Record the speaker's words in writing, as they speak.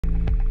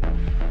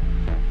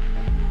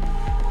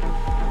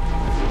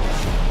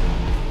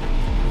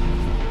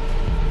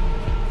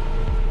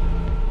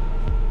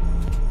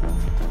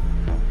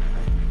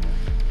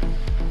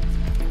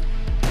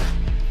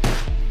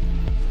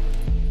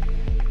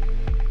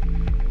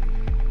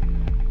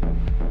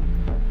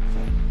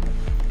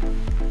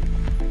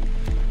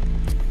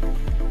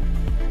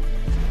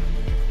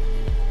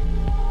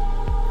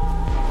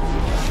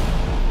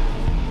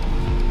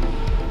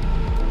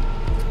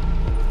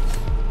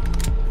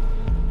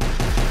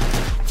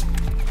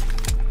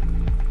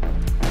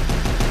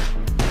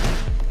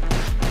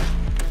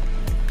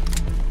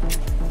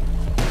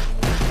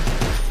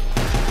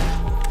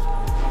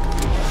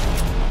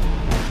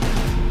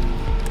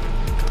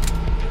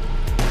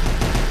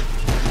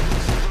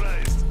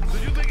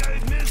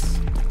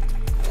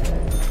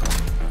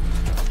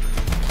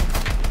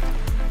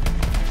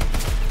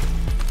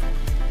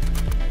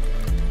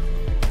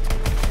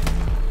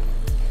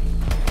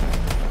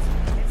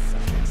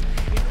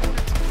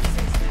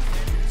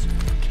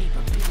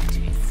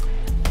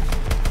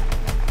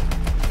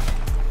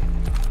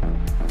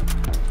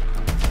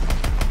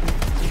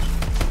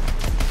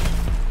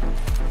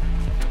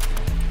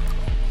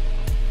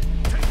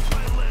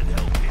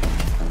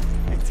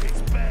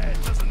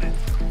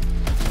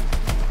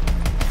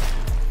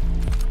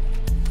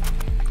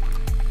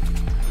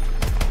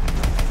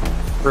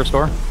First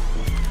door.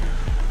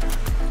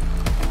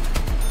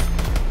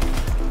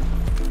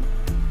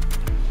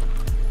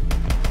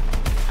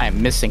 I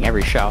am missing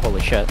every shot,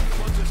 holy shit.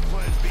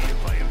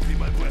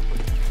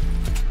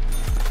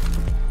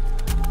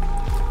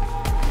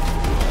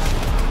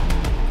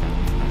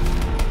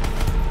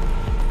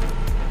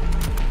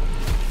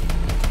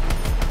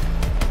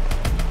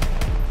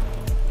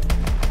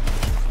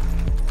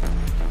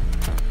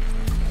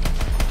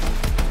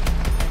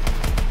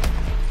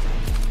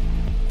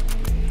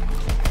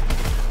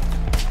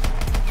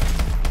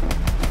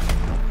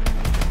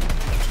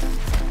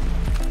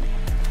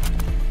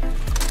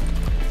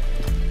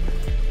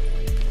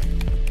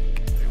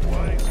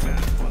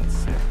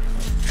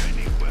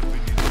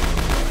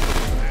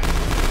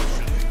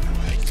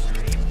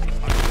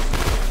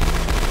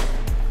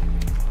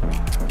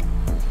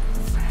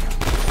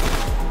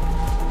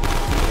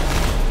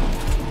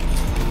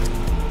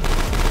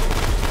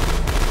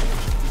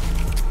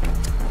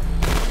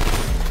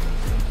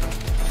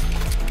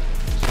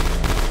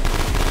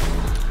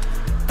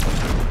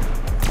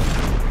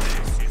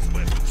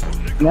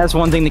 And that's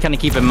one thing to kind of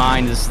keep in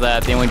mind is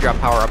that they only drop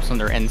power-ups on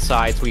their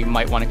inside, so we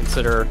might want to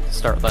consider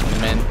start letting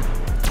them in.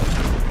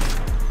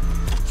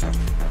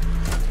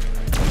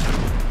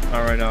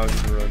 Not right now, it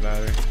doesn't really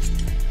matter.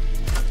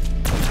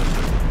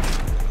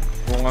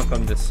 We want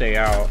them to stay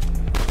out.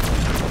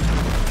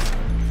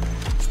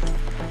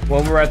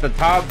 When we're at the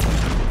top,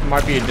 it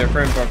might be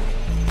different, but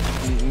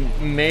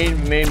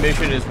main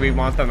mission is we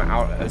want them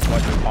out as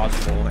much as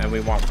possible, and we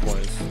want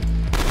points.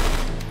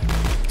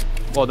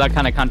 Well, that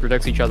kind of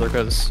contradicts each other,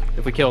 because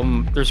if we kill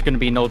them, there's going to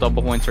be no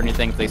double points or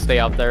anything if they stay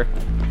out there.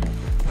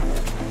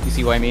 You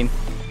see what I mean?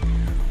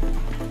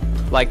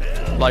 Like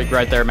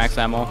right there, max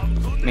ammo.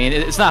 I mean,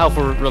 it's not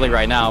helpful really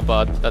right now,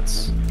 but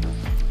that's...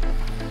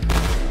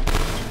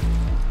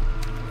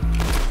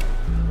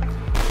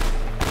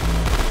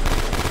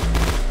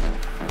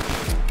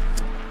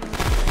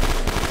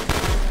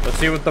 Let's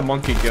see what the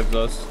monkey gives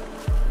us.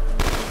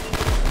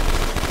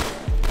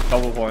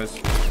 Double points.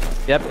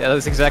 Yep, yeah,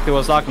 that's exactly what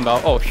I was talking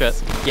about. Oh,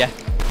 shit. Yeah.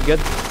 You good?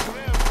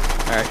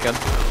 Alright, good.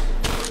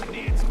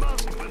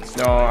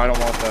 No, I don't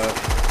want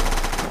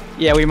that.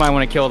 Yeah, we might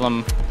want to kill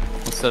them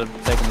instead of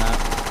taking that.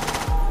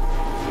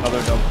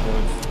 Other double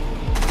points.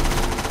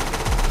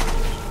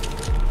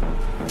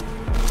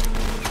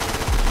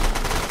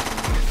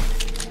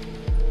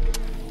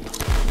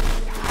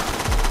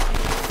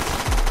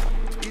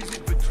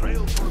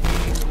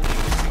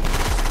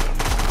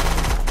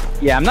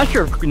 Yeah, I'm not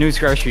sure if new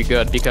scars should be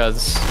good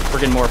because we're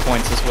getting more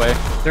points this way.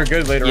 They're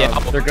good later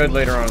on. They're good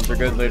later on. They're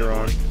good later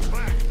on.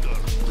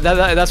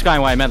 That's kind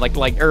of what I meant.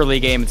 Like early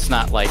game, it's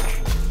not like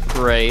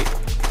great.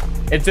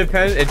 It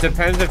depends. It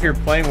depends if you're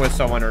playing with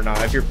someone or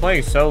not. If you're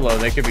playing solo,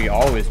 they could be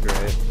always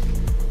great.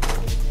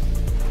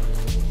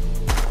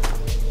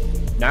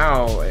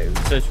 Now,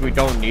 since we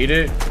don't need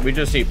it, we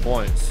just need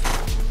points.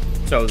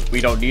 So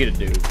we don't need a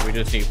dude. We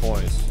just need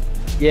points.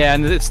 Yeah,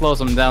 and it slows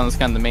them down. Is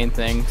kind of the main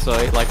thing. So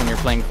like when you're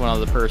playing with one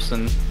other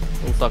person,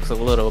 it sucks a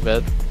little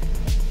bit.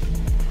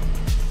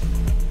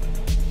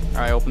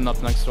 All right, open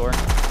up next door.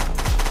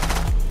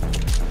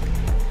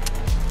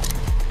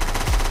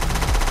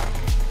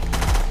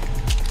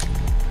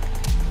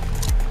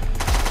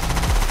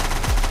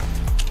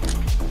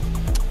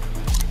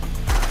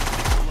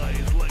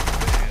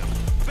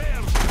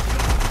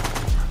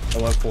 I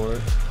went for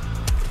it.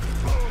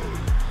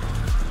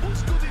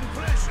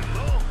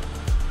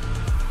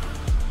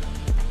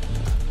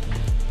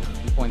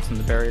 Points in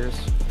the barriers.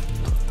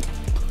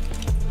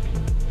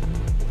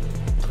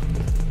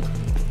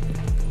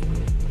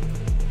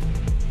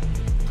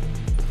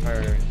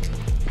 Alright.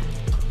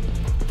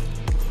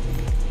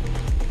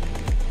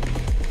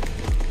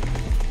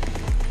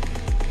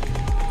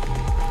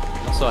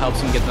 Also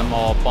helps them get them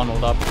all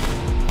bundled up.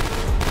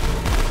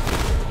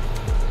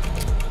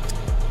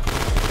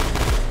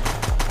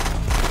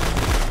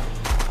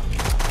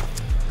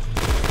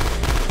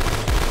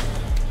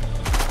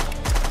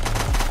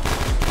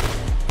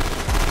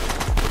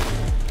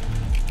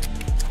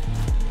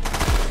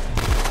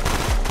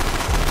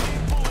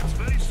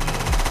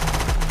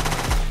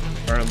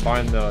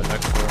 Behind the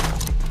next door.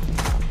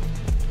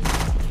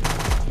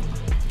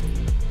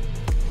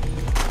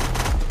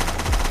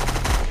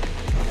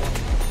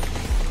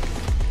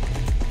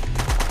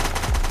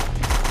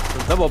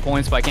 There's double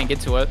points, but I can't get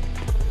to it.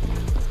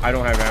 I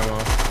don't have ammo.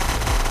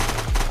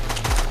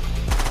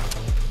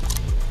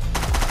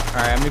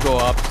 Alright, I'm gonna go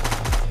up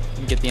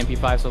and get the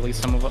MP5 so at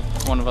least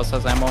one of us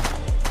has ammo.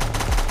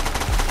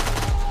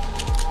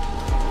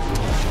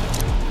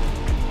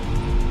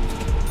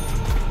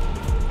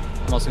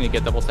 I'm also gonna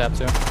get double tap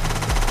too.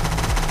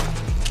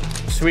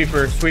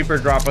 Sweeper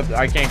drop, but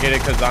I can't get it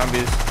because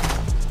zombies.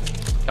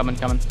 Coming.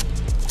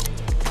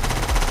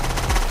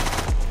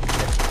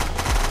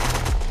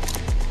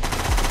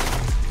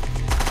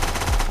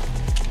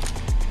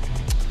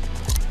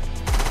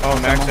 Oh,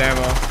 max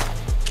ammo.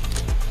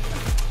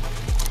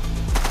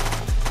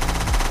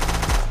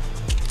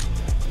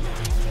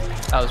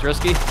 That was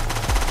risky.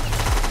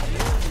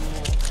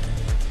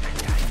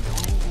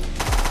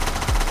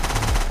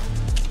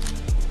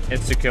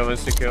 Insta kill,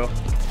 insta kill.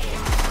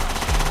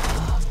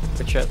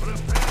 Good shit.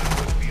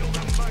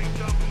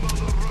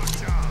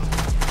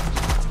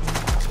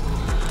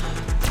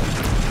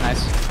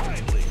 Nice.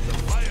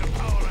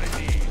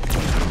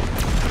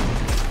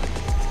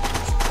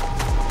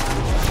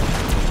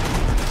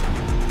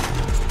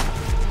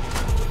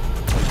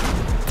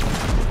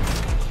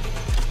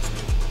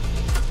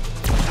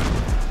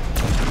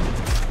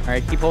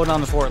 Alright, keep holding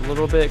on the fort a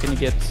little bit. Can you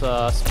get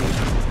speed?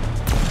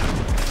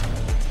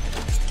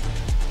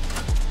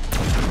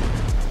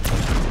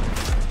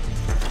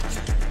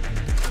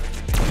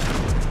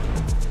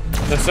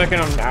 The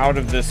second I'm out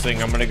of this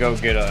thing, I'm gonna go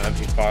get an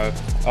MP5.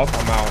 Oh,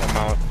 I'm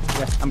out.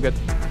 Yeah, I'm good.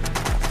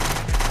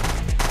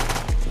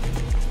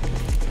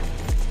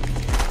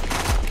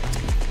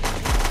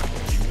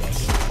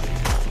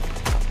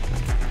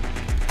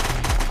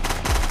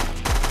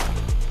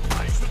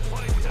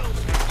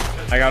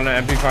 I got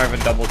an MP5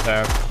 and double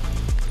tap.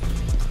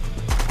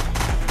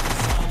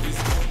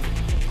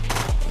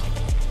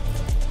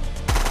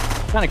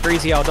 Kind of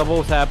crazy how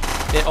double tap,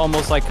 it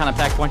almost like kind of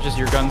pack punches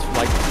your guns for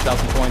like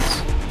 2,000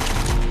 points.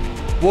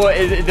 Well,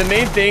 the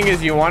main thing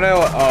is you want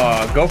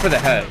to go for the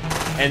head,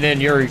 and then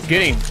you're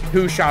getting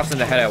 2 shots in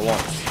the head at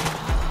once,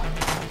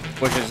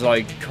 which is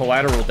like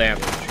collateral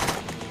damage.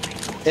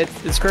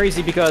 It's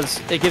crazy because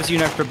it gives you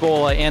an extra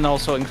bullet and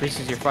also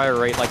increases your fire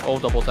rate like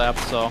old double tap,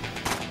 so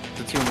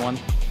it's a 2-in-1.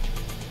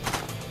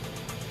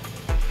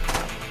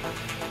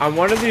 On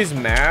one of these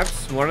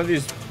maps, one of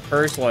these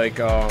perks, like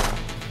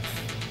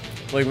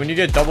when you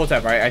get double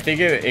tap, I think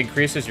it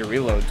increases your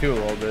reload too a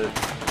little bit.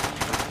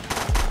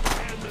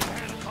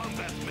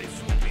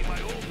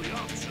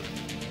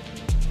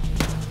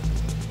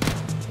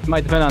 It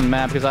might depend on the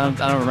map because I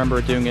don't remember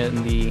doing it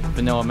in the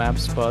vanilla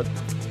maps, but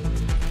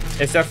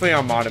it's definitely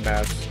on modded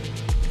maps.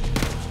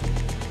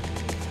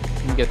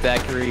 You can get the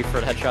accuracy for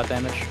the headshot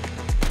damage.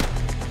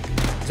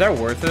 Is that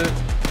worth it?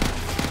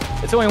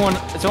 It's only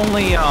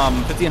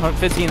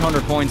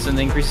 1,500 points and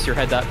it increases your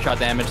headshot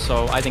damage,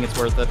 so I think it's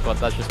worth it. But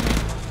that's just me.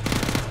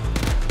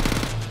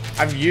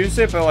 I've used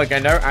it, but like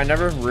I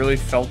never really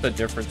felt the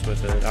difference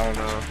with it. I don't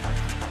know.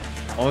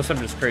 Unless I'm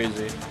just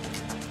crazy.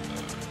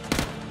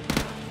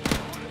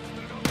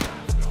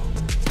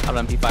 Out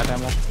of MP5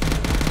 ammo.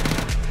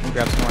 And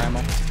grab some more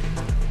ammo.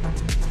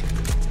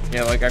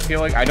 Yeah, like I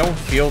feel like I don't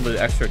feel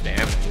the extra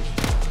damage.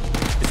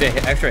 Is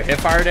it extra hip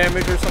fire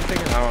damage or something?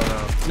 I don't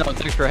know. No,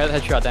 it's extra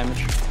headshot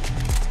damage.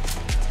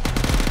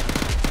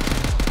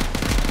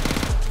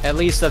 At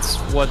least that's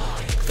what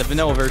the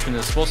vanilla version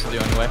is supposed to do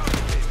anyway.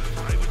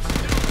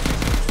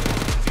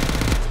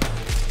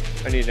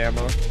 I need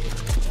ammo.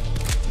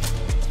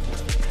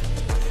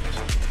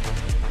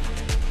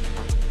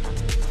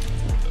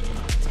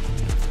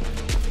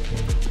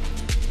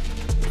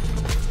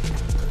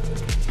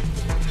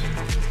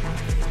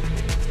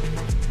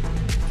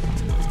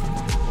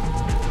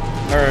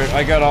 Alright,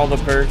 I got all the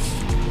perks.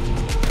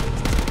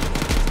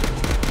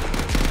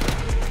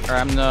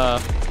 Alright, I'm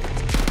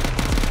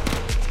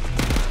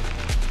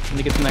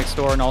gonna get to the next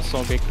door and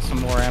also get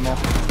some more ammo.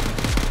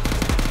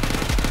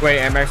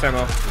 Wait, max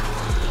ammo.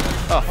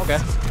 Oh, okay.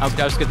 I'll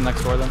just get the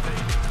next door then.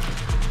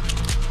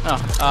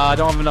 Oh, I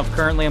don't have enough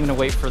currently. I'm gonna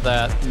wait for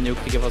that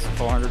nuke to give us a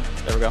 400.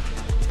 There we go.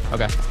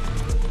 Okay.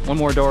 One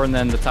more door and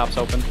then the top's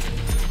open.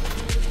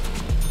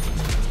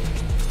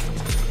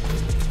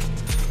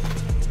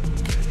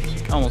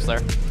 Almost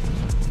there.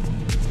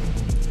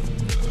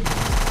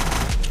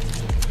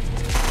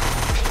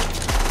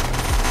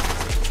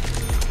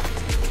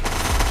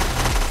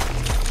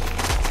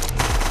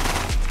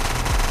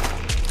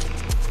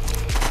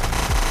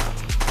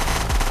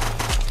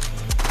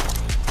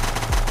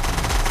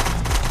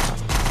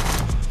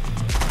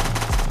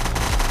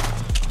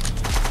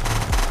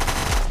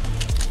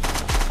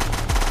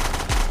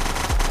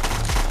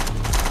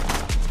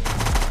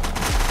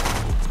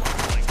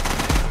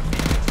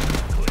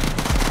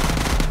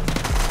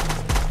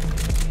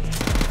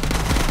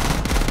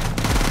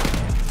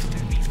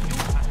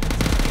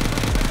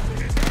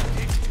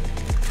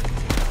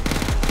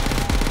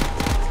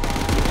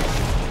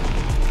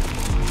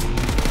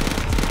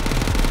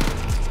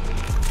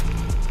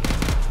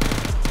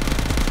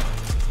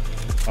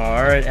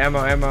 Alright,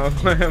 ammo.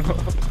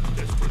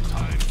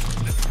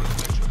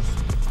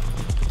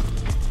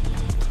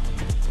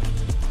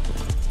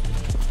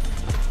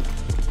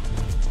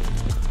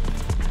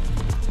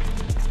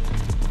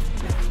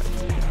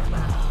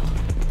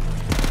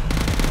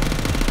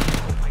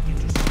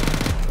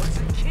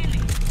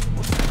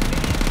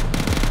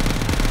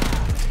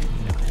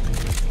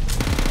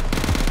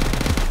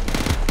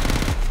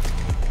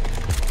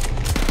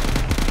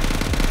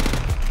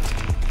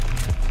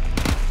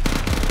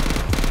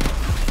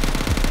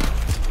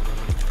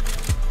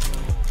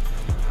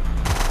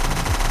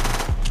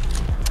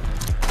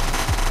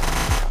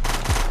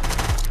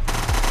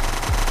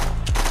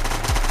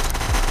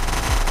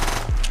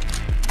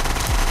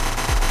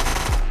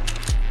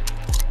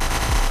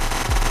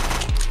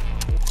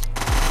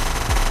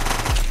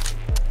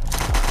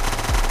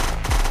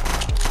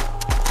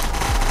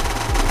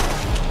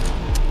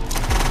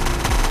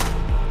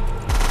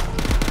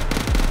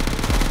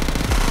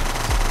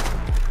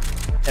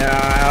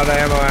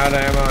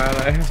 out of ammo, out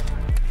of ammo.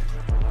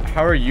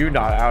 How are you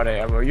not out of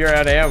ammo? You're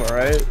out of ammo,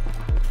 right?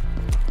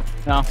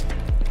 No.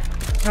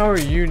 How are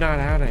you not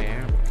out of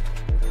ammo?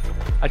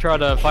 I tried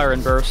to fire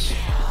and burst,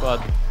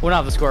 but well,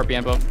 not the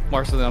Scorpion, but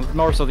more so the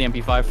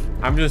MP5.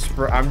 I'm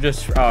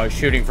just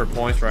shooting for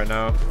points right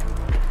now.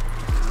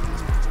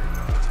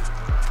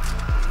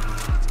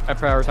 I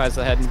prioritize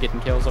the head and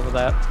getting kills over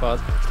that, but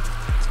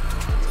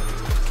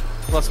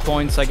less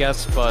points, I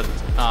guess, but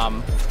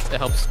it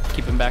helps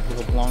keep him back a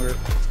little bit longer.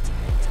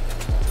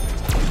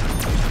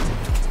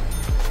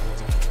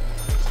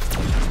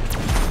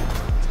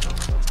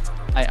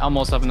 I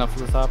almost have enough for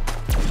the top.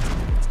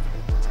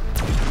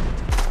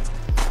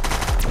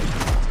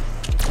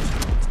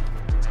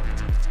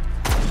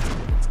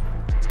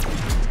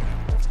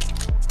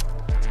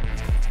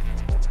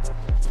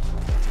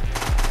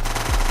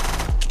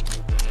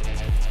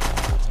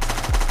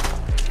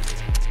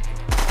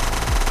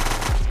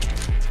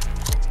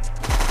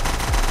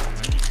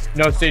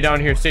 No, stay down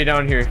here. Stay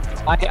down here.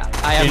 I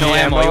have no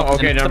ammo.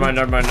 Okay, never mind.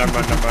 Yeah,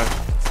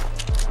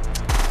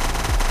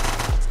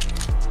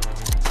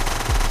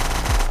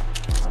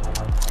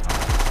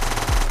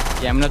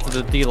 I'm gonna have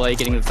to delay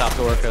getting to the top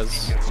door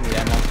because I need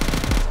ammo.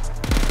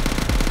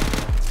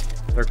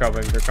 They're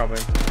coming. They're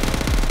coming.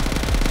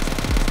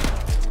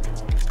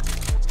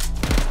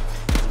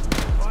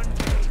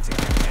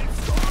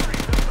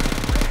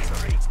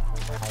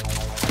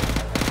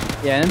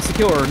 Yeah, an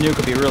insecure nuke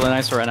would be really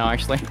nice right now,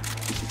 actually.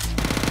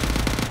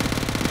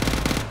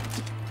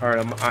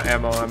 Alright,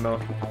 ammo.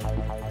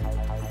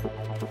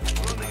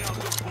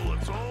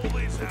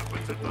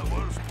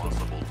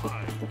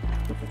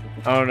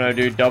 I don't know,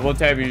 dude. Double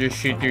tap, you just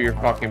shoot through your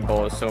fucking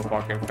bullets so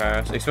fucking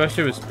fast.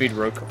 Especially with speed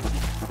rook.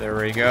 There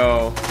we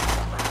go.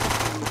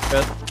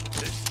 Good.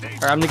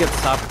 Alright, I'm gonna get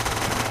the top.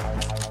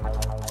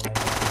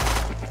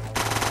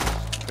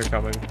 They're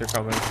coming. They're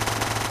coming.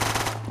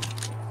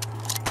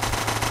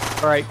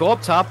 Alright, go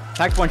up top.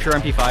 Pack punch your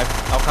MP5.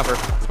 I'll cover.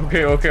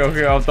 Okay.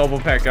 I'll double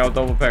pack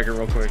it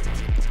real quick.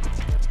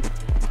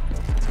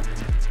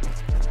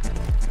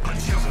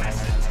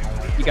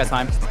 You got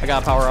time. I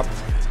got a power up.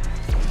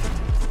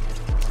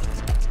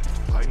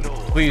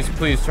 Please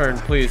turn.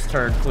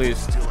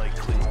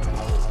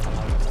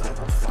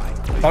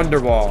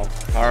 Thunderball.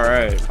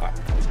 Alright.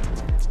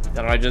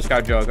 Then I just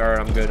got jug. Alright,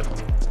 I'm good.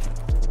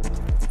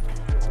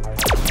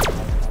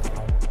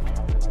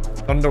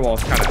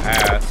 Thunderball's kind of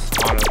ass,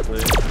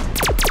 honestly.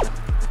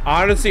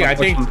 Honestly, I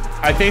think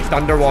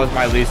Thunderball is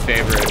my least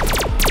favorite.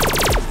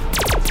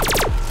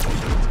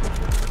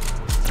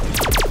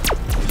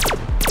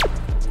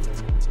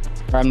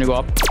 Alright, I'm gonna go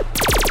up.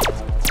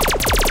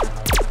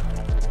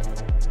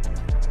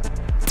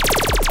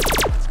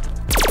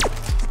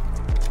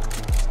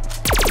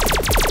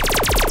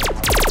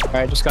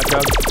 Alright, just got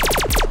jug.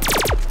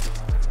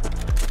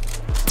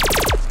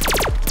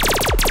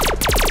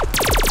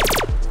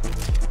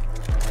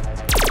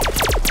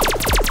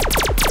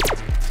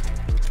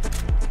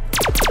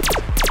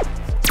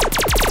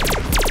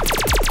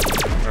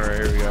 Alright,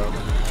 here we go.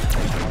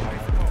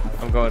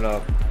 I'm going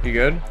up. You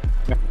good?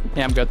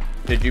 Yeah, I'm good.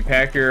 Did you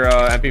pack your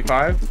MP5?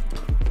 I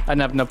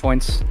didn't have no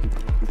points.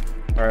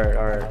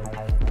 Alright.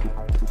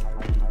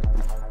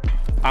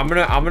 I'm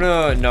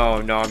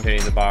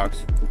hitting the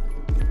box.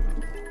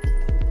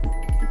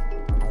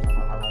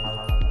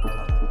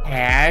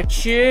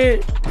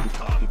 Hatchet?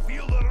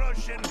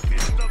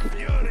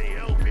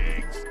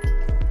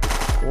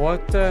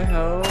 What the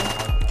hell?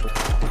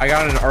 I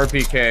got an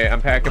RPK.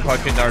 I'm packing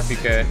punching the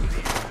RPK.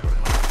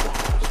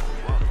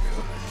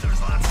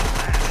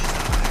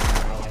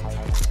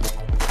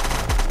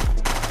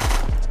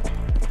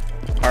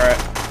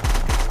 Alright.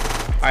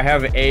 I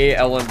have a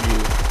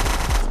LMG.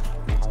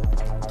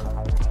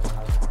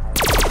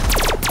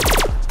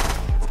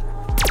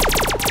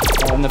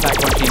 I'm the pack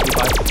punching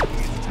MP5.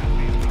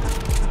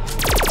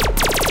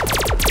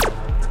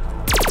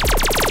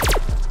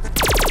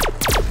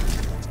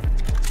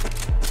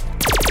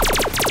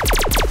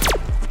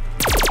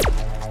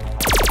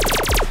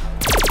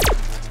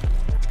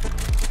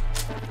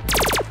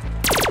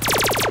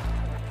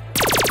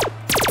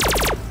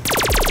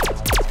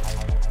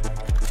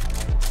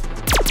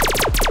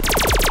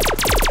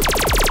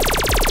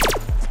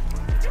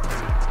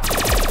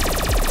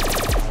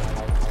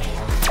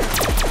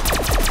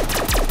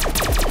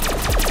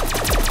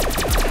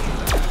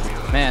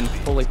 Man,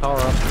 fully power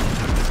up.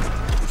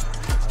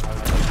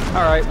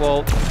 Alright,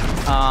 well,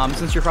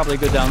 since you're probably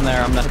good down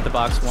there, I'm gonna hit the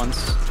box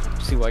once,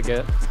 see what I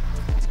get.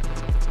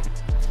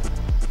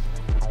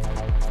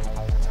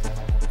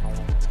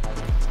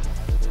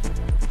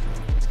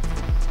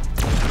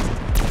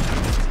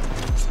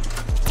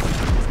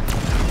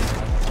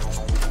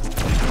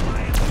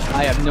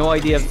 I have no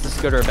idea if this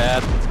is good or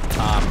bad.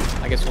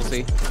 I guess we'll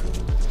see.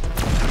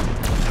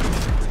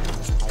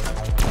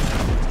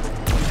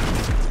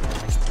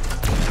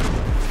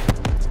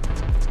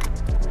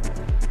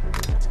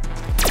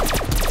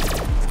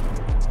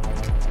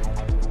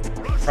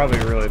 Probably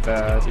really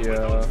bad,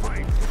 yeah.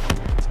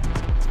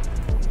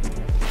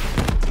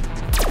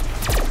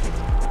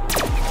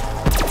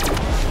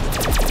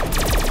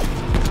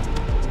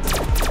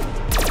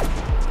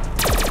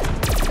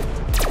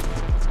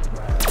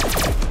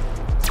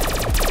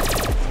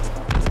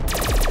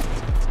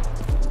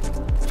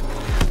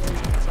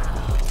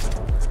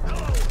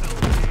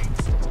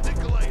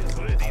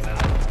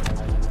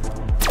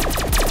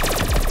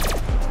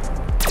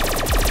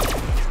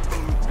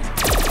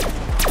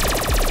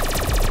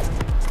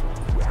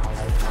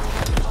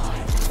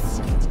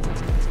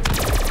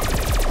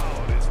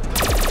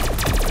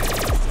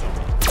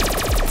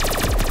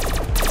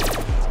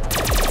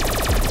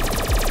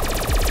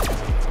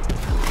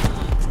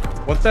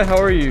 What the hell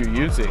are you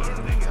using?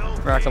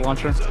 Rocket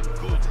launcher.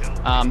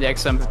 The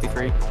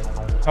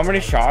XM53. How many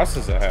shots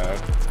does it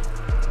have?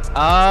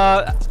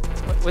 I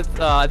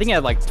think it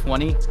had like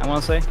 20, I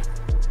want to say.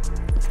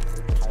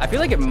 I feel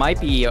like it might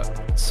be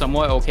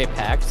somewhat okay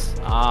packed.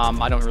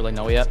 I don't really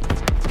know yet.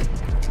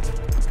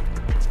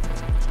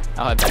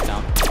 I'll head back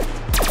down.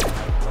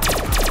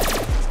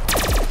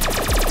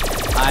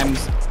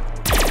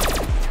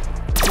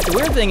 The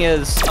weird thing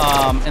is,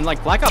 in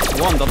like Black Ops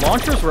 1, the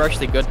launchers were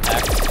actually good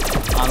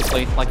packs,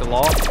 honestly, like the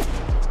law.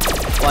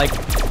 Like,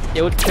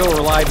 it would kill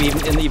reliably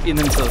even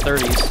into the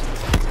 30s.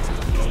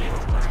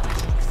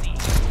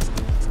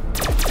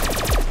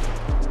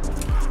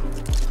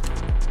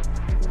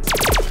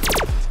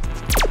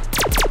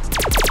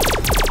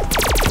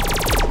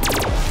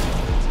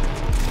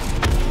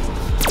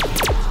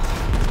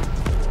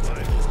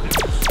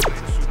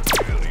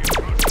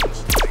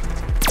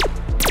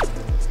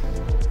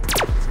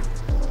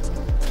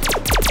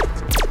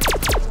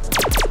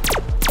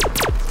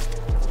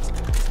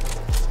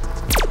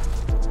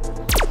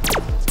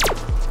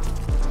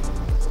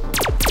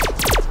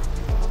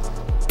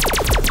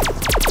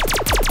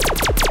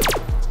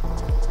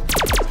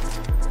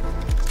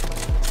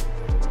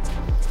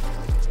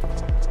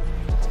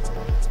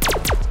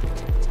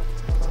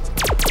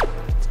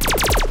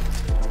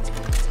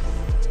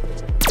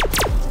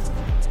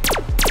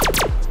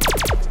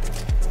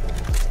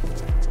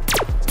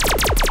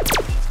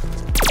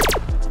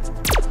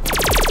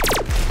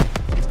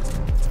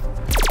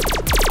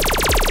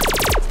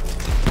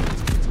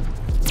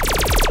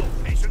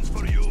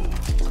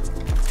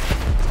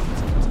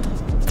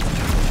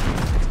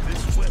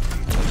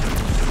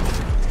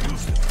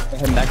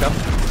 Heading back up.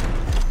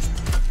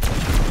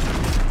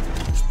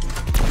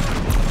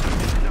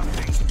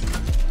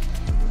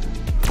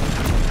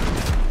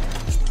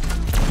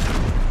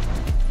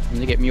 I'm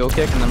gonna get mule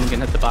kick and then I'm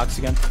gonna hit the box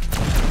again.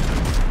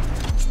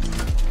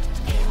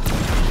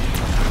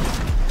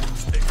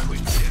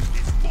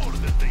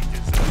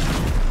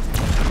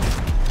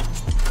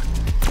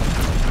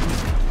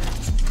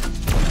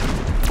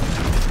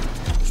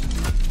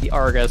 The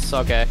Argus,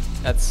 okay.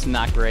 That's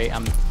not great.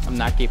 I'm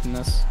not keeping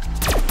this.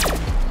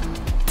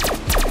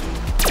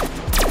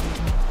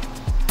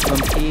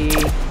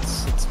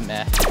 It's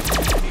meh.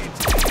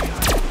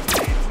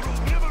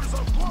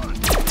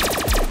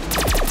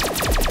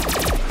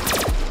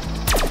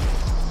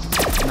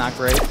 Not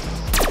great.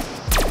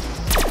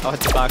 I'll hit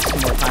the box 2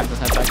 more times and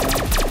head back down.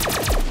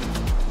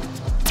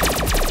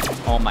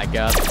 Oh my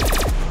god.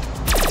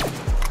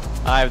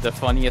 I have the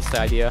funniest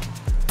idea.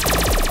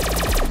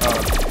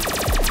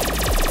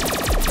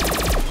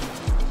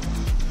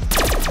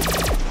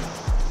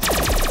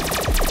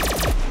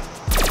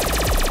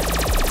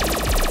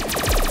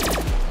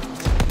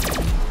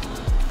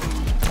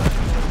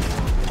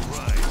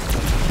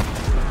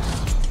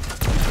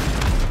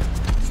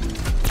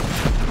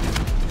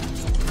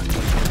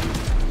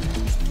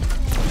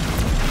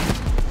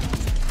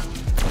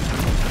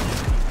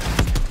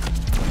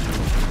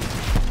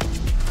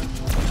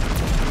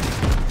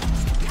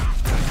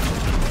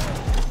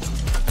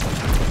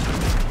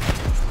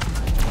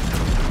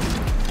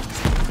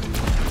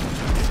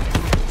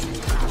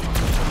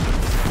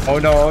 Oh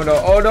no, oh no,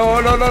 oh no,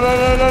 oh no, no,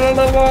 no, no, no,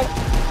 no, no.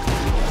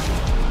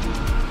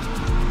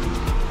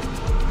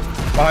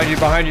 Behind you,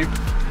 behind you.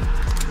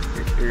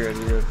 You're good,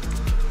 you're good.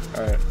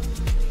 Alright.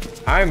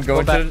 I'm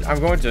going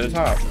to the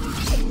top.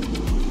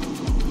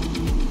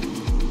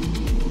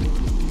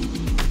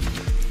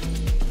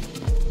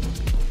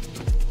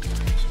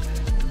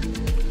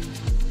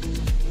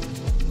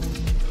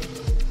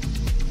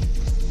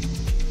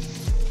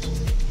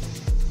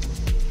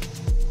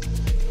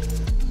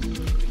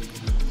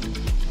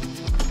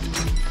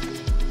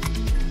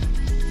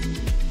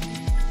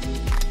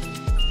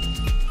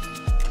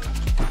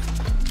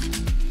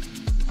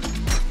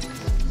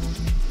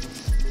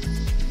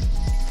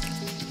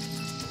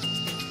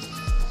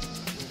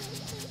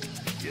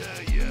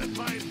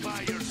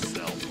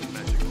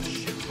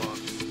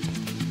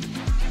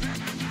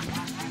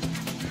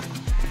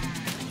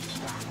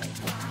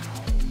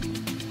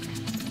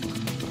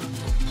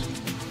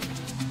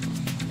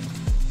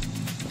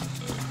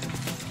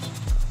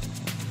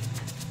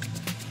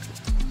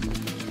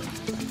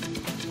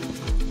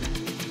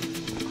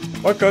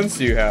 What guns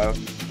do you have?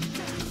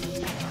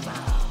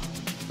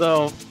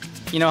 So,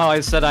 you know how I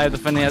said I have the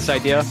funniest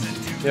idea?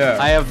 Yeah.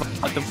 I have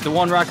the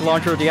one rocket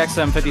launcher, the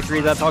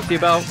XM53 that I talked to you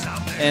about,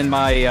 and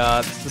my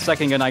the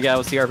second gun I got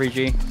was the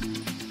RPG.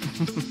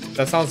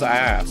 That sounds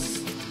ass.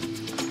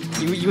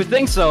 You would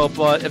think so,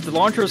 but if the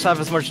launchers have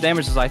as much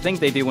damage as I think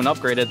they do when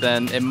upgraded,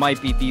 then it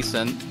might be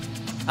decent.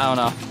 I don't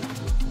know.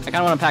 I kind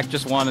of want to pack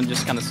just one and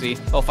just kind of see.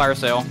 Oh, fire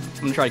sale.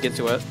 I'm gonna try to get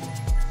to it.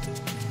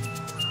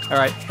 All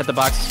right, hit the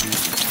box.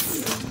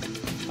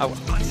 Oh.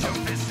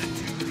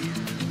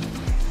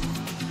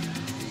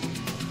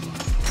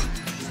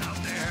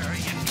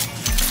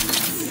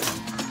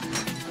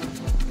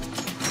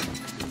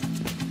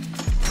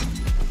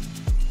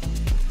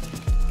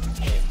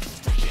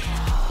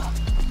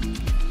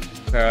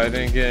 Okay, I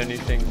didn't get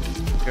anything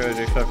good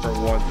except for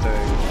one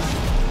thing.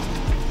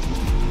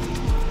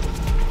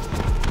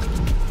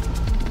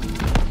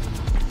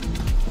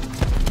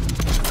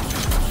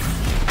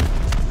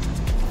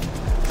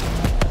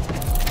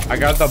 I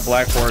got the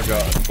black hole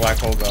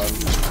gun.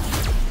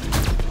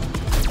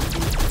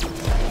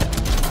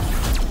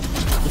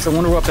 It's a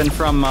wonder weapon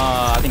from,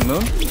 I think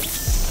Moon?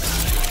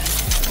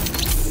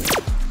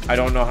 I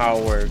don't know how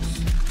it works.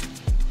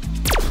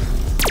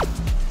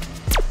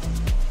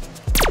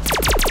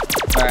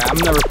 Alright, I'm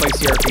gonna replace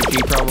the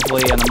RPG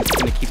probably, and I'm just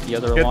gonna keep the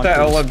other Get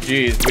the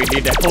launchers. LMGs. We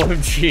need the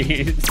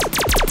LMGs.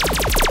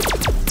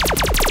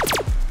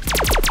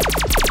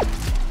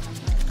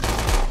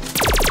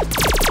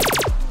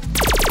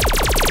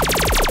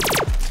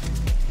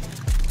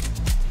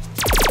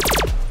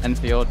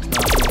 Enfield, no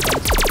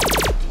offense.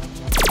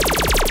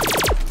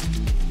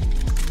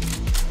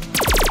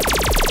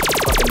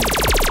 Fucking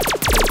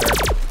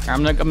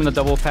I'm gonna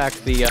double pack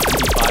the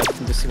MP5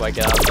 and just see what I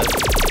get out of it.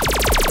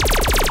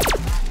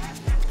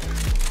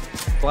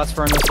 Blast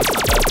furnace, it's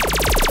not bad.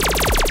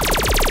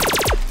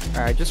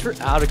 Alright, just for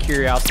out of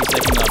curiosity, so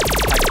I'm gonna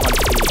pack a punch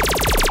the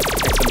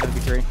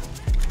XM53.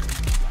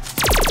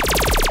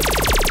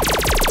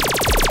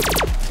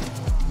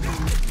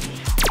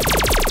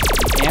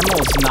 Ammo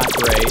is not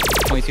great,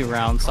 22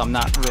 rounds, so I'm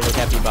not really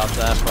happy about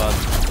that, but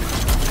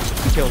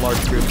if you kill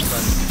large groups,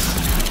 then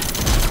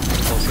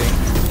we'll see.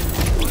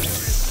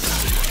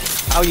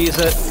 I'll use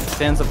it.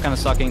 If it ends up kind of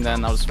sucking,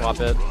 then I'll just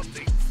swap it.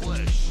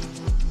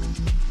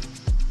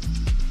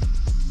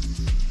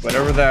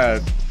 Whatever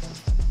that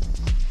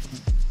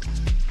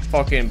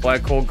fucking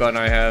black hole gun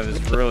I have is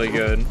really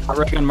good. I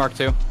reckon Mark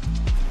II.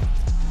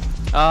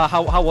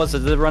 How was it?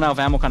 Did it run out of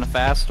ammo kind of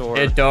fast, or?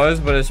 It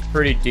does, but it's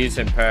pretty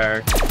decent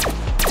pack.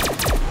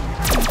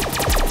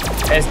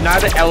 It's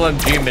not an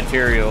LMG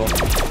material.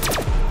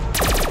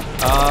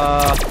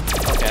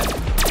 Okay.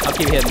 I'll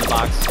keep hitting the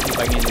box, see if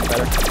I can get anything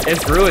better.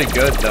 It's really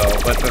good though,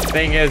 but the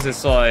thing is,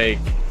 it's like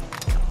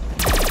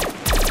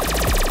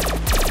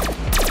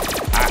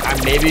I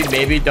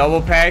maybe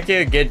double pack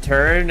it, get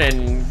turned,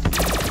 and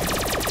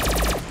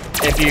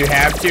if you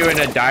have to in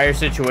a dire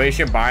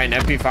situation, buy an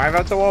MP5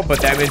 out the wall.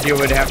 But that means you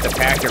would have to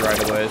pack it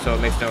right away, so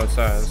it makes no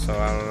sense. So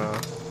I don't know.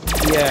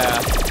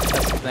 Yeah,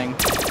 that's the thing.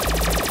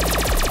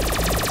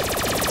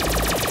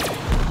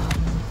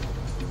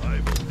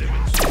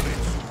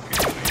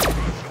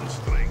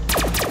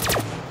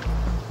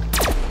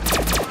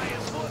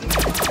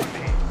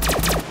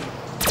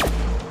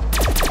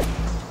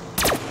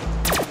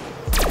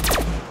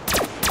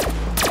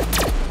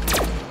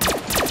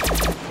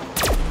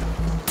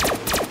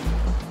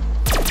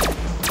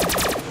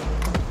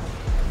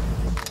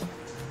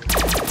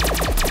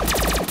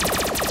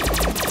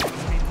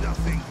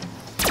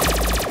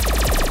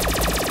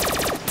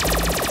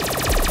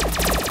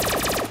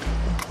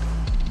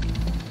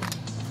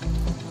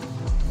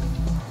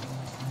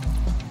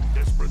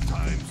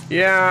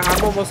 Yeah,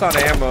 I'm almost out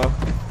of ammo.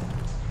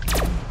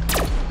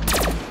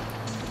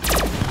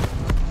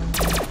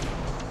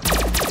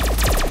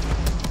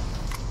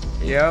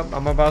 Yep,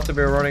 I'm about to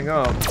be running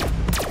up.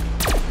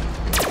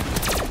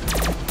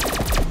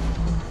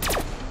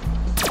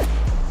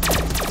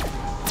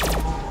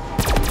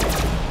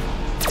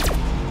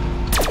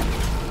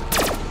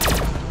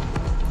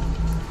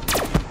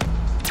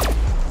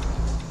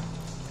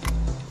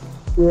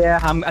 Yeah,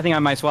 I think I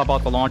might swap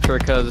out the launcher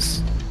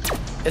because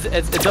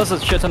it does a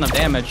shit ton of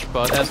damage,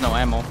 but it has no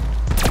ammo.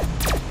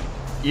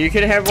 You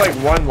can have like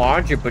one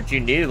launcher, but you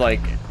need a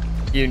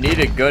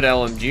good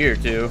LMG or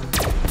two.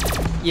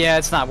 Yeah,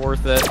 it's not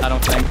worth it, I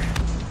don't think.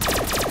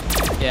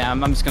 Yeah,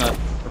 I'm just gonna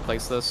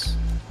replace this.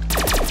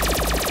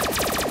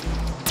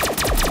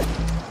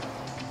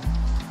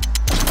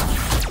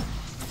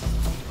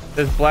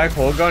 This black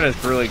hole gun is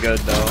really good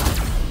though.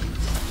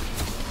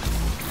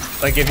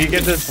 Like if you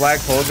get this black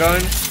hole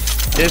gun,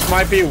 this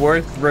might be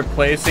worth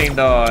replacing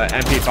the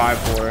MP5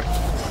 for.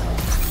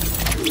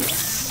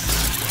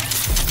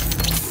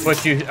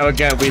 But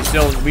again,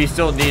 we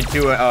still need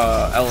two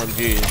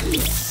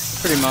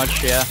LMGs. Pretty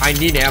much, yeah. I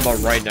need ammo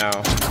right now.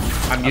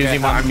 I'm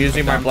using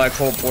my black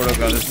hole portal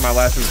gun. This is my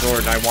last resort,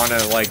 and I want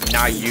to like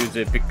not use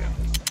it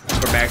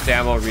for max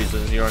ammo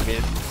reasons. You know what I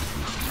mean?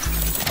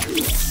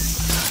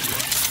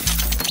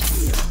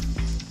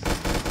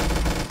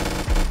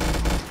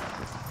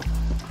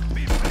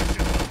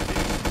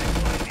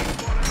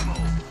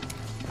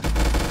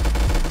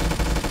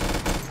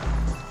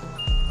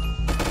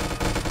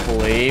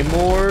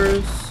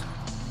 Claymores?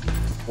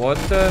 What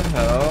the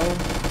hell?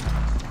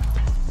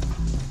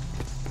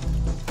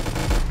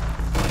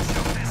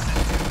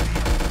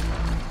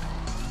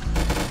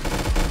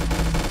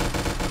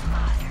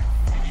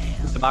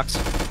 The box.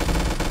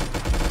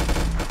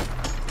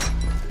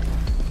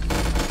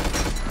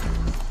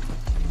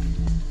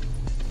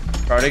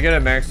 Try to get a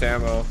max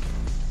ammo.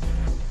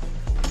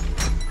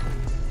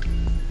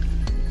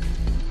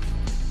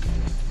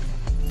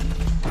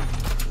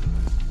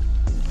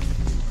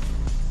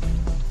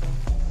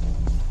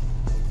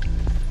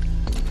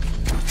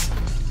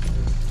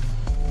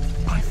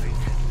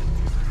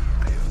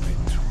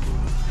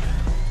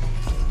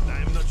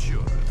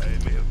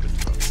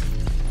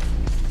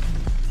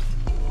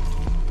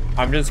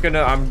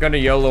 I'm gonna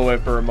YOLO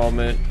it for a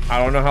moment.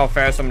 I don't know how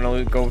fast I'm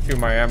gonna go through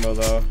my ammo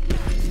though.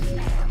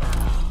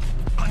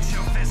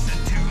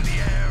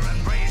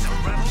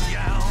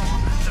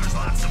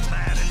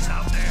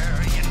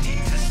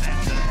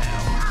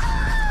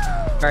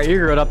 Alright,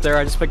 you're good up there.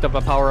 I just picked up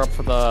a power up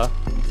for the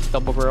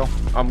double barrel.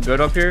 I'm good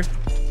up here?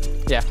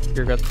 Yeah,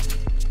 you're good.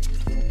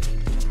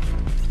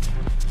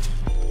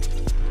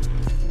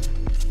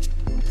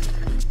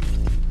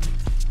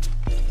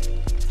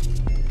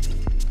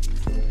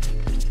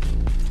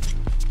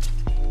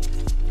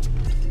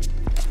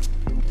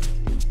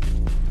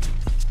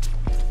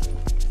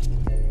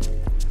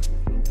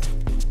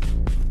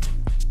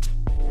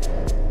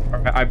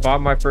 Alright, I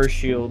bought my first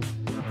shield.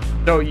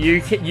 So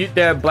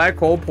that black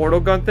hole portal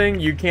gun thing,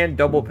 you can't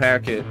double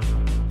pack it.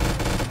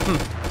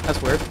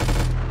 That's weird.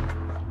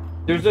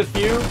 There's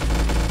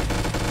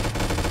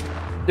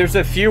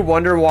a few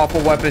Wonder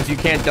Waffle weapons you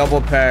can't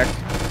double pack.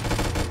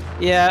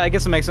 Yeah, I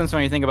guess it makes sense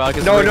when you think about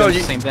it. No, it's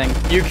the same thing.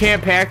 You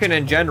can't pack it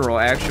in general,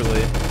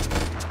 actually.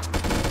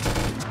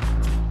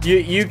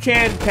 You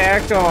can't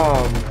pack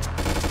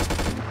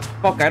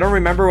Fuck, I don't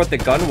remember what the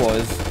gun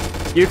was.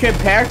 You can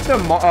pack the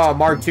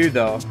Mark II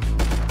though.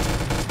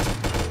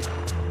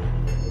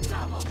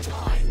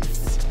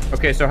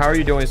 Okay, so how are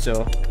you doing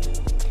still?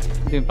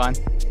 I'm doing fine.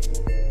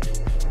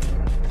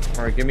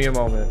 Alright, give me a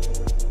moment.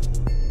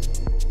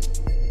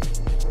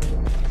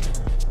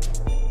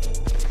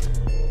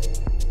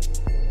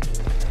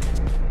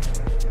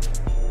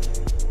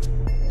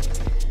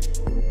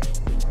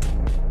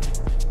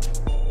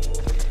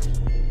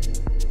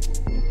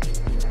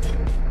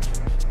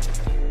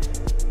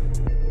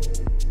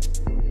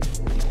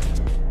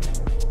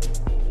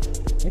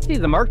 Actually,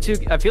 the Mark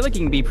II, I feel like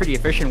you can be pretty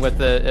efficient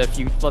with it if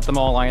you let them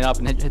all line up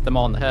and hit them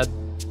all in the head.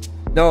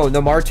 No,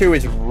 the Mark II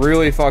is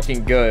really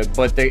fucking good,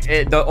 but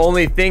the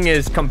only thing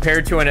is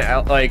compared to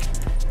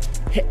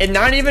and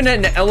not even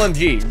an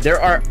LMG.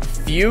 There are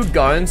few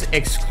guns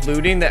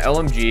excluding the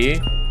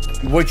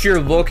LMG. What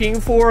you're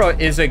looking for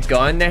is a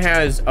gun that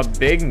has a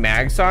big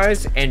mag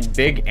size and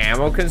big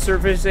ammo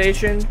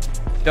conservation,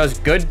 does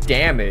good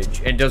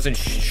damage, and doesn't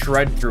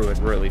shred through it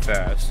really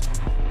fast.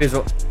 Because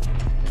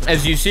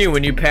as you see,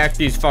 when you pack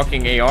these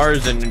fucking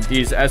ARs and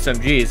these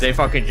SMGs, they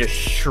fucking just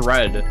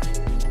shred.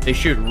 They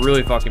shoot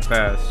really fucking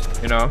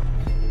fast, you know?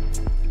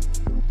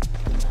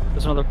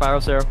 There's another fire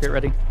there. Get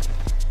ready.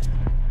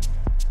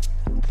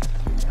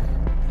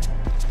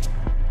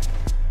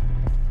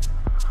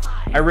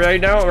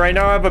 Right now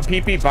I have a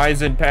PP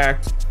Bison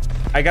packed.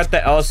 I got the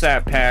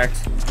LSAT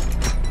packed.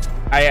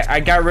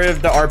 I got rid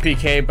of the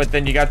RPK, but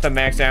then you got the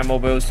max ammo,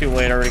 but it was too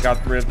late. I already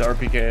got rid of the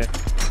RPK.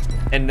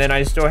 And then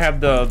I still have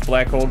the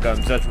black hole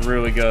guns. That's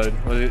really good.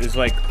 It's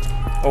like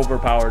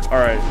overpowered. All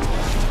right.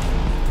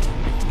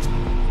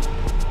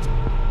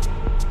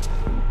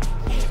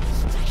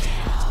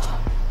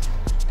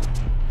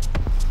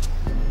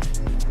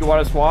 You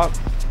want to swap?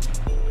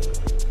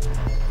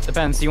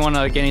 Depends. Do you want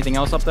to get anything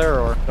else up there,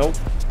 or? Nope.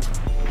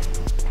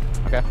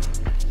 Okay.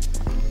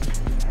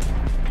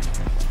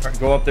 All right,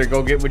 go up there.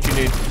 Go get what you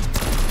need.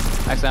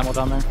 Max ammo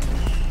down there.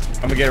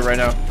 I'm gonna get it right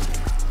now.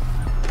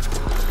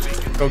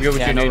 Go get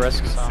what you no need.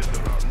 risk, so.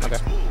 Okay.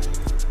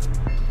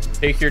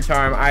 Take your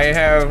time.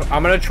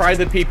 I'm gonna try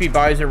the PP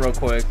Bison real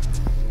quick.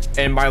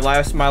 And my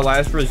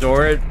last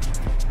resort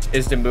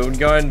is the moon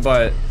gun,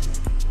 but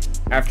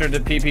after the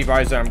PP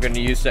Bison, I'm gonna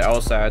use the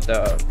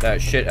LSAT,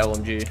 that shit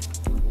LMG.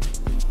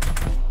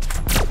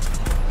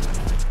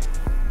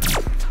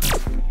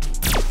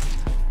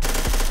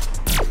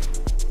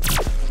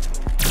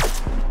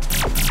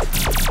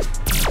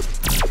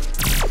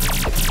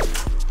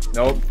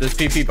 Nope, this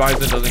PP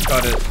Bison doesn't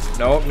cut it.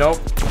 Nope, nope.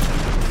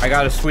 I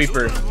got a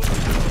sweeper.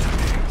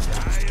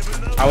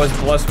 I was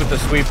blessed with the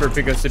sweeper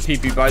because the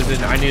PP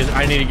Bison, I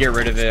need to get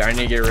rid of it. I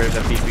need to get rid of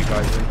the PP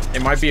Bison.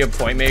 It might be a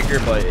point maker,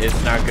 but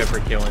it's not good for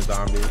killing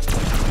zombies.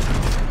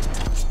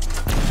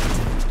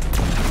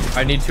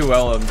 I need 2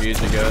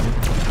 LMGs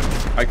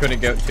again. I couldn't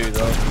get 2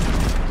 though.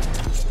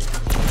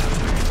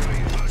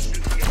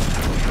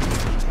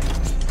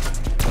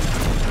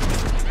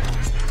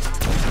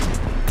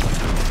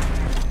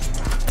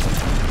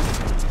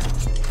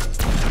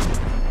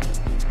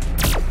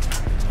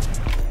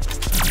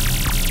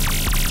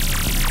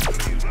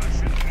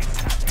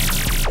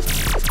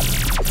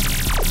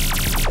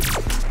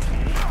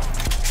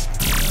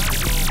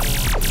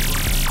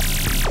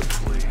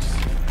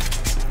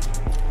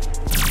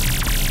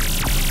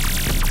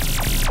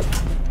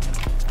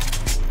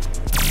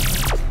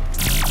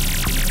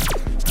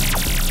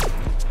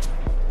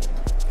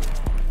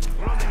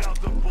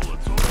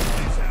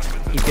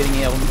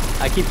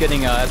 I keep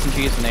getting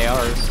SMGs and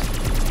ARs.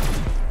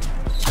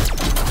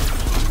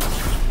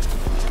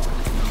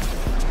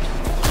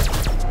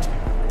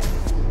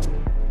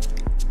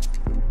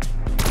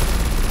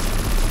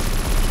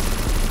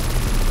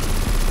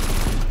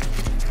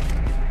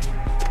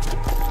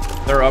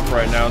 They're up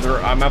right now.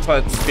 I'm up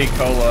at Speak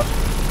Cola.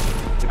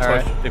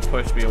 They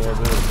pushed me a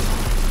little bit.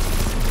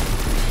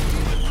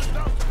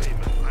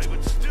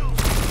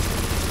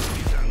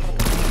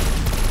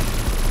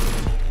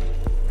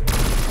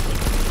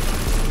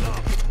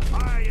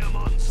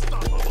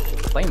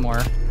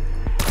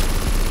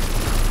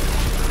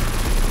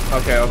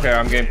 Okay, okay,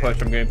 I'm getting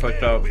pushed. I'm getting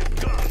pushed up.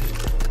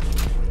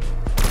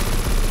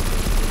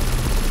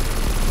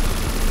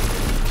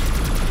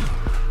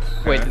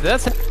 Wait,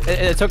 that's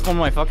it took one of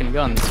my fucking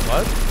guns.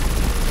 What?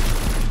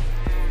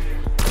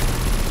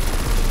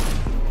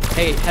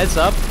 Hey, heads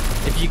up.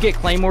 If you get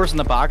claymores in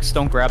the box,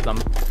 don't grab them.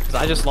 Because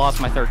I just lost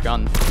my third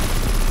gun.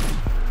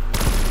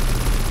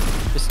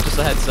 Just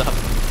a heads up.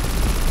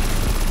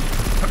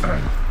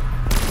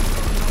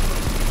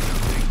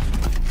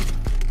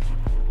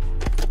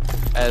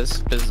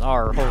 As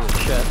bizarre, holy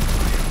shit.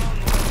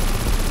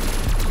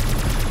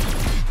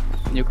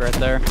 Nuke right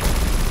there.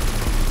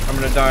 I'm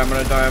gonna die, I'm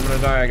gonna die, I'm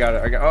gonna die. I got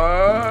it, I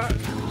got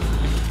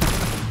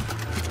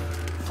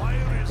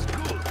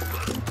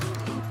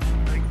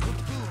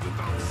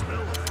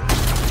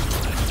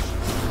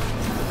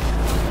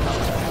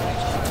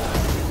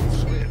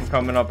I'm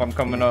coming up, I'm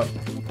coming up.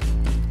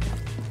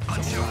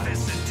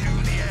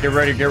 Get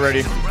ready, get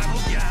ready.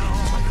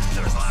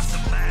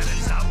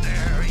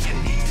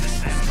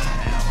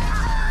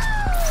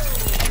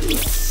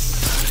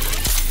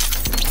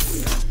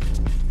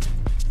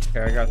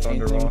 Okay, I got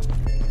Thunderwall.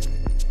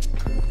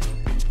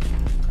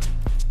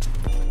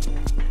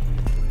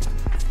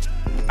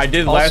 I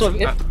did also,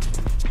 last.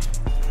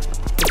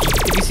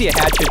 If you see a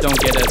hatchet, don't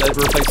get it. That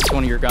replaces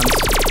one of your guns.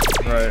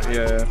 Right,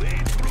 yeah.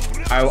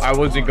 I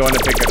wasn't going to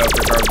pick it up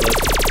regardless.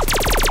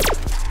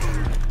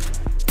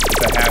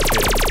 It's a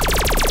hatchet.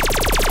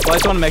 Well, I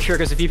just want to make sure,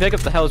 because if you pick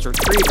up the Hell's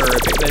Retriever,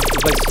 it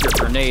replaces your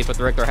grenade, but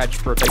the regular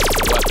hatchet replaces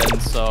the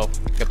weapon, so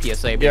like a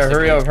PSA basically. Yeah,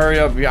 hurry up, hurry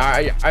up.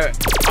 Yeah,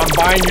 I'm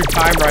buying you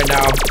time right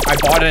now. I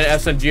bought an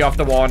SMG off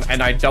the wall,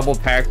 and I double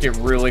packed it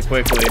really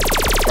quickly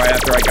right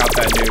after I got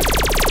that nuke.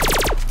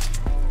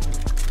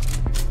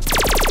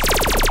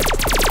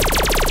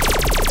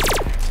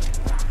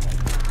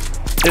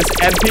 This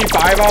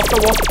MP5 off the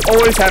wall.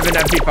 Always have an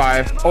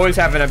MP5. Always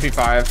have an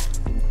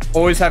MP5.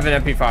 Always have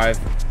an MP5.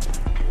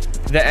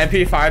 The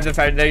MP5, the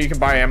fact that you can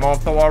buy ammo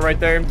off the wall right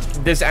there.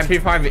 This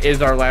MP5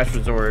 is our last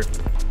resort.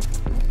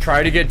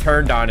 Try to get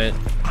turned on it.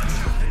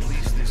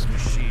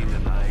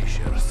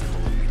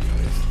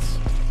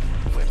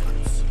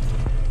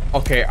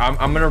 Okay,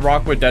 I'm gonna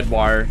rock with dead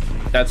wire.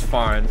 That's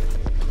fine.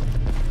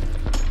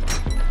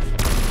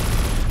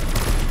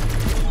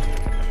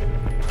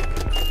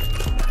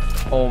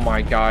 Oh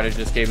my god, it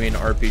just gave me an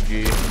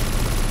RPG.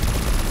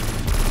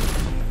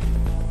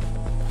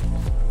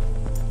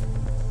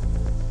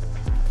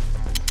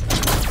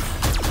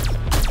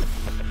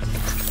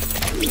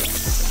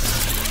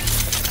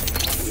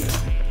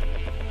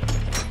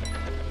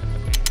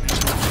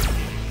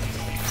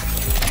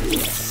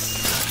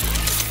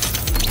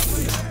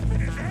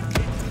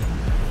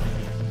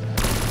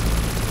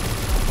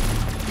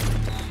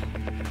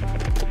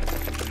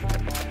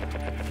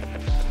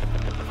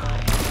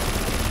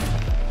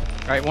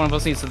 Alright, one of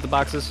us needs to hit the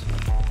boxes.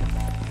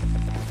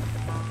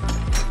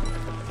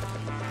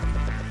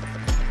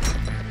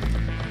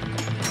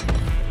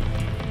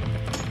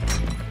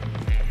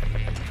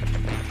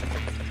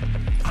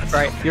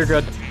 Alright, you're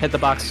good. Hit the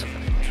box.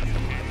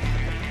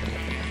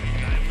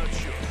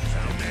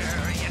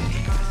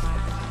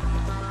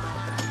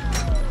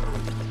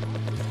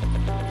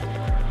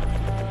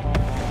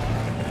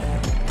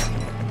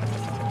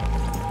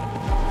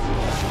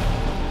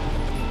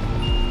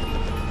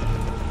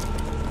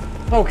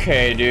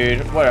 Okay,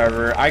 dude,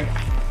 whatever.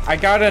 I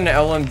got an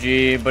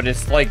LMG, but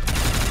it's like,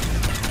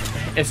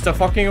 it's the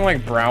fucking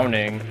like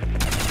Browning.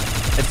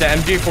 It's the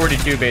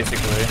MG42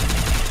 basically.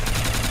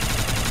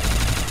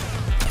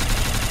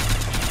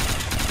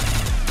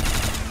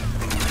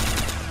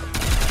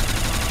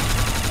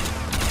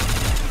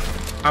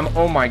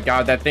 Oh my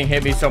god, that thing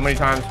hit me so many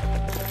times.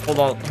 Hold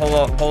on, hold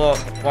up, hold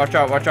up. Watch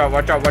out, watch out,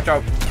 watch out, watch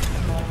out.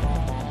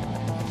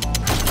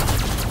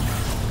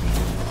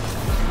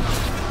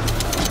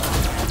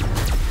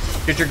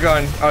 Get your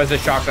gun. Oh, it's a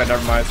shotgun.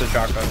 Never mind. It's a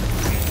shotgun.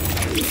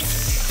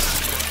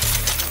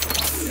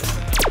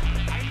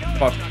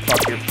 Fuck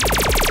you.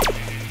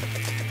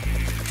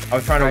 I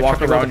was trying to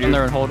walk around you.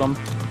 There and hold them.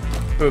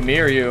 Who, me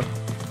or you?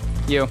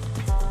 You.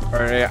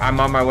 Alright, I'm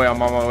on my way.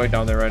 I'm on my way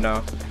down there right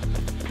now.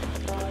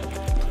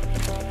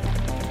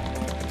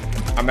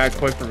 I'm at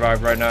quick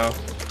revive right now.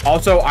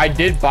 Also, I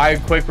did buy a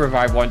quick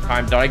revive one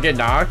time. Did I get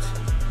knocked?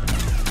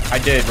 I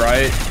did,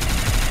 right?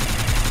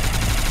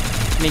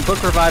 I mean,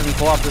 quick revive in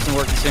co-op doesn't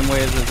work the same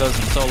way as it does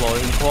in solo.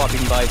 In co-op, you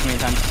can buy as many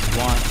times as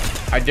you want.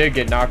 I did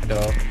get knocked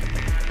though.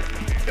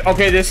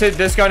 Okay,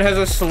 this gun has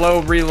a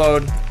slow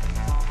reload.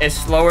 It's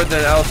slower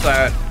than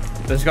LSAT.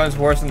 This gun's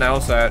worse than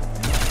LSAT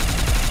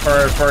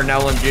for an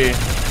LMG.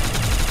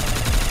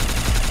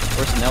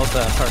 Worse than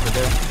LSAT. It's hard to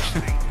do.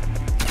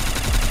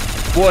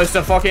 Well, it's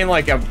the fucking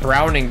like a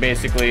Browning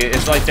basically.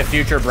 It's like the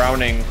future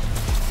Browning.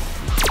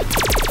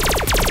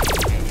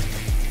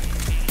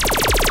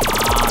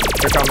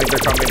 They're coming. They're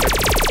coming.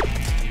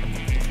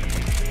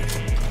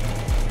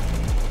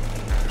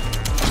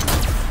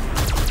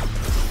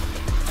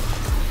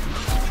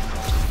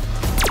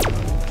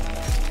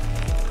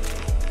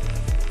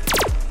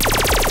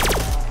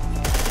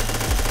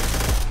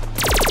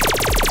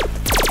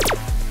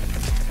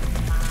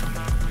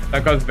 That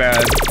That goes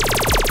bad.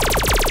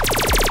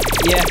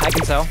 Yeah, I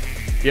can tell.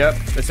 Yep,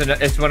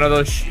 it's one of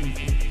those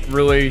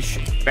really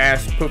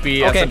fast,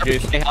 poopy okay,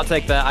 SMGs. Okay, I'll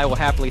take that. I will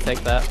happily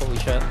take that. Holy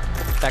shit.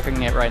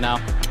 Attacking it right now.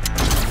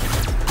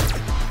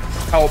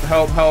 Help,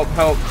 help, help,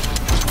 help.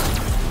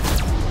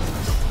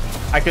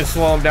 I can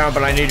slow him down,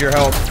 but I need your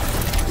help.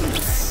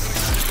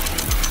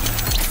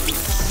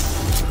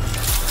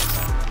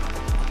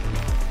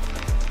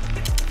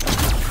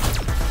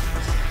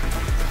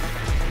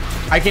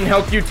 I can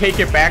help you take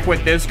it back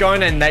with this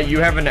gun and that you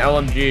have an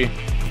LMG.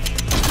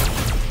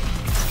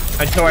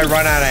 Until I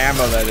run out of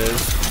ammo, that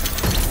is.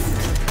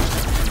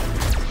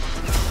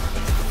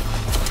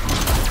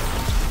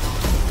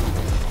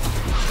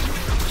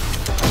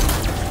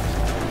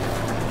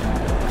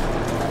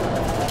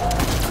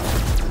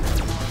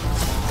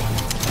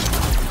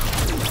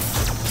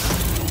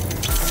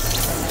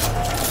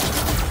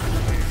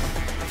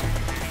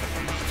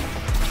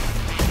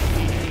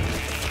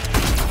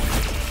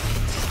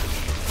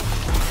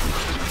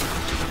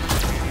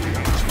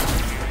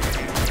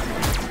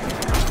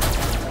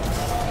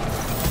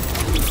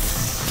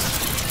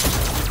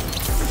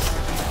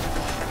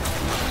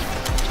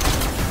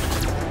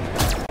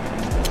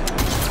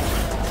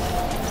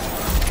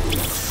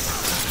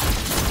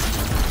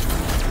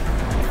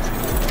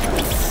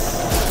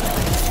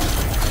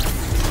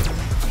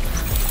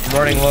 I'm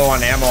running low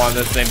on ammo on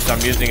this thing, so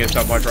I'm using it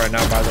so much right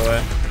now, by the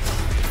way.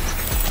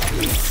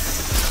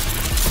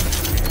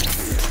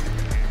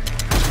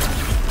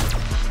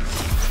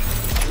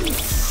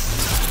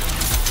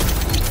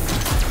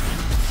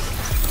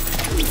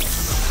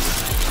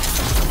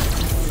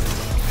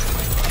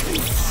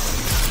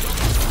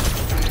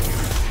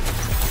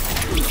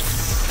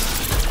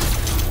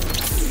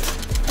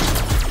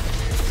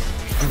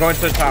 I'm going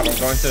to the top. I'm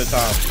going to the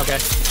top. Okay.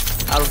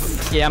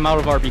 Yeah, I'm out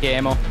of RPK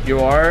ammo.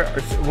 You are?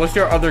 What's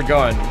your other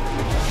gun?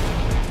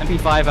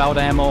 MP5 out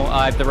ammo.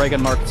 I have the ray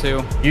gun Mark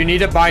II. You need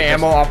to buy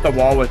ammo off the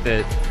wall with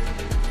it.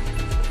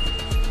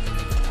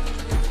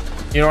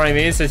 You know what I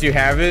mean? Since you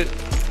have it.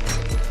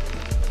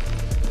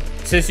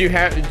 Since you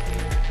have...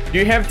 Do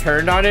you have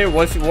turned on it?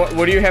 What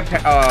do you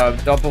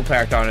have double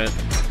packed on it?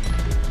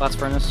 Blast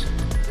furnace.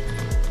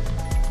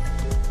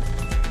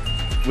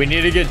 We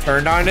need to get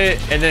turned on it,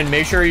 and then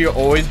make sure you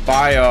always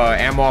buy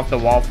ammo off the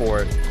wall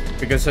for it.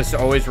 Because it's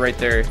always right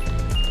there.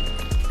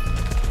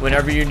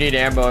 Whenever you need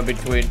ammo in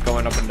between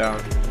going up and down.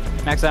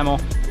 Max ammo.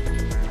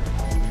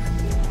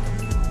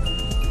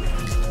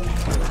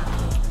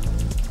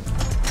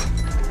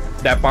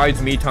 That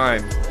buys me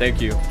time.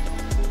 Thank you.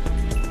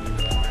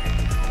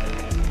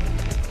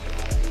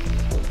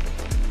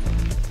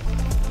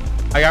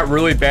 I got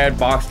really bad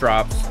box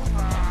drops.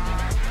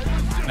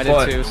 I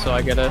did too, so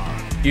I get it.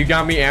 You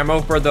got me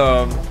ammo for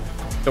the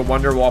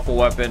Wonder Waffle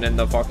weapon and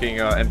the fucking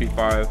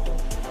MP5.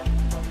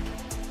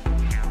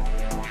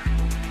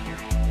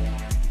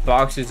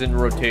 Box is in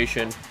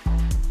rotation.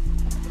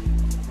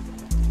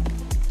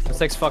 It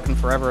takes fucking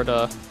forever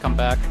to come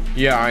back.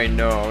 Yeah, I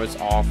know. It's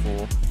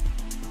awful.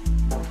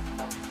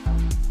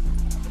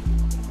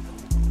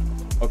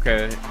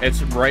 Okay,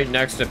 it's right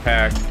next to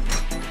pack.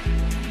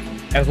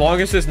 As long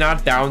as it's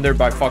not down there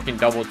by fucking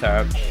double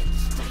tap.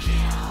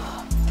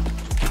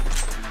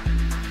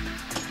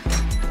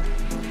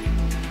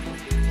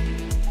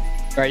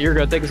 Alright, you're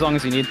good. Take as long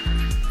as you need.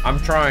 I'm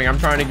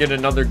trying to get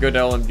another good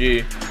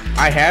LMG.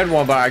 I had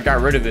one, but I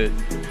got rid of it.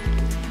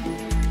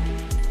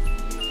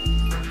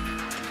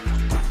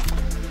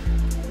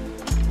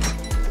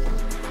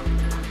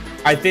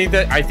 I think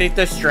the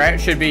strat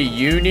should be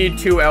you need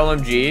 2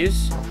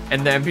 LMGs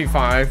and the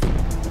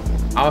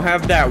MP5. I'll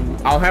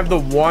have the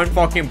one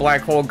fucking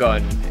black hole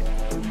gun,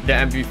 the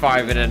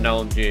MP5 and an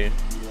LMG.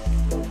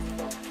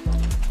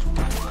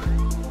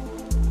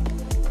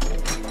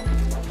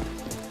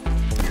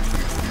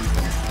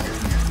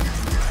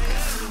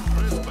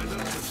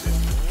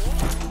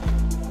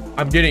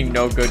 I'm getting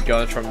no good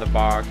guns from the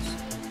box.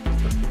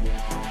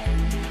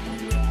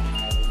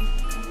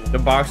 The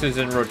box is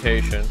in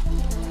rotation.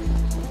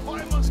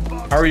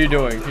 How are you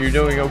doing? You're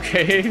doing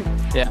okay?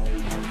 Yeah.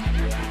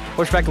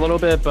 Push back a little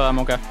bit, but I'm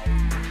okay.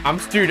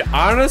 Dude,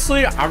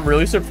 honestly, I'm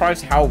really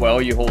surprised how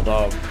well you hold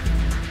up.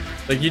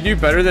 Like, you do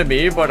better than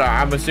me, but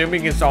I'm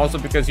assuming it's also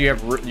because you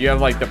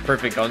have like the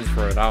perfect guns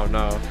for it. I don't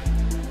know.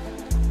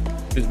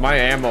 Because my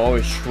ammo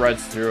always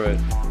shreds through it.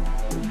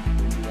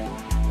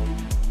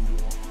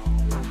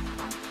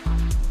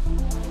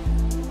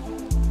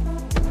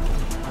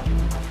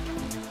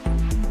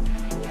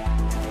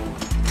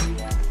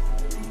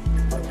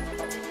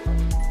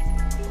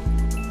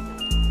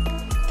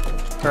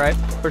 Alright,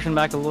 pushing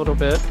back a little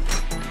bit.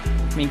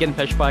 I mean, getting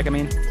pitch back,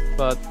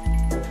 but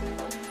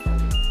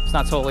it's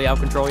not totally out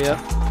of control yet.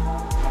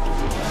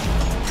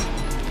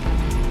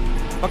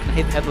 Fucking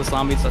hate the headless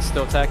zombies that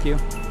still attack you.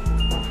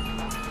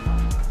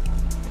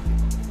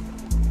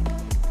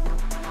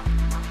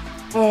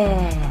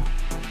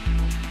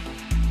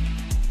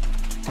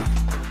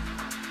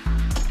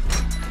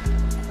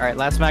 Alright,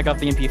 last mag off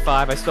the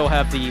MP5. I still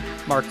have the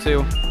Mark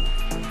II.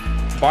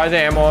 Buy the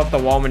ammo off the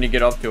wall when you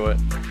get up to it.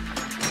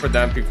 For the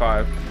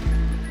MP5.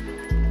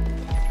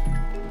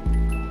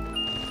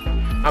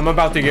 I'm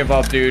about to give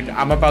up, dude.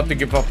 I'm about to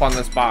give up on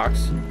this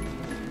box.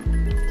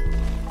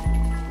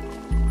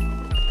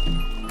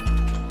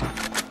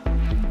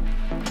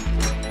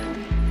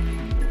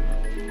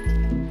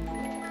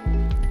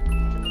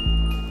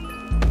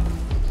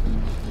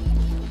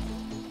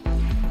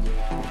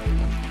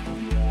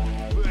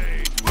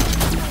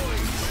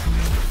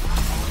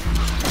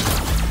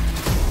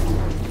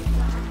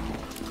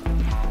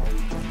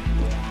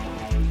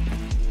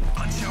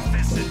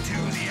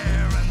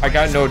 I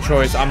got no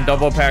choice. I'm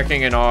double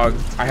packing an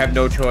AUG. I have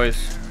no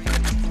choice.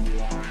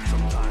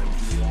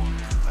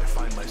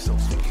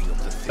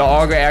 The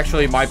AUG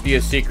actually might be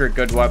a secret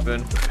good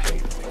weapon.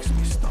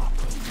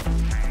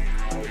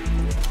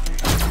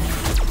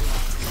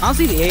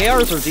 Honestly, the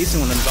ARs are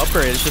decent when it's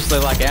upgraded. It's just they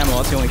lack ammo.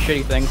 That's the only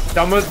shitty thing.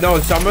 Some of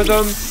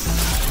them.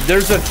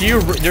 There's a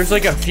few. There's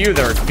like a few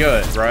that are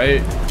good,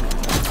 right?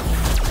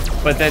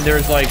 But then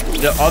there's like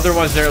the other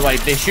ones. They're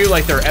like they shoot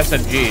like they're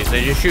SMGs.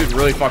 They just shoot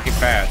really fucking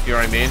fast. You know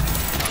what I mean?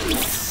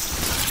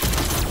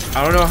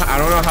 I don't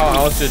know how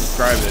else to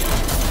describe it.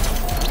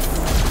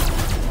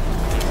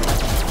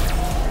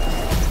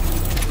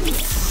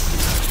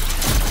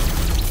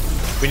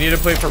 We need to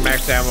play for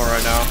max ammo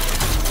right now.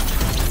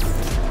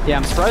 Yeah,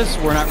 I'm surprised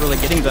we're not really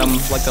getting them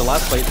like the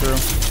last playthrough.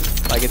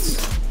 Like it's...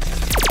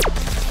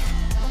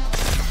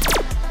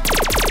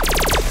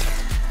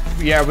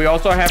 Yeah, we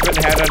also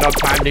haven't had enough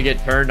time to get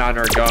turned on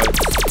our guns.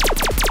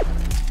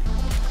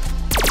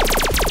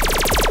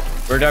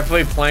 We're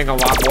definitely playing a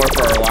lot more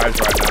for our lives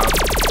right now.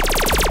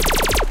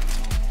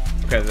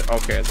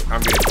 Okay,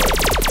 I'm getting close.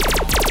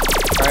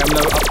 Alright, I'm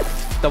gonna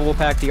double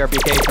pack the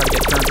RPK, try to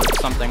get turned or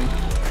something.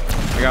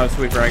 I got a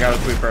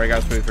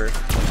sweeper.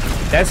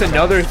 That's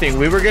another thing.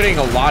 We were getting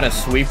a lot of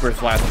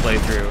sweepers last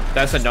playthrough.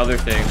 That's another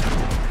thing.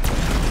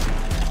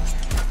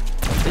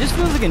 It just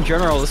feels like in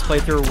general, this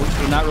playthrough,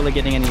 we're not really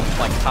getting any,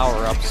 like,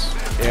 power-ups.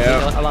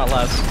 Yeah. A lot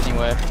less,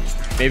 anyway.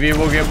 Maybe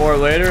we'll get more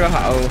later?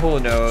 Who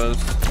knows?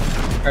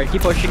 Alright,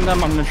 keep pushing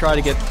them. I'm gonna try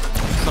to get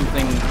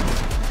something...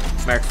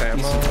 Max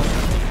ammo.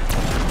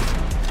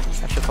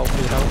 That should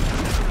hopefully help.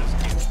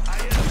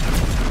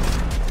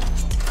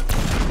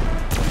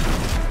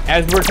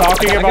 As we're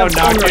talking about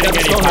not getting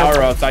any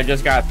power-ups, I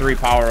just got 3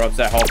 power-ups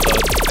that helped us.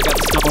 I got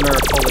the stoner,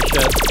 holy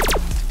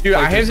shit. Dude,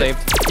 I have...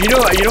 You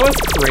know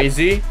what's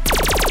crazy?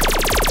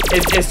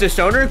 Is the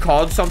stoner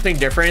called something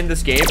different in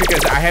this game?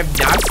 Because I have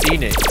not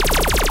seen it.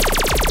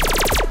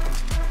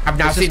 I've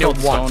not seen it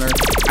once.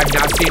 I've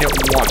not seen it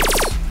once.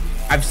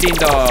 I've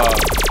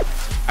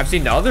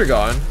seen the other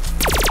gun.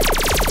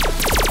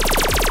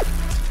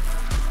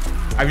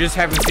 I just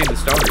haven't seen the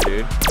stoner,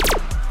 dude.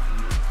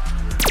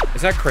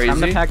 Is that crazy? I'm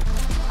gonna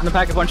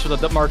pack a bunch of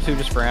the Mark II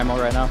just for ammo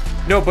right now.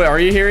 No, but are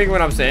you hearing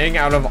what I'm saying?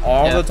 Out of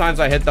all the times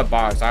I hit the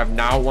box, I've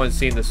not once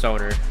seen the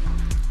stoner.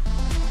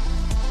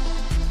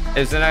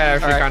 Isn't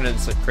that actually kind of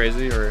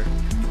crazy, or?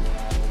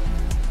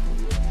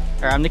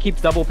 Alright, I'm gonna keep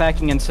double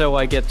packing until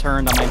I get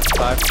turned on my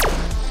MP5.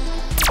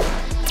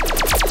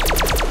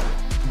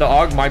 The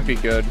AUG might be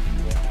good.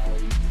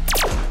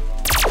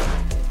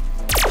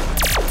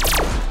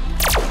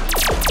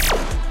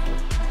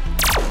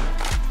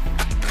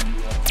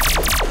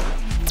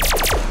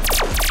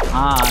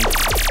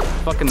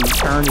 Fucking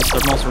turn is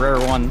the most rare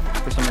one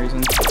for some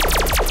reason.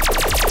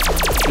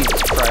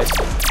 Jesus Christ.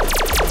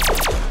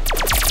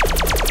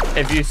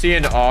 If you see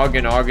an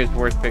AUG is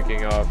worth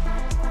picking up.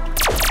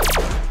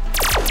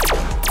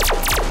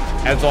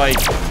 As like,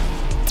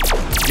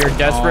 you're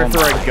desperate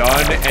for a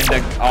gun and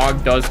the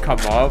AUG does come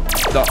up,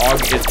 the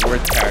AUG is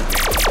worth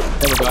packing.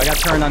 There we go, I got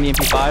turned on the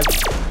MP5.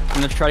 I'm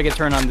gonna try to get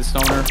turned on the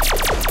stoner.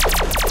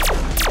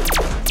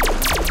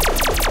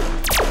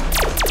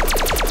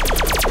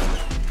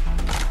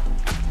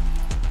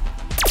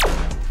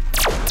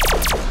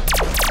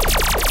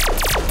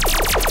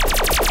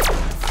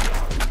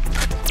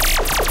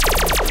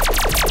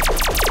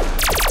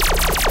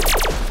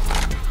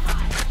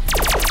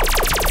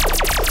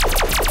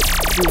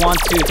 Want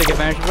to take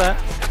advantage of that?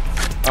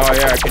 Oh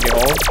yeah, can you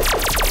hold?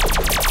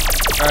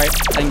 Alright,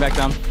 heading back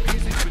down.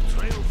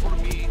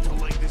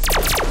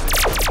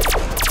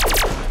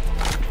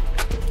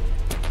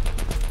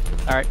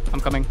 Alright, I'm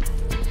coming.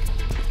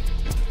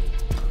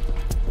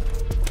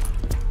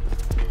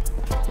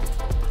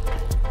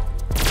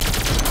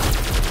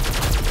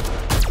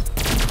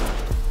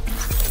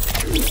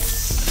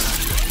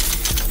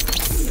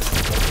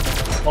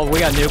 Oh, we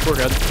got nuke, we're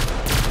good.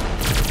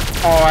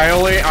 Oh, I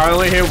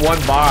only hit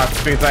 1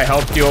 box because I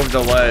helped you over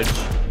the ledge.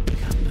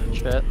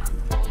 Shit.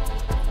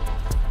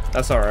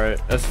 That's alright.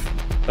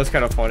 That's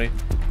kind of funny.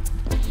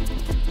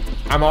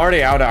 I'm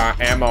already out of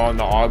ammo on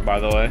the AUG, by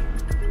the way.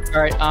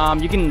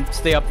 Alright, you can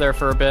stay up there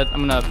for a bit.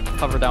 I'm gonna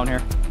cover down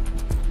here.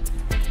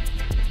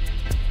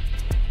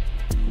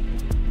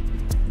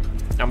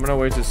 I'm gonna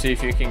wait to see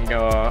if you can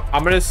go...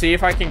 I'm gonna see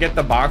if I can get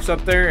the box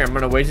up there. I'm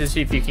gonna wait to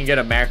see if you can get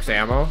a max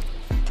ammo.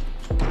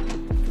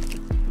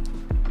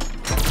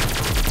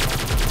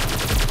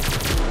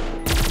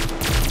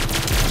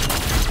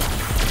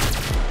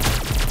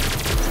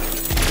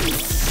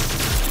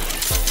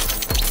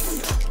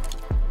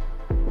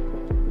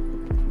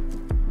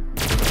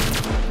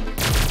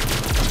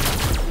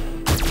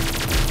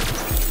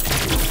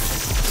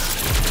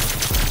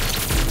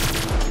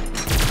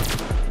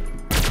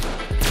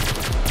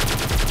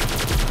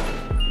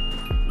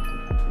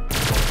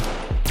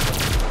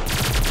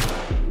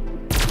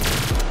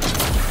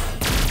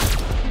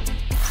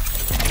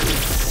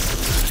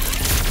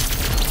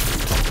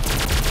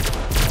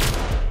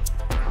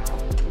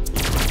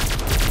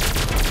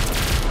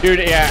 Dude,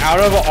 yeah,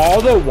 out of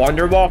all the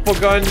Wonder Waffle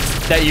guns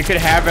that you could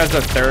have as a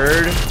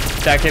third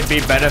that could be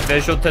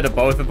beneficial to the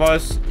both of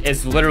us,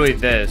 it's literally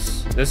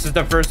this. This is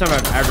the first time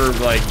I've ever,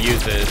 like,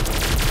 used it.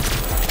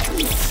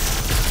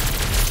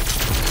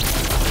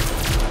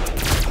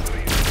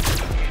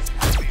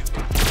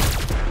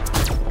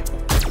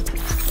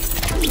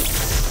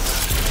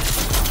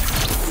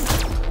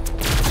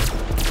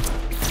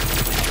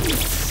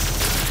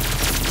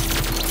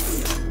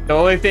 The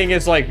only thing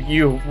is, like,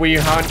 we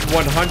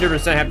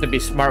 100% have to be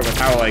smart with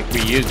how, like,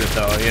 we use it,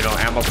 though. You know,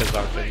 ammo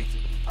consumption.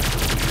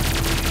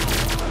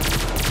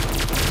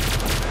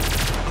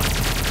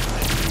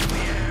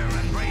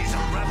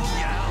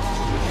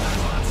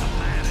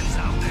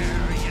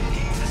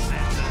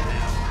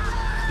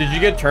 Did you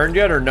get turned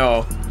yet, or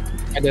no?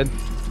 I did.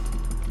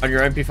 On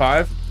your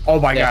MP5? Oh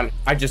my Yeah. god,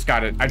 I just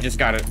got it. I just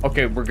got it.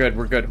 Okay, we're good.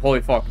 We're good.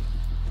 Holy fuck.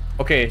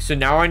 Okay, so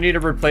now I need to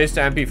replace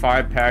the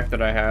MP5 pack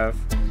that I have.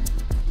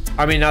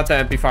 I mean, not the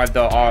MP5,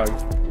 the AUG.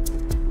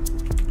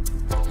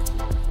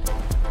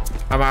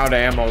 I'm out of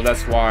ammo,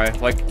 that's why.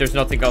 Like, there's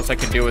nothing else I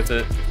can do with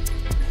it.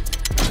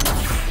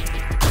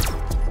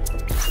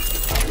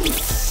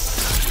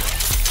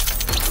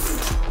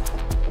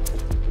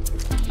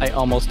 I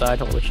almost died.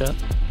 Holy shit.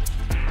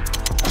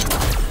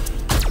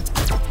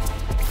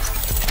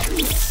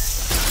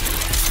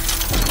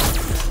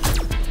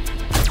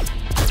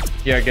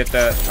 Yeah, get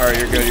that. All right,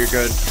 you're good. You're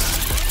good.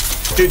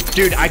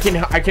 Dude, I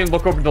can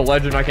look over the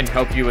ledge and I can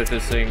help you with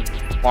this thing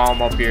while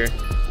I'm up here.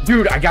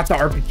 Dude, I got the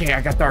RPK.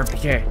 I got the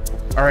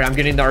RPK. All right, I'm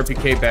getting the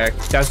RPK back.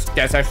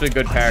 That's actually a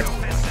good pack.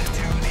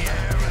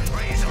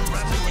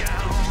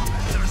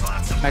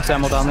 Max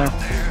ammo down there.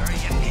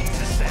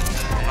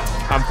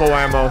 I'm full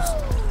ammo.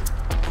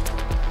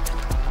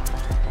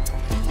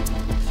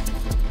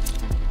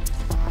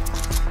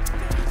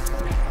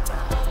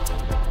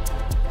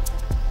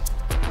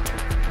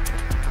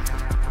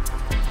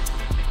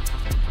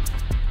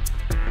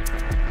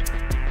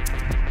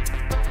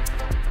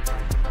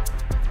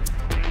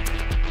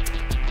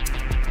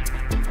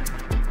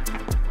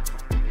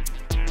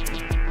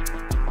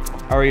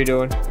 How are you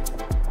doing?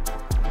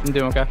 I'm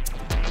doing okay.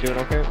 Doing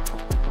okay?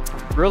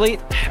 Really?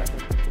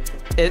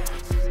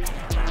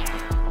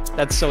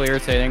 That's so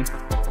irritating.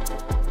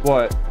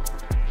 What?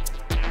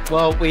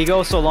 Well, we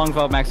go so long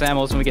without max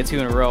ammo and we get 2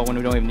 in a row when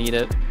we don't even need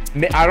it.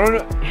 I don't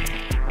know.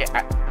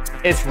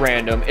 It's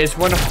random. It's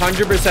 100%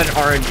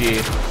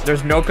 RNG.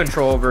 There's no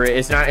control over it.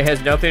 It's not. It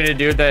has nothing to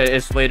do that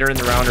it's later in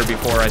the round or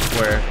before, I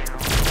swear.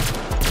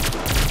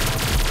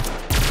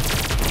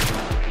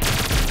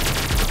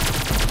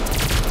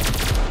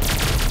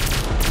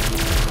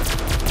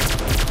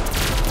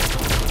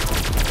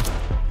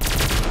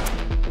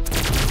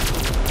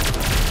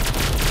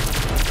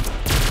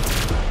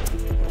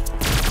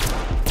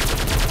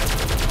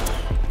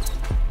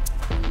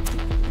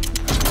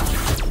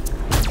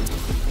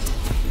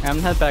 I'm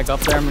gonna head back up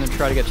there. I'm gonna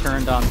try to get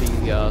turned on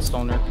the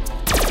stoner.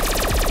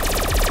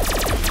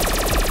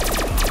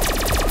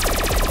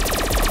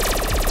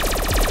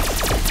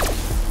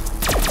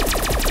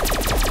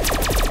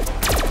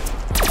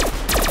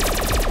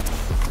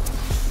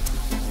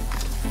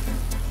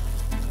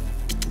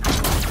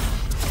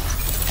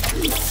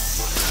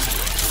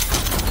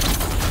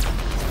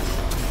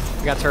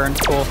 I got turned.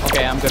 Cool.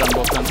 Okay, I'm good on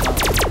both guns now.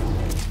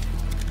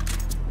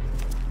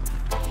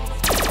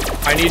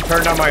 I need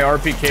turned on my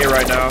RPK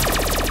right now.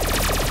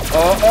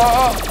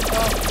 Oh.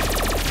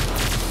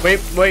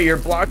 Wait, you're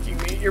blocking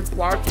me. You're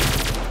blocking me.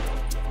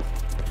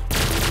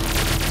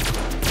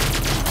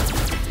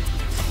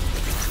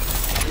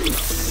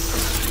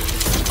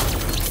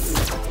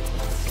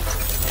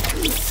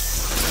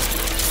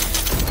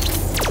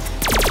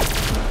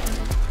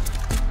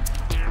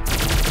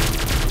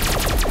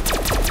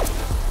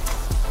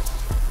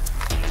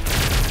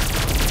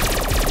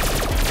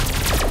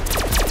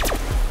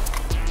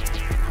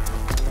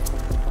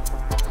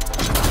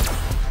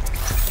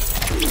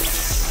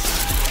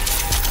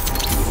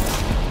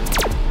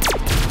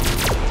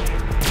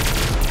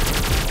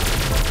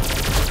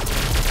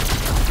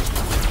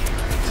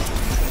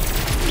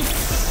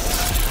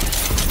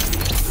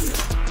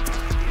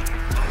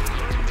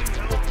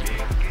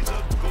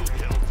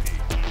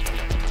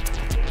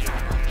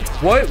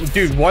 What,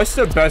 dude, what's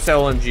the best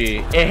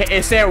LMG?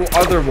 It's that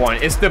other one.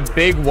 It's the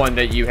big one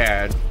that you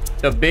had.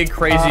 The big,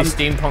 crazy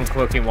steampunk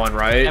looking one,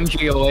 right?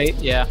 MG08,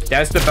 yeah.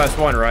 That's the best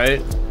one,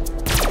 right?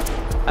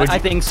 I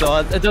think so.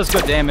 It does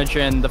good damage,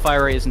 and the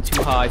fire rate isn't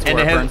too high. And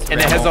it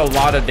has a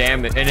lot of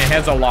damage, and it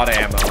has a lot of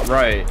ammo,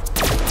 right?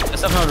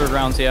 700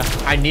 rounds, yeah.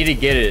 I need to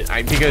get it,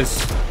 because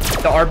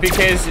the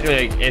RPK is,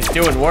 like, it's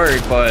doing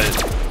work, but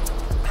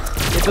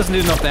it doesn't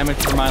do enough damage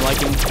for my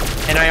liking.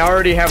 And I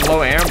already have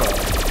low ammo.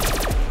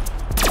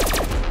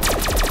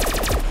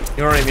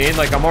 You know what I mean?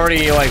 Like, I'm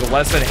already, like,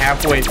 less than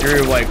halfway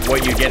through, like,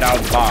 what you get out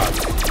of the box.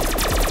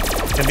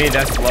 To me,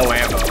 that's low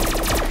ammo.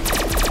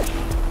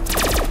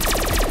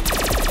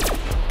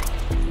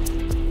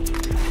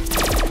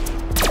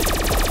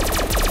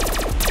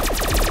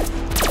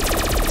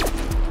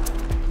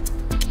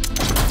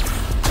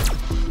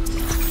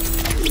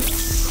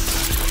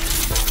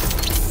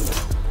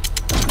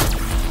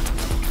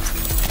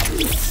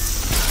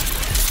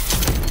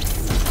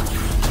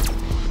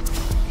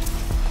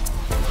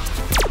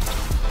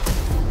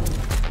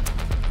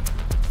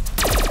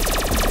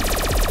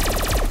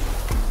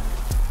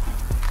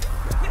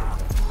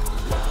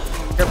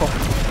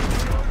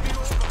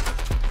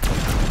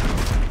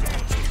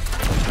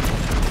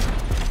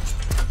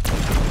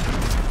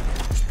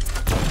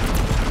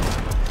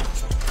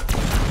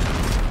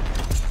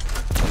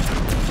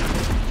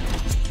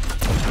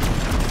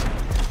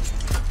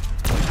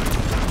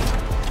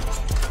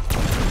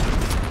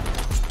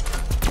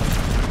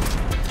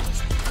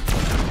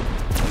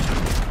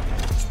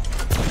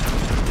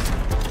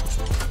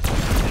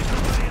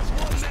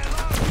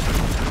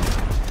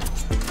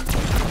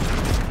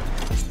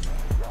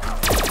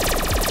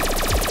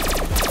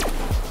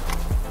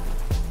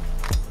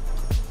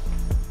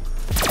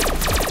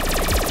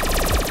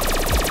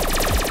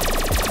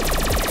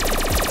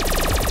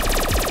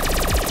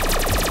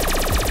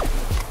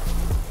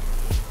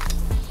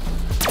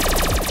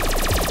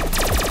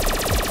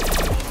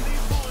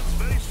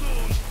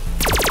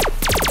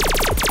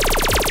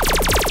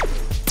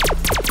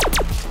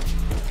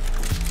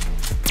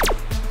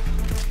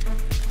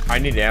 I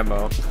need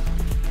ammo.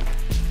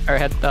 Alright,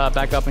 head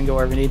back up and go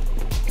wherever you need.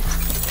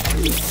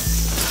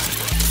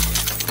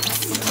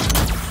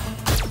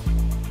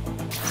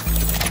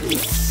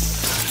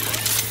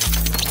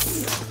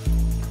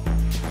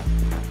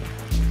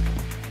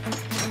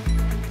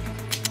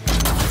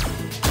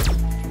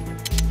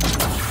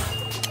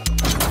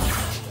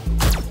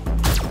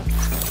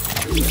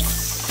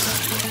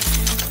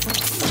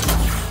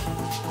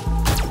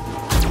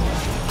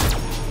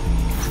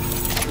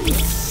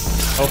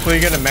 Hopefully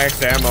you get a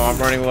max ammo. I'm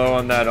running low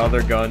on that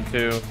other gun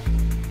too.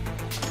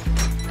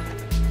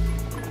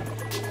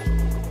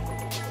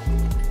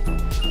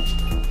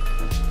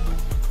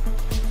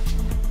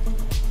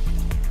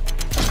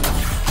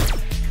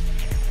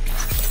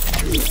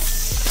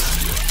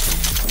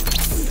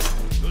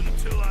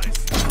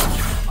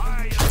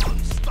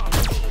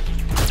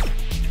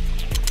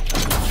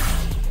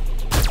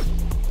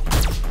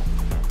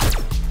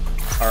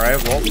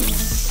 Alright, well,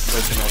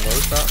 waiting on low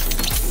shot.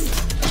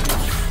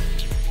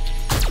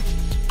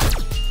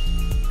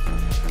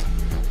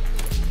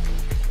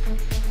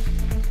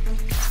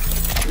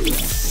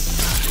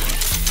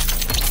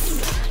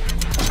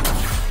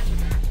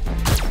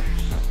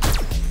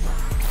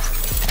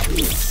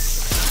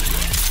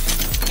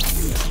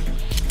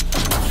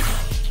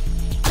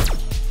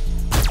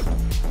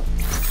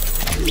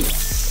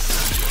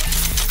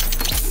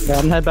 Yeah,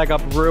 I'm gonna head back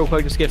up real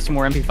quick, just get some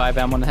more MP5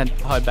 ammo and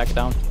head back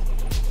down.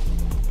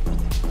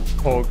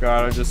 Oh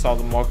god, I just saw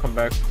them all come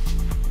back.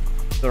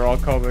 They're all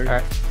coming.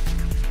 Alright.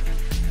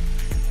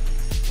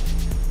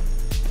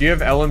 Do you have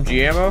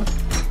LMG ammo?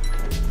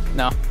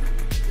 No.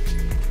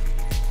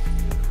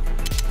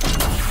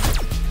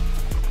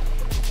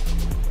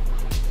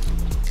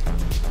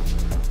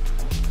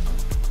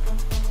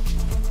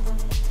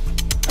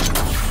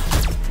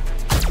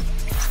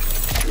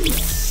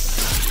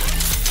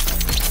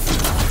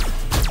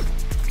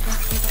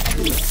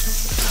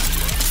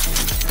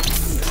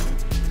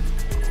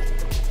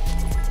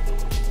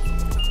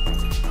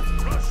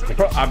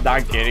 Bro, I'm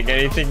not getting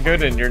anything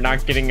good, and you're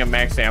not getting a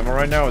max ammo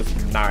right now. It's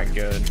not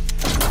good.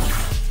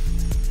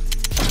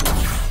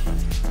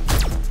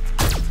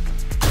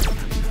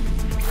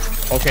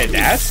 Okay,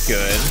 that's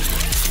good.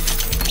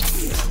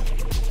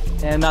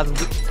 And not.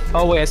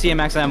 Oh wait, I see a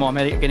max ammo. I'm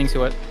getting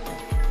to it.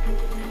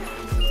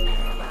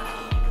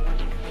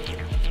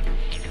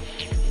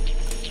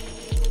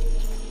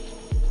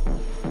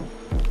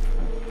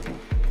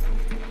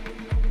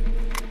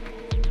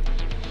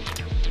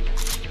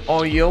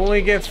 Oh, you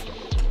only get.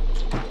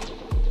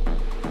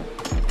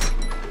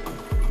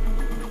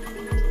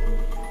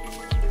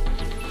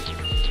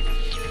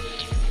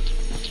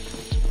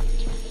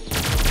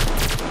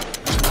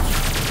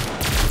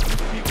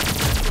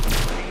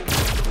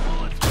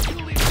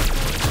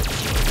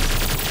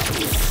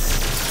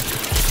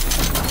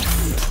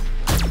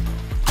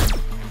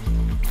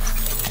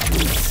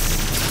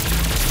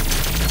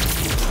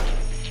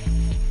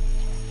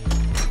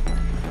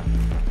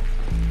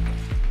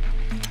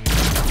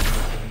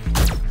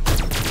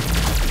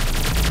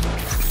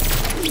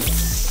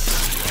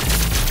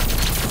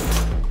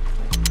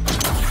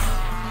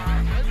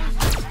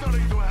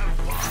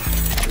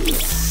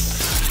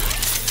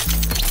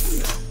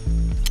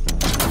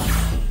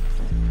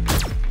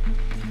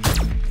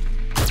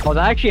 Oh,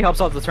 that actually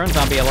helps out the turn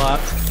zombie a lot.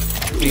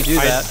 When you do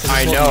that. 'Cause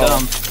I it's know.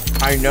 dumb.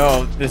 I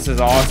know. This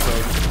is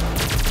awesome.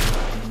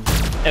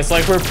 It's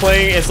like we're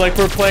playing. It's like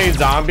we're playing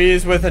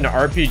zombies with an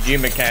RPG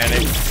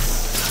mechanic.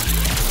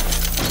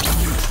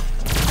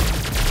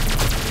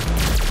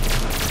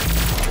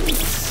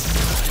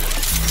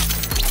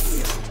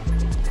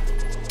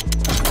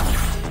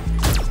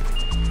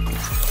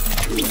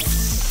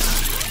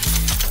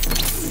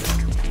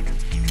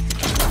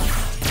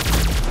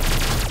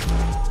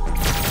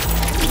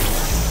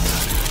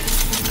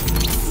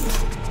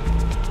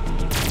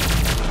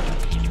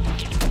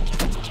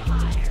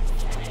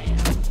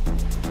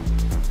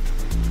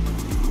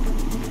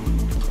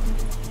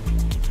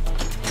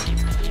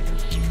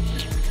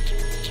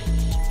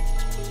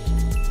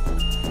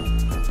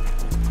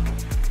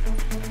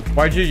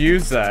 Why'd you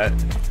use that?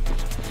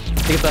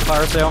 To get that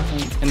fire sale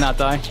and not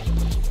die.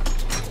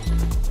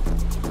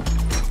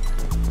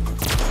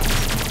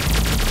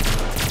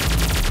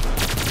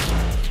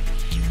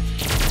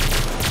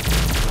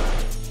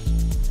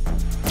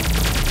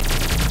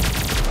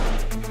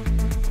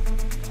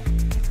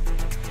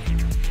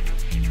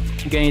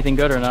 You get anything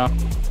good or no?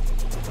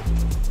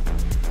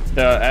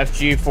 The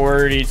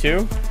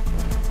FG42?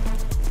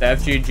 The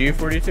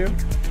FGG42?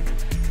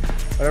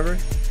 Whatever.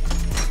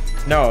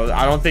 No,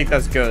 I don't think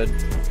that's good.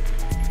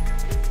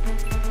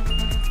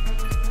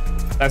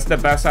 That's the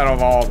best out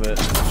of all of it.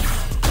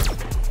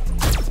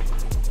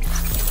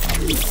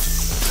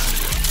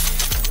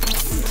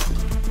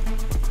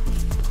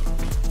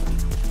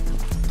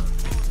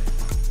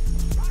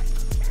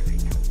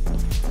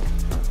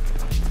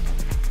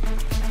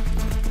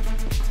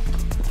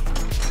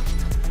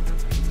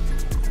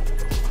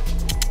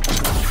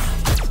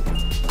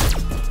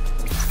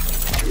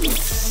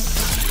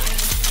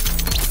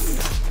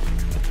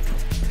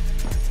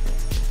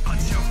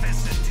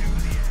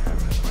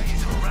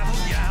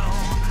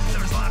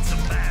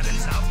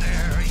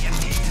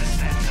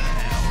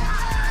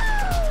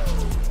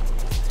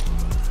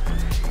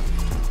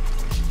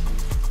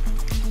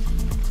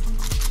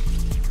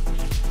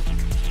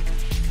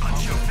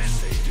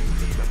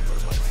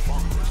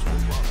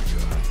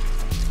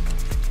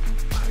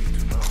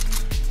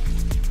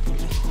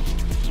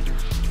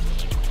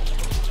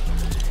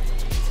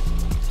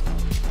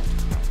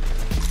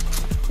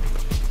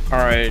 All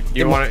right. Do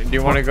you want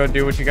to go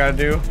do what you gotta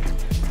do?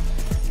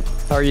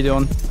 How are you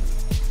doing?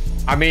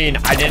 I mean,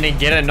 I didn't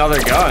get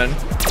another gun.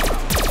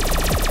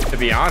 To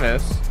be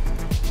honest,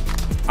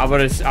 I'm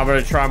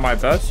gonna try my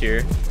best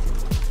here.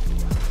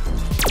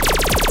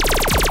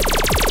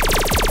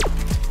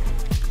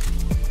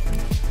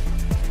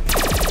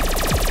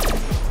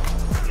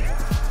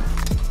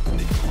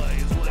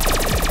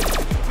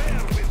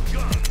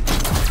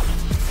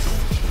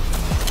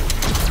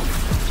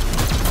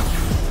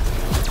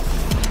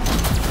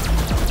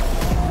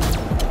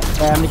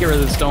 Yeah, I'm gonna get rid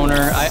of the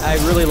stoner. I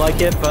really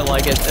like it, but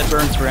like it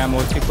burns through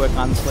ammo too quick,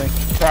 honestly.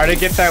 Try to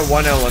get that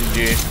one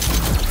LMG.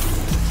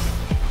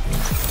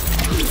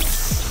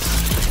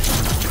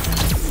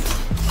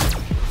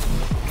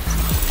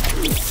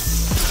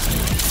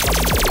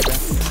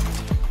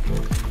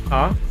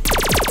 Huh?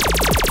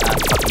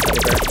 Fucking teddy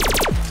bear.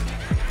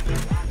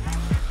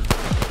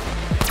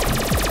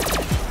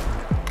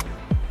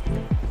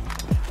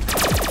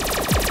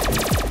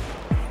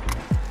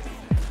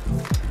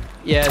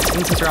 Yeah,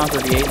 since it's around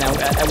 38 now,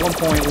 at one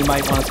point we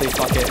might want to say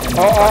fuck it. And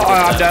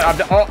I'm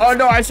dead. Oh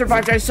no, I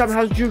survived. I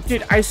somehow juked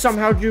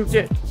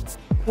it.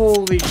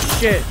 Holy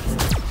shit.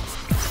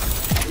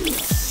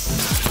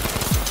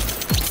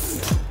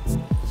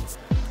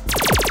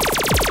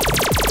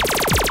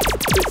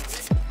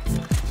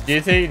 Do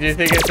you think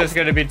it's just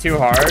gonna be too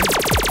hard?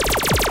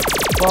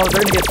 Well,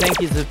 they're gonna get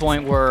tanky to the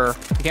point where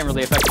you can't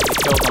really effectively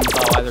kill them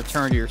without either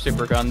turn to your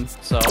super gun,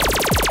 so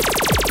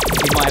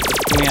we might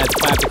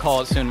have to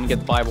call it soon and get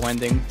the Bible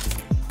ending.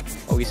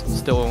 But we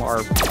still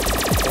are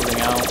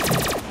holding out.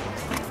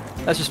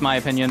 That's just my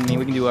opinion. I mean,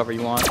 we can do whatever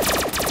you want.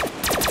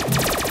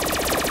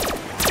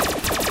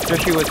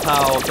 Especially with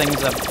how things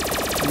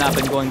have not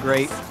been going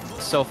great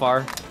so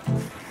far.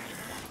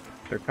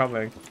 They're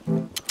coming.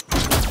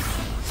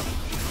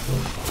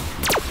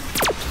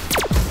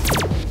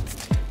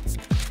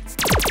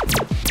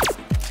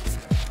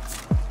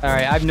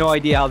 Alright, I have no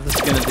idea how this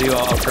is gonna do.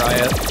 I'll try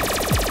it.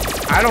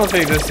 I don't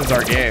think this is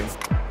our game.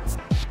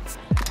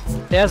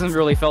 It hasn't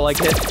really felt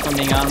like it, if I'm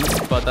being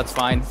honest, but that's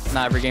fine.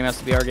 Not every game has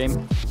to be our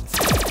game.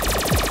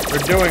 We're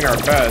doing our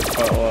best,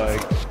 but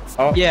like...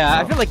 Oh, yeah,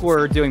 I feel like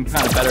we're doing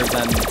kind of better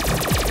than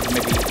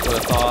maybe would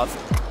have thought.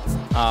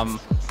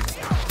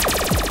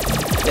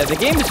 Yeah, the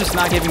game is just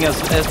not giving us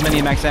as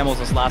many max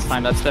ammos as last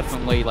time. That's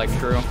definitely, like,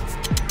 true.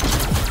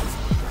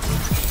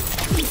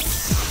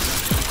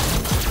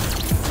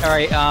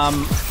 Alright,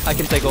 I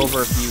can take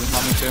over if you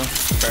want me to.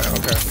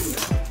 Okay.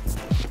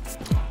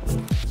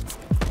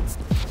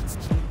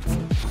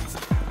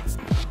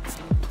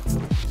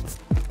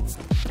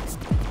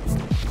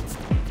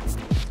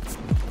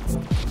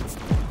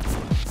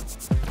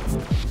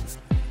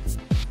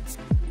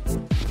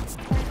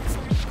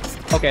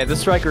 Okay,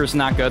 this striker is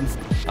not good.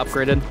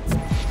 Upgraded.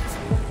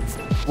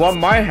 What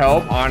might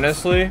help,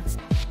 honestly...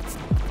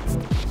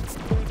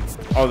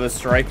 Oh, the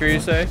striker,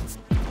 you say?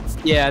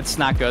 Yeah, it's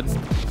not good.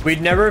 We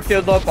never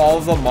filled up all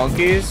of the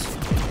monkeys.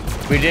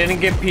 We didn't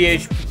get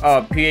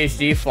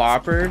PhD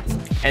flopper.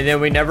 And then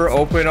we never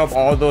opened up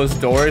all those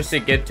doors to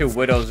get to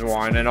Widow's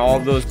Wand. And all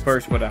of those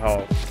perks would have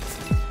helped.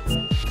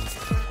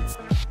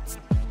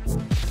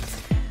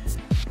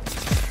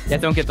 Yeah,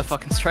 don't get the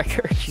fucking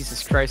striker.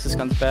 Jesus Christ, this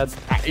gun's bad.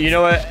 You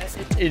know what?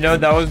 You know,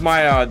 that was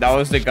my, that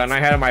was the gun I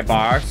had in my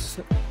box.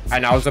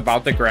 And I was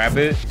about to grab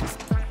it.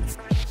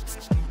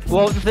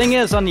 Well, the thing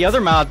is, on the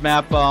other mod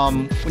map,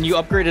 when you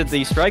upgraded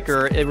the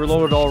striker, it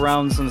reloaded all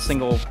rounds in a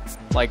single,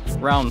 like,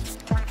 round.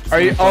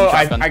 Are you? Oh,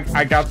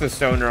 I got the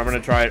stoner. I'm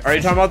gonna try it. Are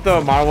you talking about the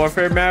Modern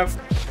Warfare map?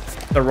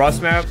 The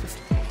Rust map?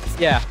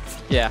 Yeah,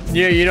 yeah.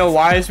 Yeah, you know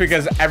why? It's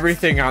because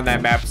everything on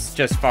that map's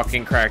just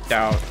fucking cracked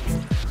out.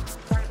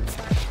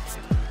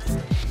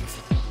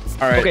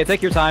 All right. Okay,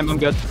 take your time. I'm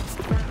good.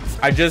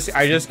 I just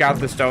got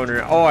the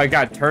stoner. Oh, I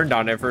got turned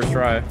on it first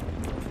try.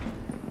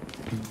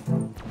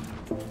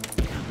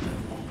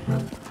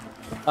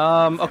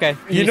 Okay.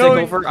 You know,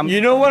 take over? you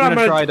know what? I'm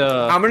gonna try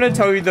to. I'm gonna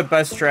tell you the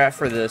best strat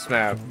for this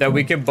map that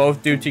we can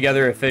both do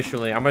together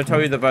efficiently. I'm gonna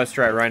tell you the best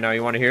strat right now.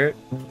 You want to hear it?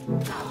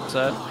 What's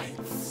that?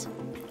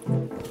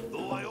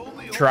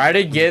 Try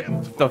to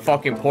get the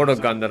fucking portal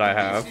gun that I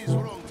have.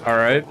 All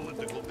right.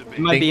 It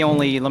might be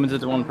only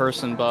limited to one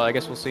person, but I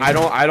guess we'll see. I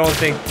don't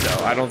think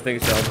so. I don't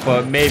think so.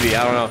 But maybe.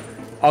 I don't know.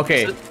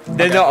 Okay.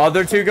 Then the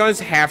other two guns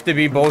have to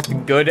be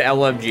both good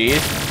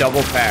LMGs,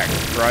 double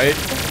packed, right?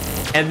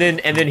 And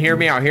then hear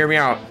me out.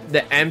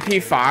 The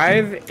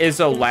MP5 is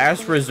a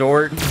last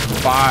resort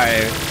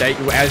buy that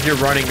as you're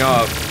running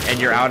up and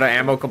you're out of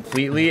ammo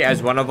completely,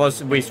 as one of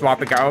us, we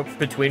swap it out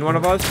between one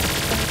of us.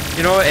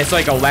 You know, it's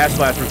like a last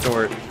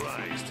resort.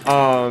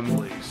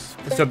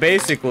 So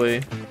basically,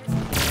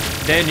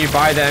 then you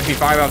buy the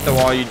MP5 off the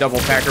wall, you double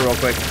pack it real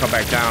quick and come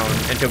back down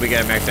until we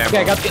get a max ammo.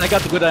 Okay, I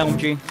got the good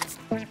LMG.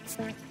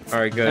 All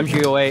right, good.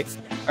 MG08. All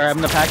right, I'm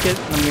gonna pack it.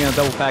 And I'm gonna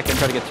double pack it and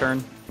try to get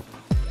turned.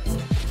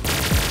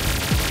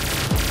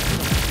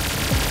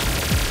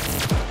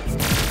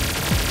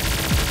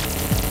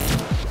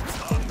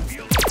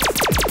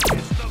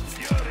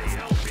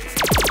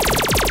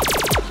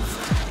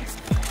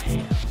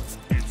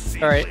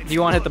 Alright, do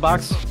you want to hit the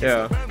box?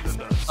 Yeah.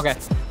 Okay,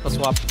 let's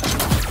swap.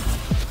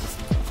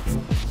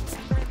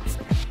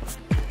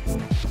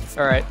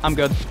 Alright, I'm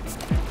good.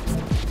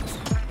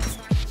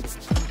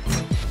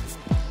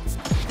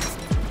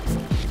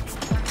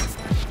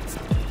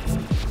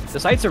 The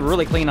sights are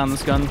really clean on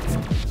this gun.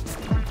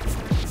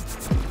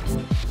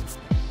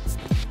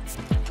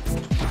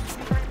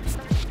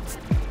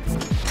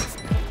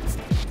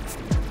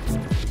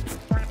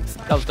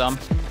 That was dumb.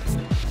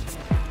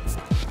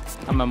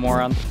 I'm a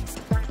moron.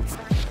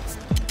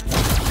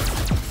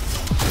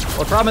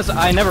 Well, the problem is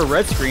I never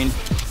red screened.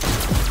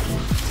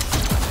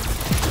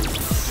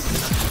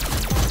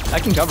 I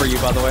can cover you,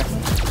 by the way.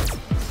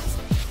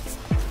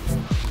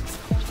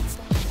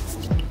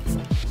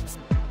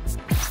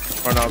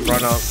 Run up,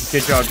 run up.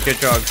 Get jogged, get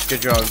jogged,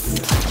 get jogged.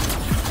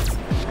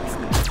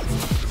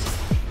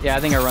 Yeah,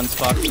 I think I run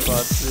Spock,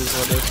 but it is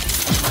what it is.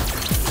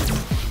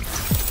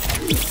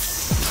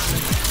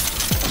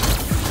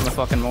 I'm a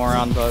fucking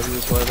moron, but it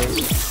is what it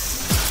is.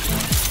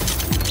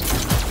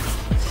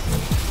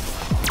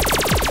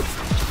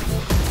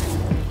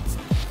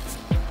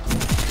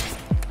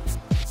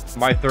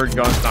 My third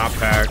gun's not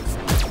packed.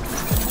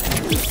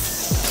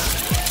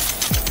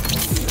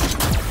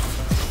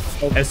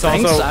 It's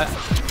also...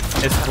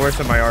 It's worse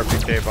than my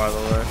RPK, by the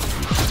way.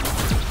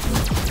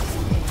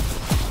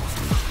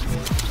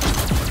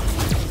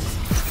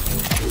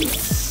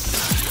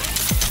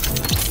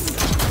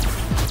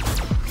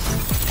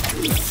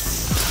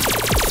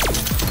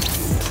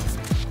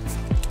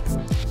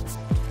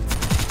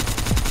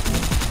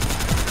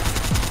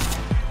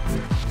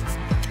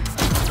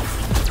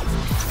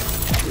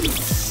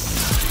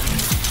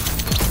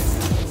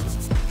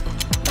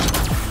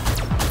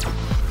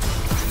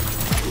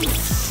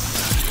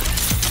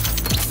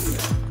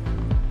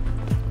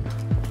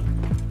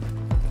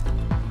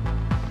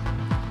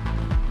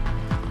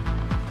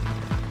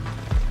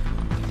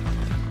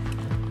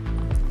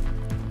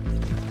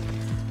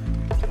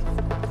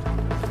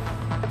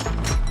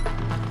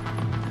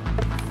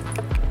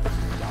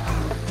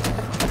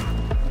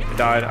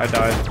 I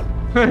died.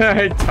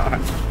 I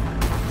died.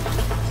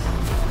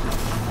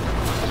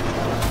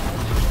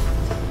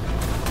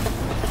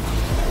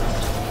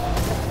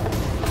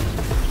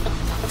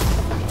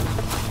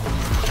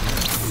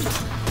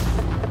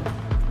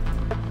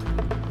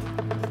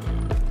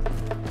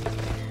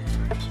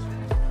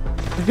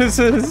 This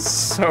is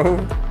so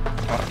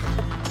fun.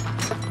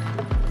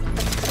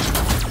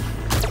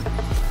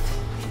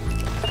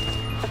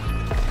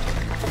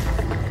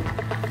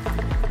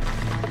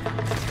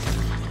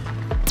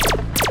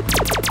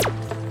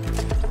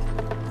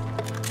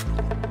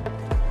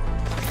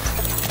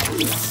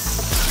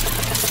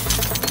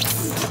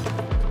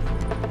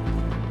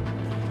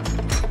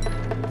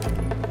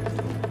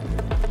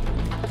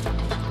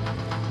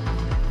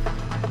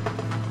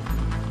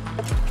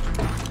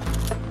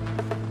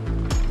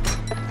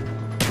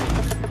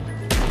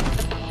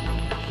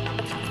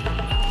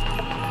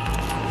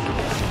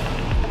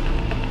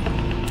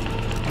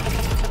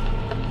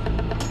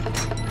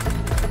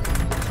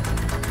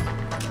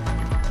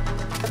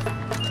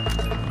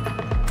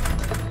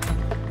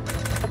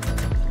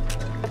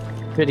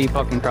 Shitty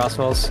fucking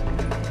crossbows.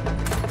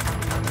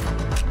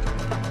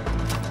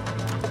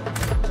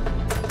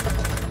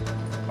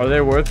 Are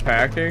they worth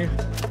packing?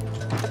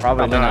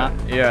 Probably not.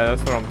 Yeah,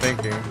 that's what I'm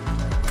thinking.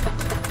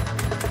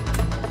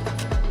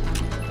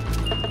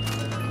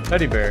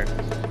 Teddy bear.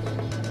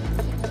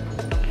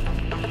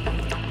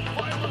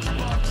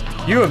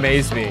 You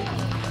amaze me.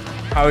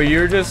 How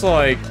you're just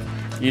like,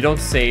 you don't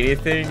say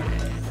anything,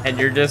 and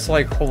you're just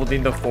like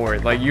holding the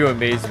fort. Like, you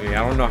amaze me.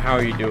 I don't know how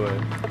you do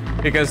it.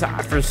 Because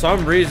for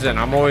some reason,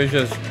 I'm always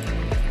just...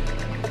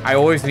 I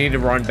always need to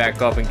run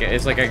back up and get...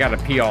 It's like I gotta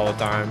pee all the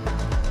time.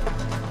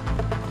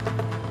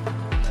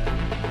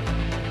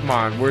 Come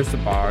on, where's the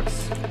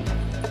box?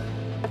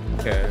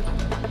 Okay.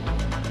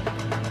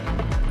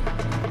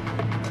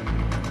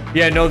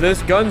 Yeah, no,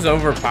 this gun's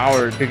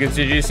overpowered. Because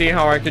did you see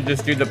how I could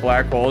just do the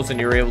black holes and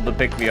you were able to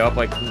pick me up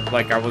like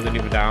I wasn't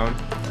even down?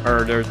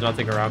 Or there's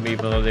nothing around me,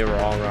 even though they were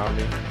all around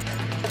me.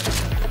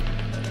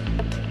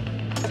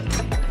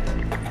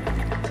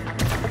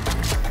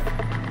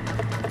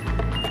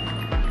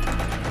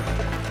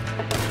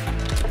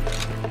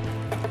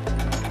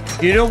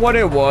 You know what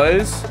it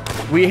was?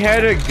 We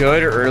had a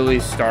good early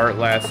start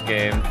last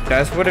game.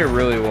 That's what it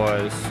really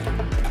was.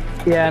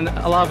 Yeah, and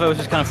a lot of it was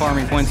just kind of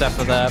farming points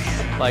after that.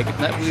 Like,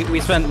 we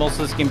spent most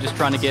of this game just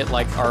trying to get,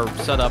 like, our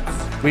setup.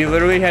 We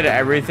literally had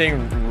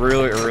everything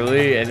really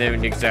early, and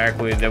then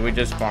then we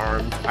just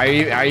farmed.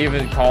 I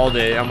even called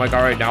it. I'm like,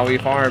 all right, now we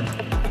farm.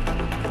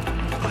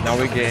 Now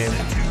we game.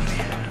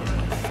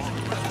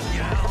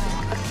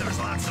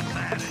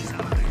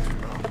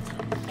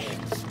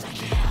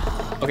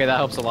 Okay, that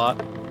helps a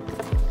lot.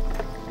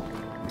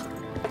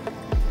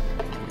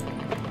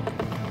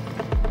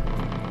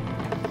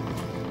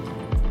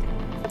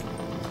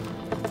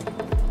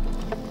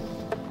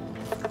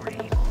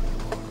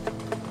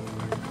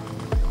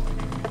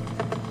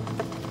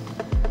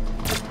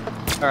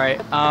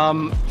 Alright,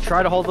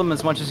 try to hold them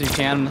as much as you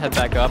can, head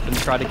back up, and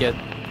try to get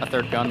a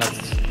third gun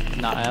that's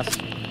not ass.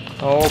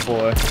 Oh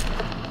boy.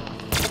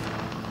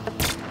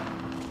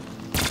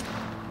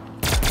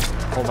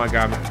 Oh my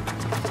god.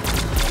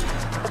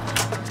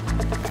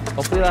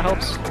 Hopefully that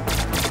helps.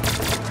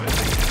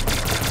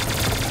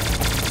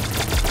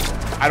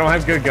 I don't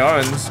have good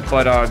guns,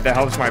 but that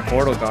helps my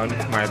portal gun,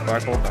 my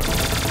black hole gun.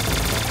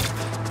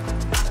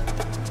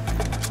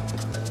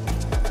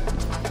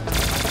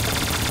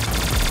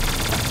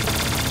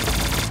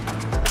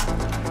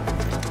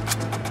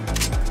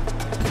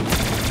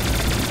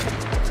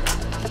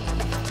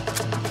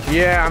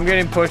 Yeah, I'm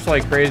getting pushed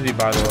like crazy,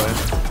 by the way.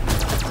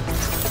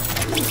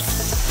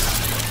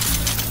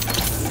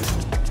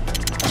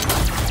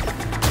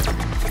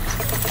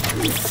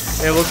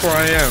 Hey, look where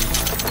I am.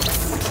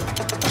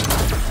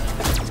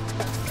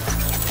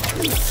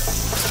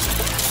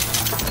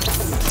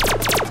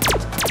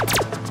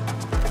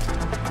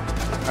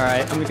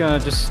 Alright, I'm gonna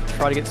just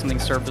try to get something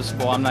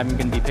serviceable. I'm not even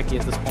gonna be picky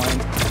at this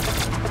point.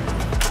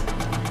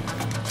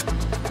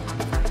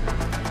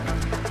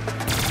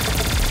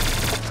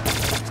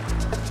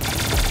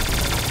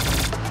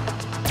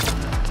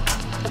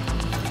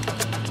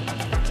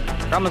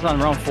 Problems on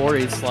round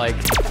 40, it's like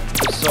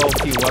there's so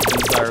few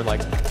weapons that are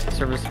like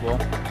serviceable.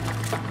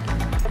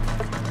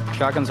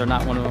 Shotguns are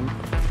not one of them.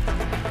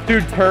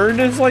 Dude, turn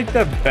is like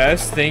the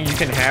best thing you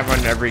can have on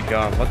every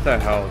gun. What the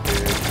hell,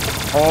 dude?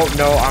 Oh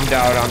no, I'm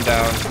down, I'm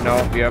down.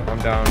 No, yep, I'm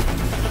down.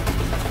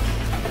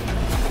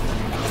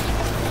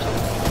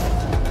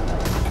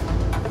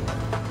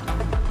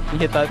 You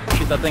hit that,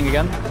 shoot that thing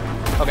again?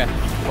 Okay,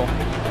 cool.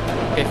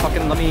 Okay,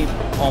 fucking let me,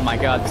 oh my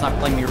god, it's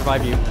not letting me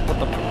revive you. What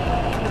the?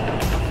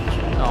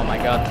 Oh my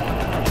god.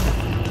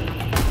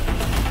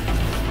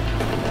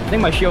 I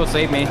think my shield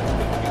saved me.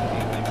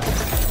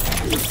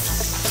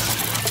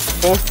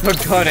 Both the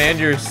gun and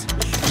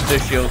the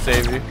shield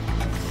saved you.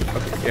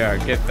 Okay, yeah,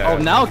 get that. Oh,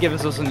 now it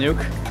gives us a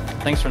nuke.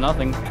 Thanks for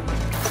nothing.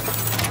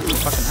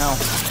 Fucking hell.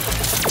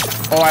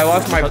 Oh, I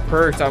lost my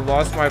perks. I've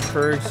lost my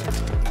perks.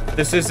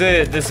 This is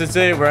it. This is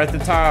it. We're at the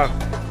top.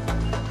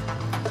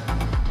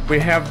 We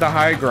have the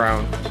high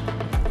ground.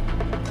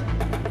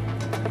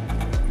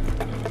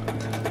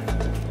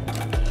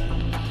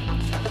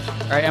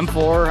 Alright,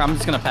 M4. I'm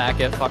just gonna pack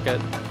it. Fuck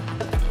it.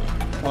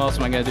 What else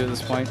am I gonna do at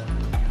this point?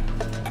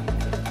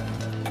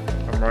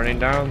 I'm running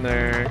down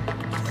there.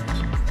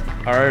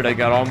 Alright, I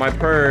got all my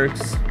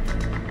perks.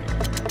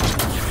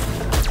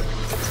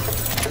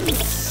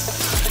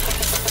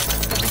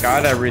 I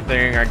got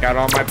everything. I got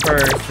all my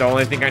perks. The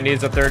only thing I need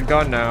is a third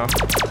gun now.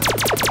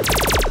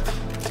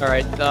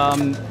 Alright,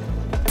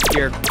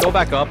 here, go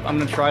back up. I'm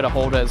gonna try to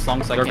hold it as long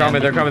as I can.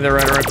 They're coming, they're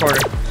right around the corner.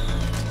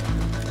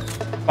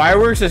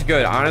 Fireworks is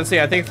good. Honestly,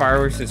 I think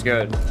fireworks is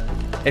good.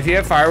 If you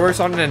have fireworks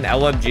on an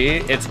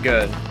LMG, it's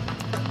good.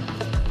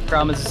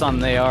 Problem is it's on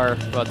the AR,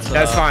 but...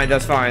 That's fine,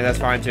 that's fine, that's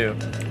fine too.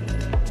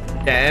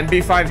 The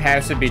MB5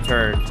 has to be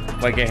turned.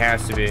 Like, it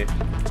has to be.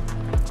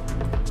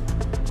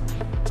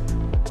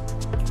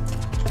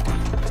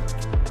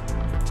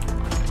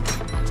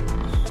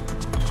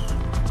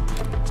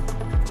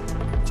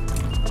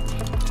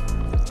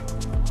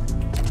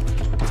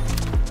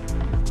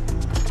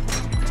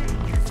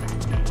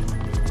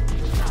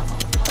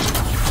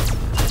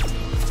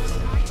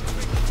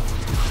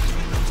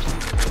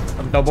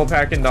 Double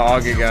packing the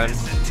AUG again.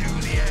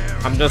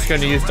 I'm just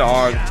gonna use the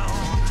AUG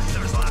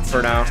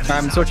for now.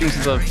 I'm switching to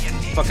the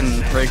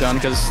fucking ray gun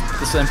because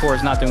this M4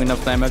 is not doing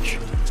enough damage.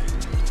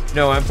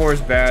 No, M4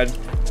 is bad.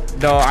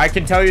 No, I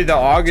can tell you the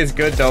AUG is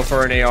good though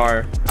for an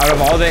AR. Out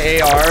of all the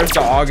ARs,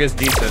 the AUG is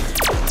decent.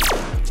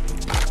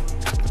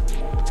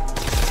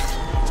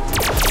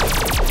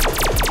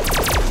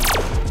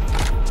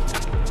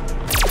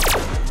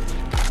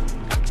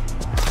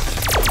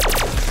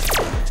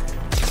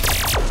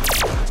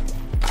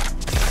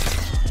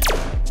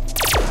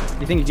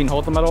 You think you can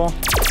hold them at all?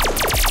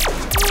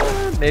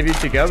 Maybe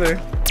together.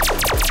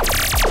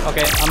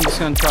 Okay, I'm just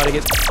gonna try to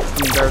get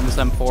something better than this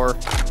M4.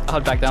 I'll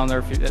head back down there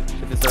if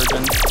it's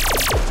urgent.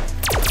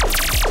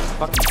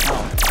 Fucking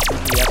hell.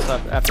 Yes,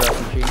 after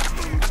SMG.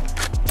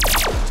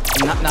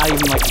 Not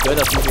even like a good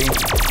SMG.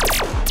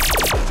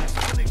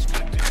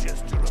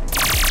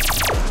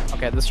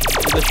 Okay, this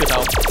should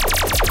help.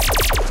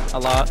 A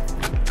lot.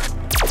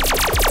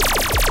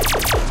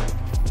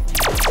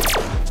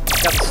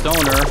 Got the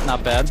stoner,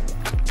 not bad.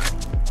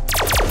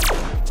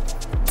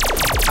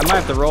 I might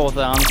have to roll with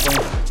it, honestly.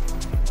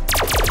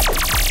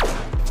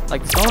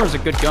 Like, the stoner is a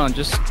good gun,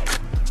 just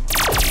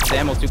the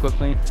ammo too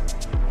quickly.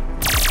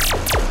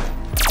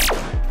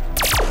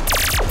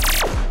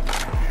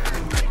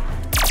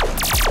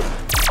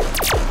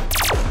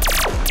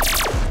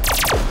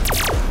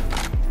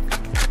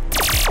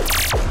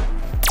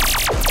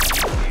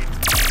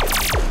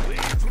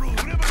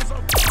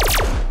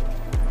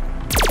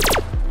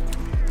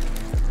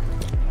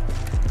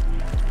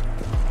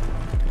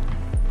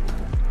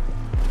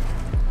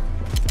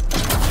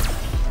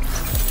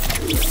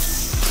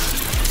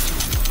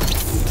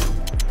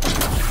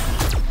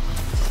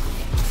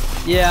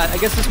 Yeah, I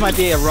guess this might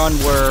be a run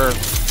where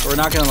We're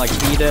not gonna like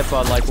beat it,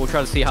 but like we'll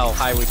try to see how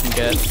high we can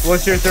get.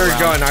 What's your third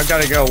gun? I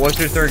gotta go. What's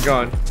your third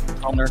gun?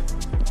 Owner.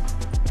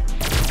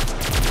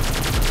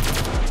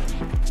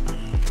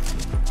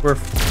 We're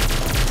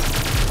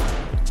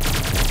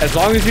as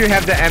long as you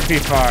have the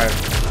MP5.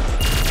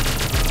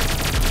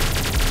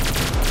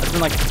 That's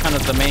been like kind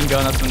of the main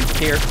gun that's been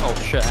here. Oh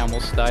shit, I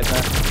almost died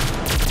there.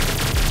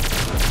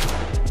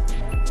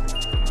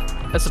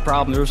 That's the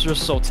problem. They're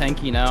just so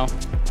tanky now.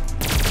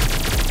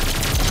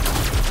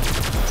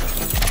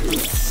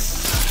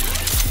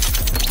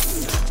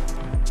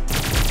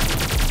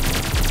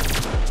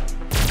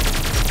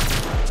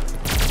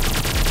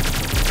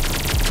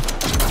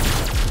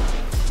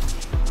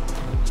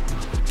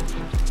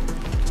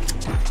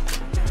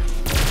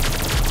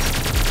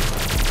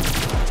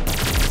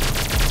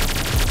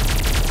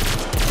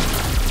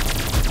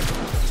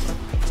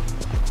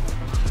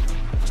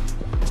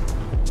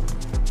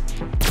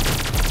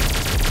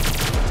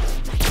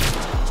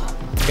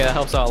 Okay, that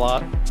helps out a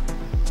lot.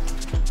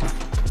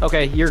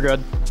 Okay, you're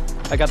good.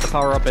 I got the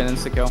power up and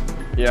insta-kill.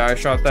 Yeah, I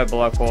shot that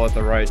black hole at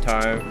the right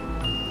time.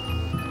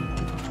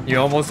 You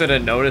almost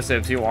didn't notice it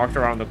if you walked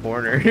around the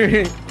corner.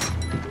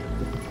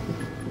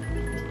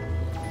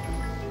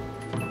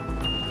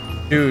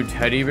 Dude,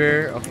 teddy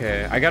bear?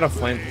 Okay, I got a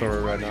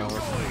flamethrower right now.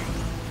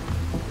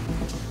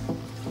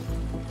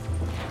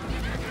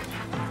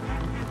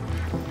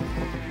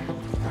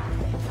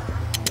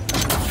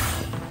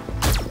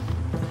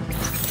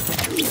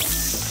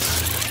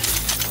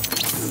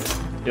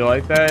 You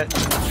like that?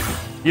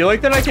 You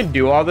like that I can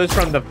do all this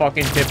from the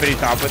fucking tippity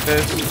top with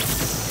this?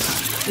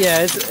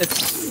 Yeah, it's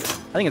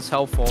I think it's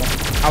helpful.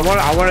 I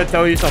want to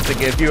tell you something.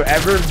 If you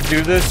ever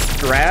do this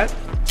strat,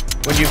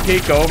 when you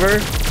peek over,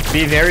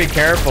 be very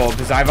careful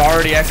because I've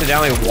already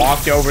accidentally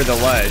walked over the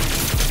ledge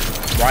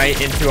right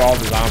into all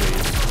the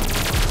zombies.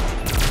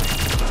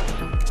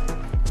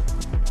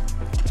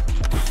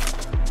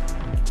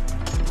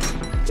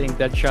 Getting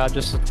deadshot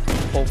just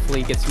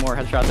hopefully gets more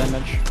headshot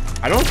damage.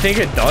 I don't think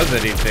it does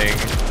anything.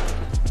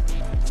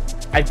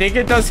 I think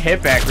it does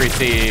hip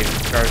accuracy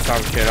or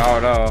some shit. I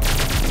don't know.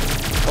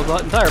 Well,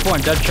 the entire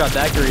point, deadshot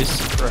daiquiris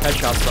for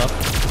headshot stuff.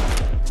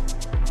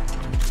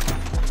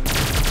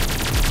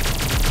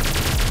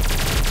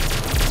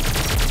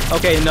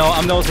 Okay, no,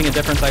 I'm noticing a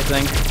difference, I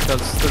think,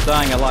 because they're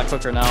dying a lot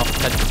quicker now,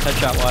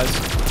 headshot-wise.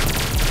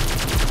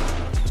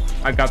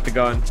 I got the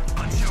gun.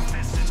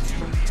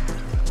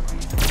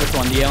 Which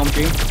one, the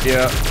LMG?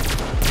 Yeah.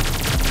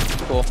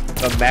 Cool.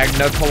 The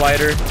Magna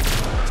Collider.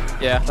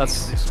 Yeah,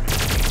 that's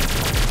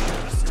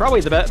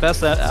probably the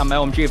best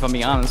LMG, if I'm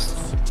being honest.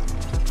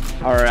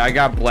 All right, I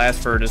got Blast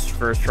Furnace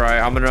first try.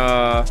 I'm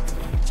gonna...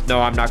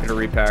 No, I'm not gonna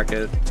repack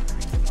it.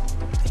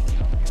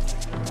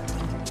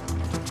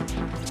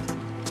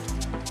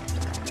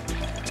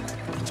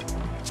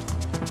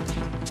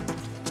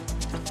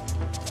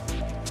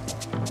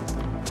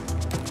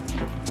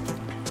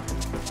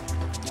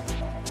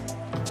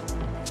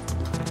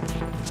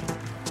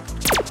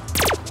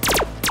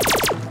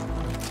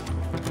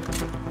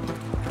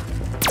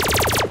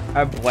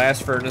 I have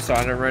Blast Furnace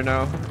on it right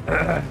now.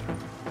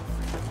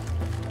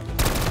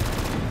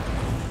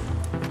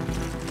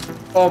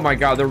 Oh my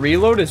god, the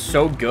reload is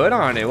so good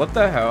on it. What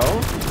the hell?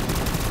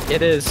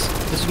 It is.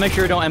 Just make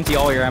sure you don't empty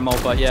all your ammo,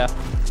 but yeah,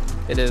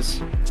 it is.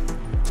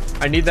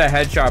 I need that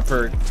headshot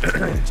perk.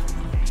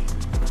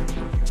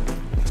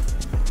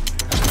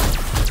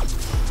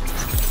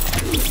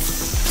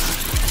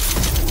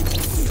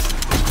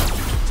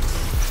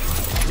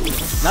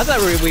 Not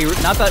that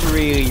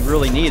we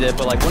really need it,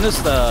 but like, when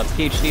does the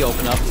PhD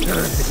open up?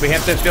 We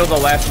have to fill the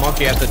last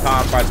monkey at the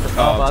top.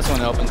 Oh, that's when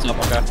it opens up.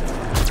 Okay.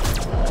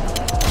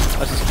 I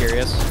was just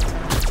curious.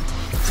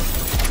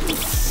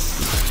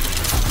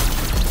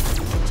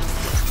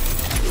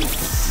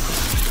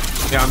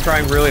 Yeah, I'm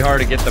trying really hard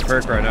to get the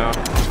perk right now.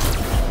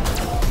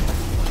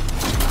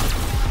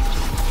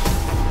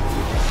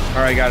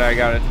 All right, I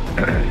got it.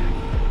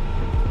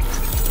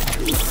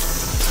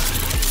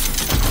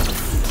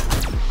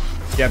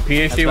 Yeah,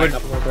 PhD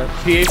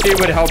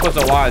would help us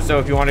a lot. So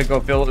if you want to go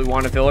fill it,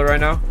 right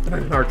now,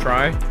 or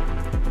try.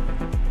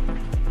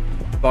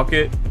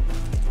 Bucket.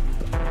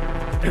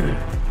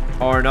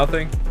 All or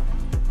nothing.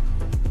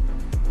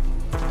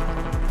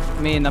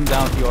 I mean, I'm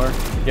down if you are.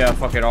 Yeah,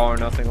 fuck it, all or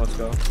nothing. Let's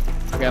go.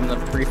 Okay, I'm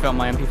gonna refill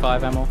my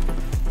MP5 ammo.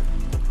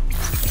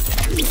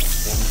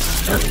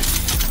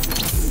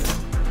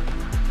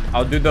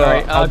 I'll do the.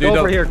 Right, I'll do go the.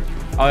 over here.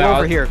 Go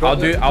over here.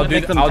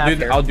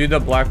 I'll do the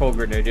black hole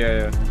grenade.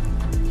 Yeah.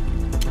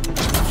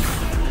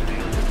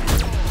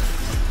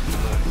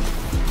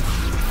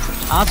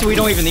 Honestly, we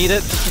don't even need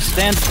it. Just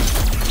stand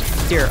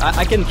here.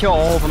 I can kill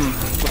all of them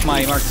with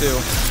my Mark II.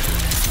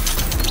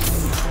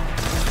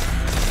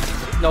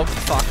 No,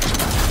 fuck.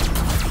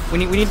 We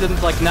need to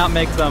like not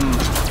make them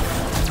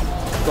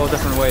go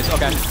different ways.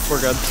 Okay,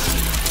 we're good.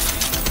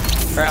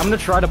 All right, I'm gonna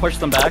try to push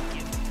them back.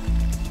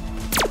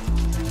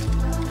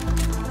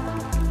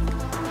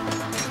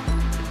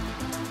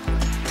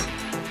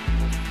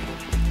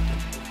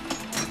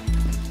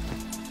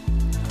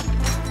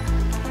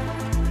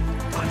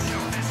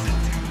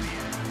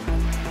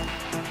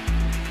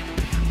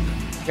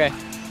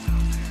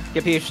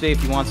 Get PhD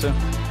if you want to.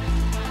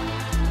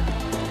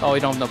 Oh,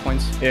 you don't have no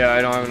points. Yeah,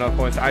 I don't have enough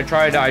points. I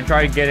tried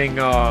getting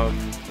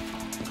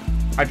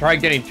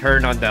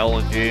turn on the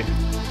LNG.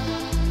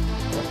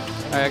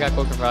 Alright, I got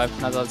quick revive.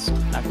 Now it's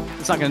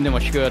not gonna do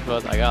much good,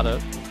 but I got it.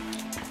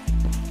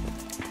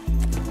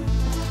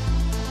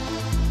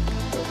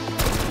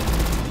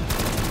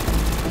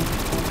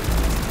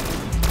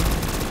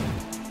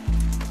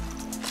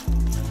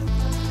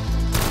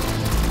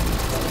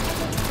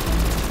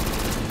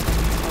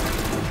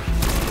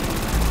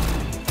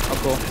 Oh,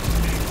 cool.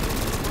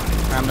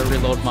 I'm gonna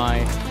reload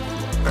my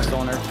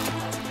stoner.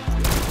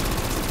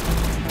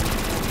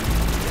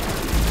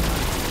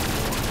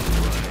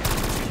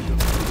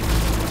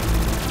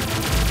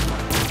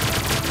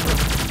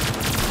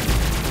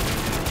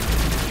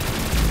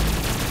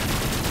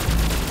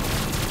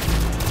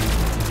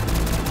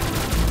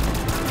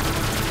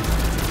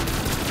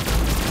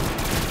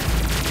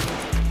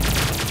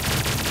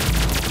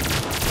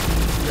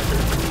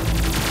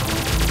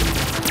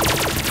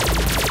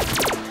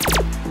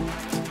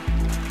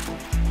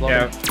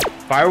 Yeah,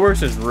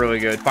 fireworks is really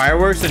good.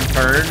 Fireworks and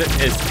turn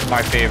is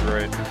my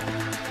favorite.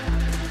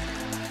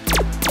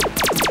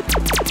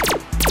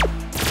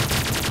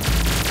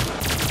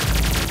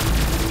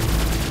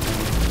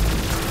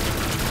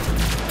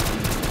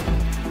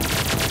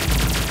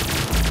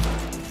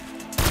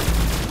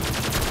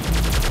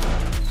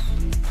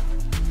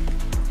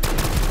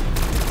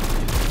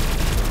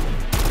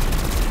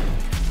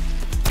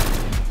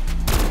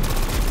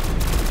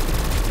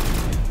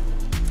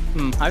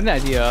 I have an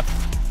idea.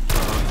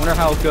 Wonder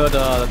how good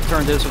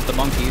turn is with the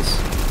monkeys.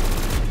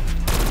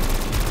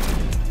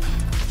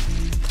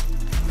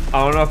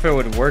 I don't know if it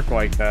would work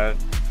like that.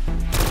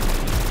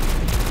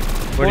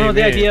 What do you mean?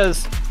 The idea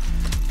is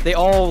they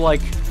all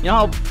like, you know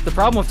how the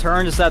problem with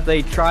turn is that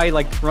they try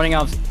like running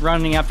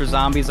after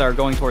zombies that are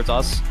going towards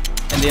us,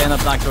 and they end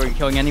up not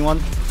killing anyone.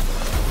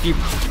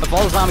 If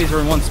all the zombies are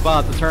in one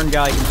spot, the turn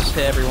guy can just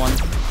hit everyone.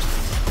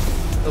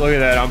 Look at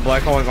that! I'm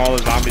black holing all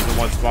the zombies in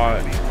one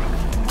spot.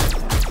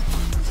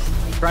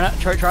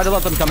 Try to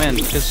let them come in,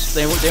 because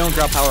they don't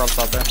drop power-ups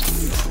out there.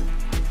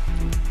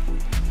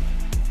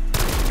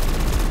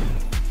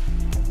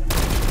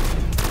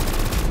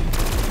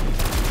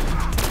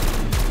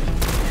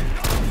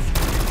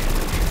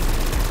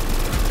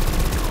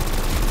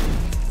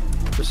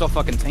 They're so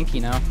fucking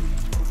tanky now.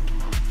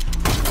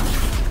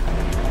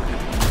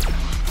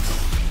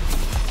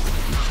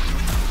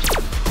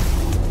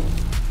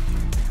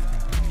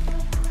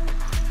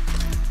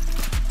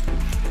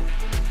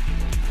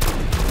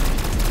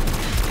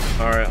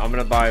 Alright, I'm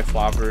gonna buy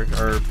flopper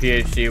or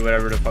PhD,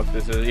 whatever the fuck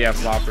this is. Yeah,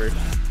 flopper.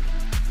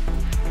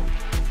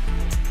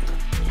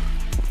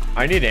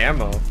 I need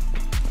ammo.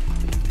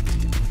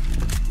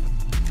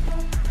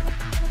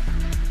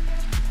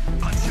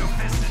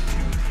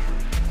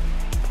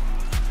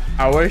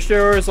 I wish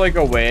there was like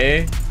a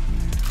way.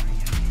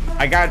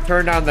 I got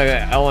turned on the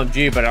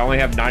LMG, but I only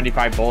have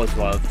 95 bullets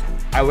left.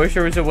 I wish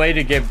there was a way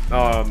to get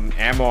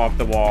ammo off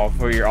the wall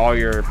for all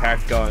your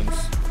packed guns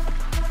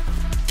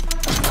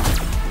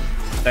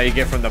that you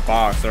get from the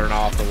box that are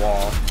not off the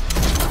wall.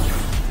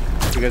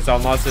 Because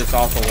unless it's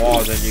off the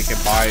wall, then you can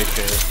buy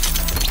shit.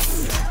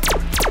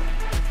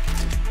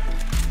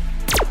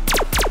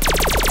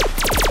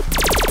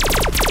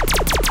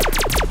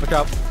 Look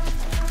out.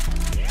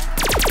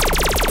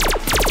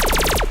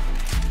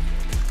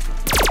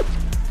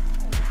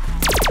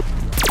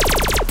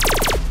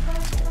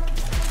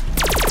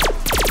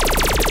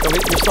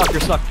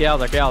 You're stuck. Get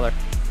out there.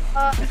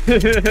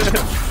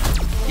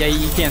 Yeah,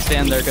 you can't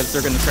stand there because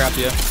they're gonna trap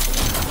you.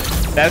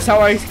 That's how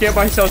I get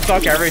myself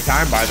stuck every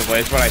time, by the way,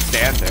 is when I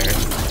stand there.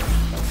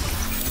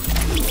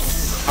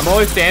 I'm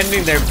always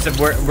standing there, so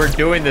we're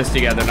doing this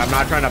together, and I'm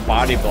not trying to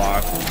body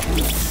block.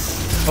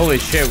 Holy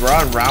shit, we're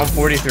on round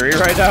 43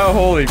 right now?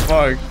 Holy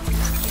fuck.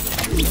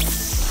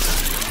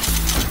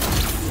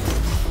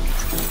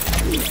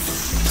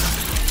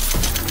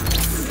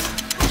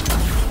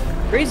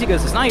 Crazy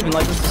because it's not even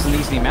like this is an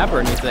easy map or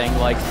anything.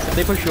 Like, if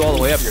they push you all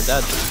the way up, you're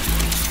dead.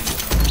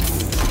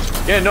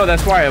 Yeah, no,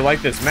 that's why I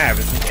like this map.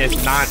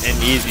 It's not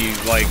an easy,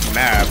 like,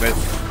 map.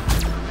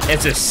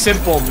 It's a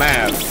simple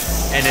map,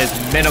 and it's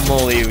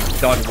minimally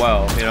done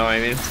well, you know what I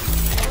mean?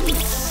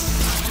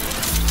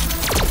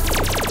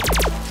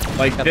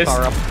 Like,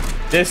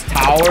 this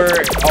tower...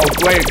 Oh,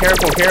 wait,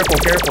 careful.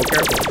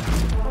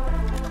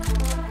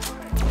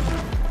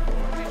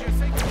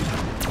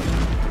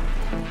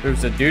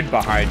 There's a dude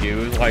behind you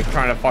who's, like,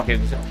 trying to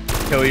fucking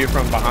kill you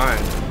from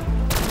behind.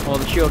 Well,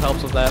 the shield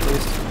helps with that, at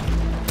least.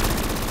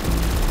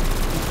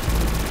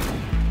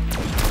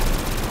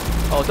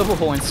 Oh, double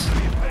points.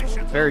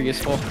 Very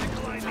useful.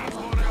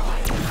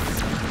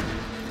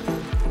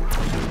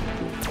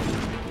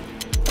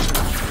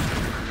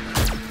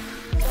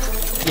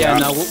 Yeah,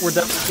 no, we're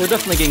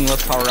definitely getting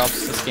less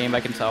power-ups this game, I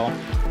can tell.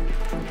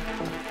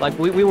 Like,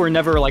 we were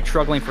never, like,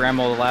 struggling for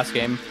ammo the last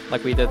game,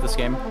 like we did this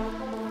game.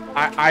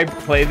 I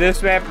play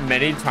this map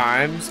many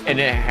times, and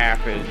it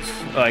happens.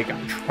 Like,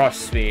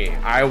 trust me,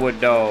 I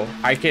would know.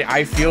 I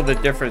feel the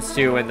difference,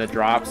 too, in the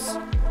drops.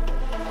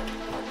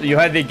 you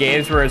had the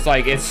games where it's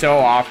like it's so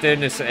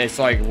often it's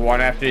like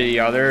one after the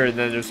other, and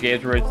then there's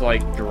games where it's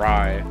like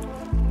dry.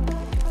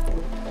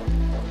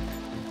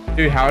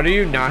 Dude, how do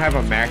you not have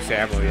a max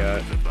ammo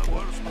yet?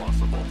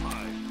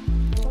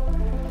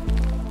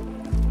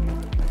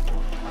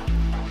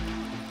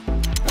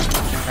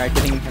 Alright,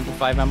 getting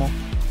MP5 ammo.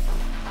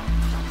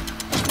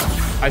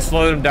 I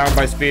slowed him down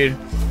by speed.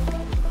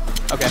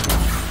 Okay.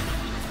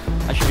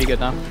 I should be good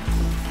now.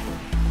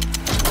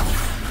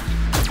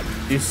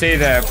 You say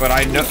that, but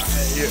I know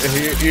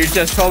you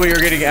just told me you're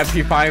getting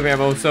MP5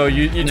 ammo, so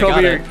you told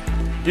me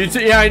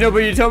yeah, I know, but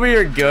you told me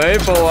you're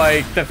good, but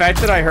like the fact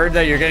that I heard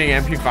that you're getting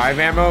MP5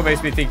 ammo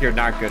makes me think you're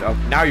not good. Oh,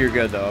 now you're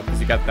good though,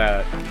 because you got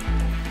that.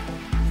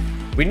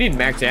 We need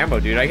max ammo,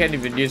 dude. I can't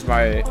even use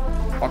my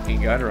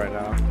fucking gun right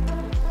now.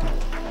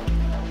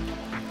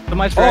 So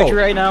my strategy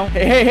right now.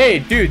 Hey,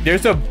 dude,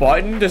 there's a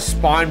button to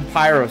spawn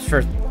pyros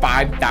for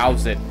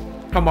 5,000.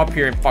 Come up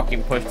here and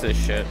fucking push this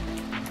shit.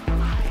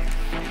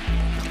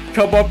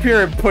 Come up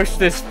here and push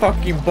this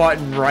fucking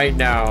button right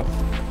now.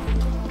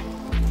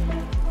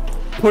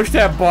 Push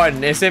that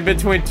button. It's in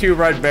between 2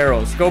 red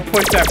barrels. Go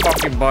push that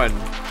fucking button.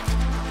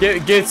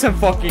 Get some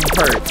fucking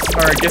perks.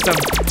 Or get some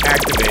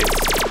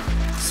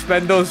activates.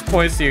 Spend those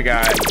points you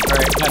got.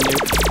 Alright, got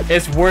nuke.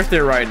 It's worth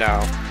it right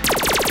now.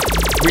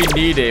 We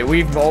need it.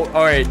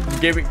 Alright,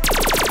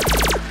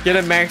 get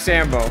a max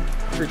ammo.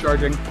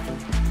 Recharging.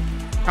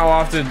 How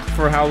often?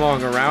 For how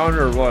long? A round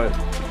or what?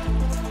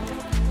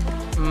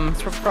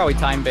 It's probably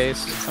time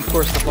based. Of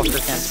course the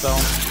fucker can't spell.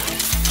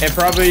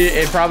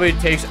 It probably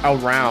takes a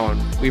round.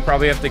 We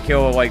probably have to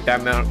kill like that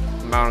amount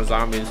of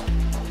zombies.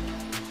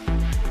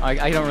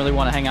 I don't really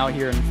want to hang out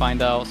here and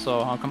find out,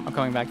 so I'm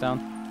coming back down.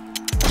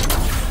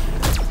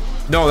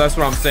 No, that's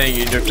what I'm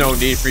saying. There's no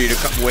need for you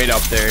to wait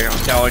up there. I'm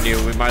telling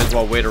you, we might as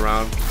well wait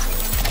around.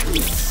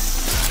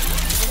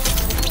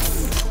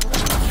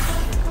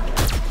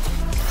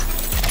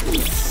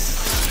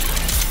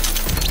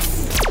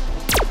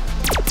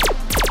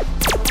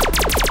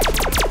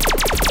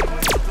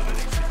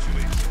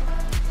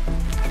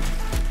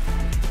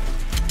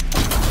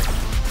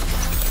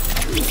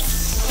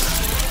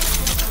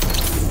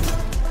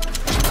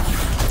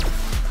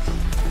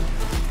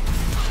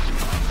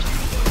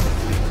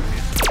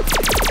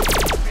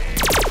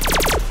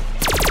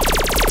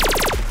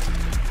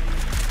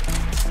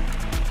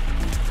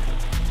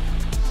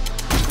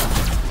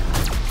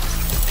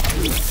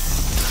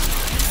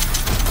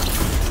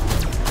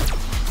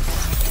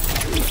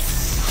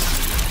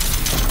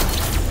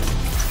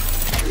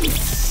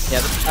 Yeah,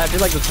 I feel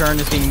like the turn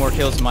is getting more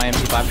kills than my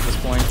MP5 at this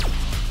point.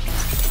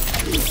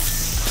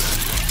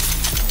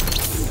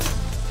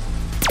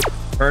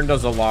 Turn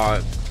does a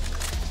lot.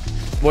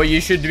 What you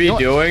should be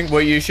doing,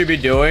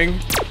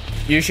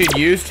 you should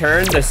use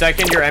turn. The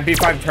second your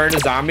MP5 turn to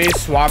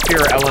zombies, swap to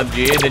your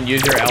LMG, and then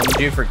use your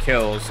LMG for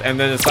kills. And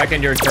then the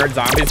second your turn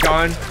zombie's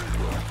gone,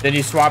 then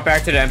you swap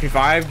back to the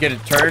MP5, get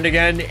it turned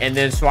again, and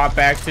then swap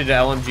back to the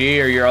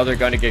LMG or your other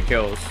gun to get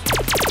kills.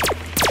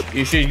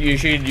 You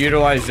should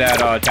utilize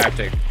that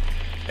tactic.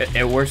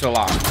 It works a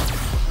lot.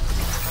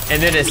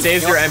 And then it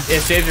saves your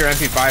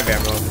MP5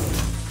 ammo.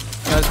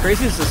 You know, as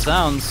crazy as this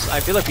sounds, I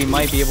feel like we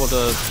might be able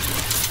to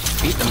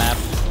beat the map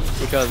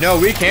because no,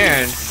 we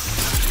can.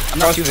 I'm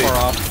not too far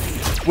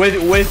off.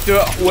 With the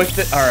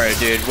all right,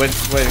 dude.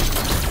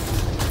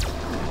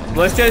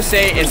 Let's just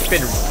say it's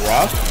been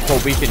rough,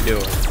 but we can do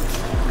it.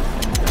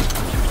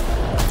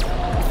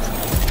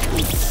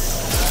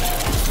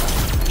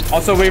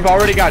 Also, we've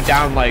already got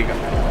down like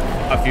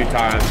a few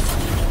times.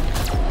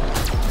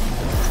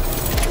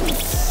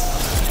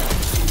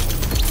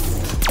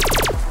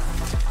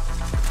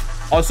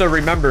 Also,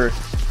 remember,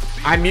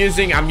 I'm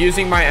using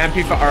my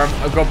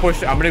MP5. Or go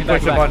push. I'm gonna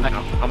push a button.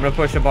 I'm gonna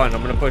push a button.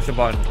 I'm gonna push a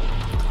button.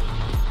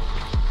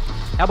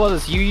 How about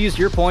this? You use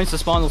your points to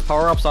spawn those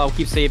power-ups. I'll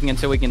keep saving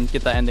until we can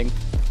get that ending.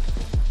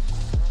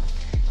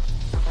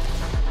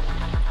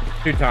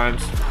 2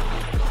 times.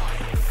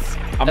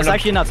 That's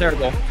actually not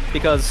terrible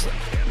because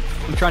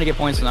I'm trying to get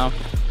points now.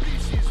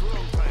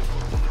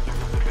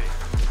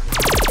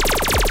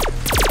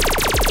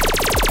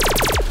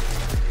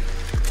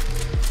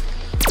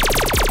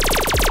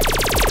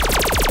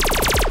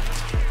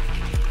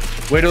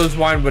 Widow's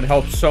Wine would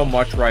help so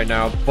much right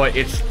now, but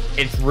it's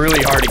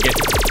really hard to get.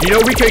 You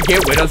know, we could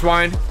get Widow's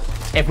Wine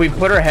if we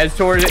put our heads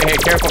towards it. Hey,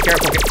 careful.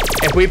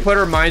 If we put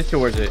our minds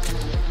towards it,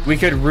 we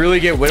could really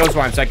get Widow's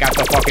Wine. So I got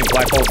the fucking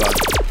black hole gun.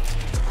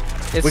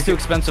 It's too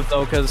expensive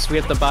though, because we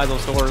have to buy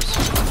those doors.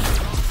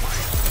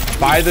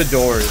 Buy the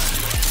doors.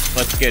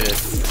 Let's get it.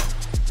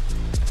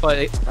 But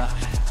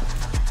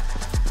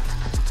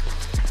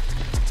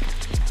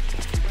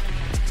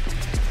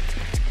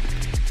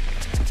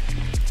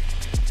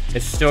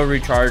it's still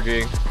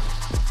recharging.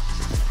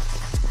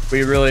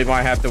 We really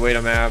might have to wait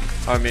a map.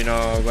 I mean,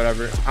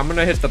 whatever. I'm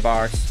gonna hit the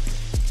box.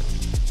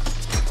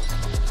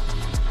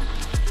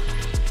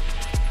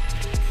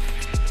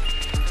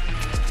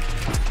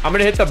 I'm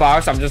gonna hit the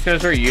box. I'm just gonna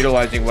start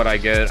utilizing what I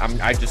get.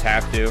 I just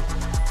have to.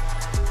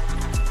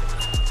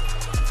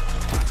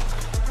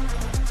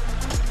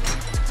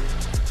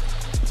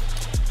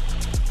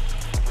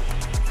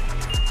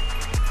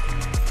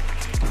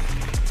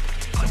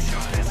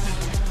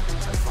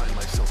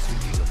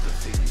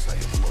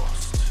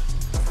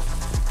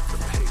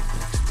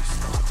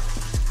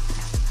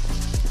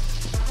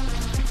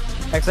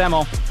 X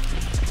ammo.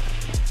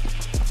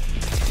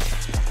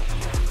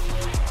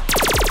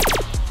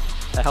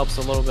 That helps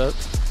a little bit.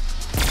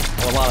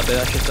 Well, a lot of it,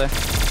 I should say.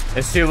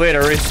 It's too late.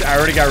 I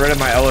already got rid of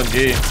my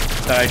LMG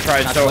that I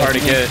tried so hard to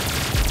get.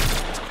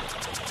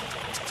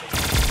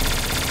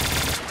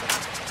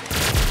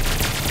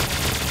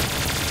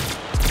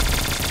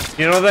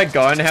 You know that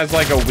gun has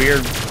like a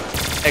weird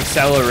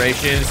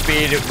acceleration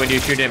speed when you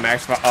shoot at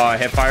max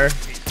hip fire?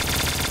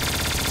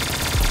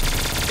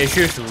 It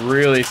shoots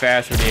really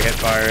fast when you hip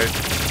fire it.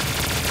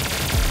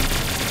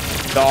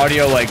 The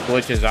audio like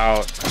glitches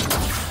out.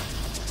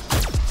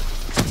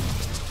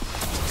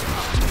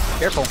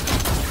 Careful.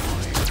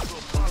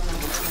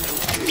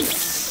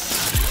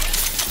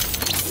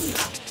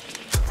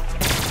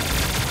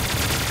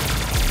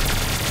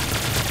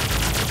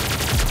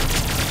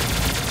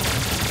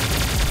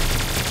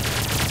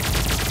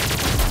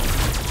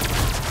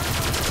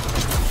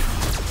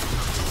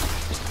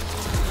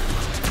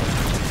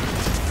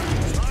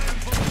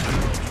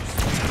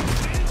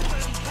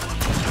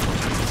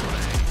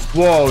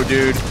 Whoa,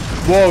 dude.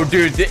 Whoa,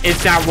 dude.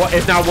 It's not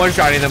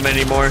one-shotting them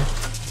anymore.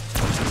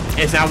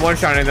 It's not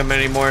one-shotting them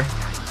anymore.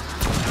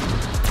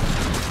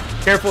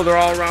 Careful, they're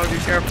all around you.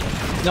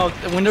 Careful. No,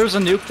 when there's a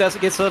nuke that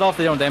gets lit off,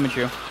 they don't damage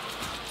you.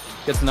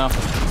 Good to know.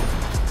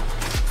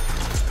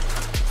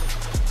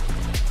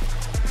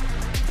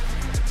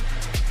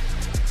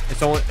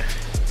 It's only...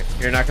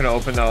 You're not gonna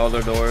open the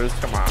other doors?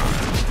 Come on.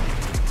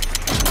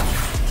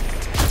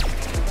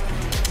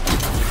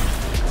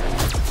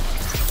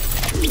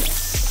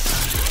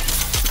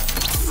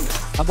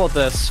 How about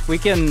this? We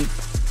can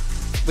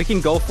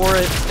go for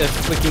it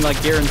if we can like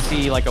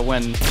guarantee like a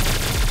win.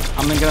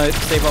 I'm gonna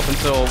save up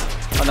until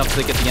enough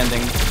to get the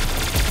ending.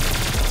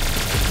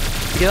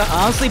 Because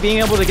honestly, being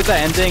able to get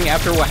that ending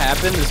after what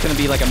happened is gonna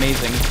be like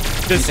amazing.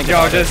 Just save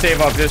up. Just save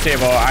up.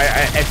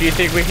 If you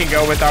think we can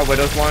go without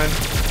Widow's one.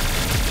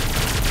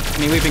 I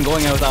mean, we've been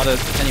going without it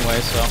anyway,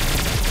 so.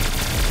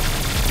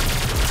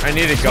 I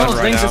need a gun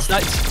right now.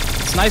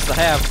 It's nice to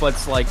have, but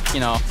it's like, you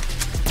know,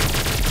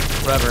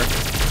 whatever.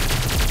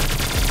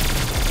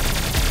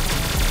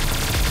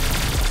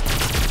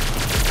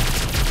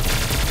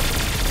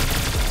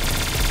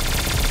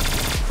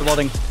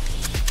 Reloading.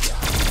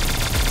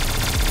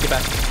 Get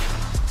back.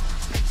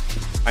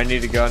 I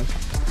need a gun.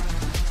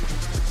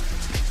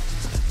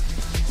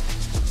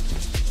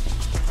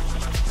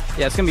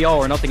 Yeah, it's gonna be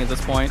all or nothing at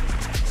this point.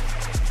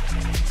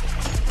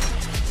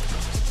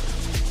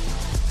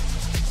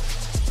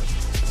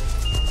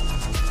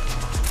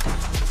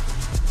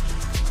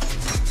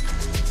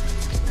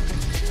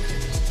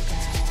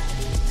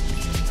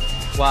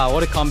 Wow,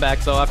 what a comeback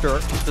though after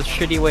the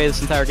shitty way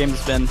this entire game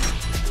has been.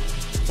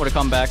 What a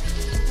comeback.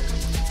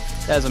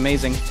 That is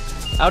amazing.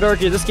 I would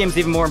argue this game's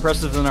even more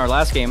impressive than our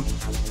last game.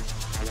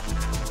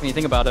 When you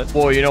think about it.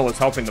 Well, you know what's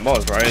helping the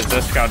most, right? Is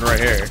this gun right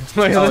here.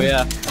 Oh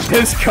yeah.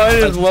 This gun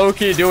is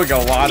low-key doing a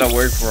lot of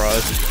work for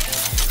us.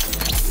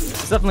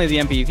 It's definitely the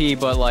MVP,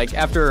 but like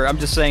after, I'm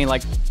just saying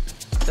like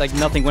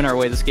nothing went our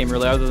way this game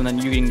really, other than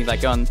you getting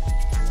that gun.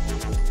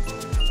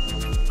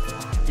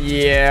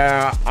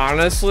 Yeah,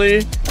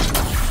 honestly.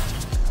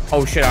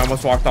 Oh shit, I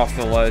almost walked off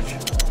the ledge.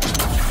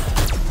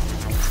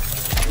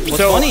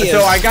 So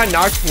I got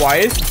knocked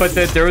twice, but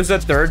there was a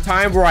third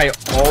time where I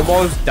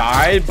almost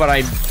died, but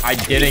I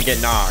didn't get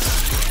knocked.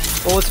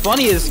 Well, what's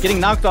funny is getting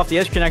knocked off the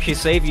edge can actually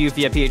save you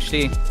via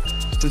PhD,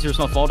 since there's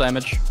no fall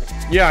damage.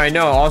 Yeah, I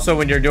know. Also,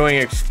 when you're doing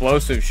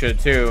explosive shit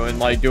too, and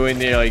like doing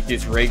the like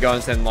these ray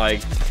guns and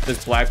like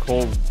this black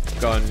hole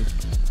gun.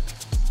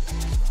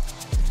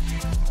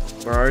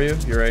 Where are you?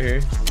 You're right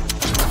here.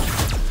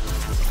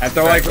 I have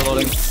to like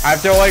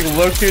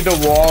look through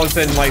the walls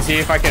and like see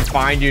if I can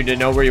find you to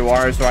know where you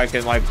are, so I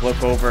can like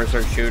look over and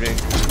start shooting.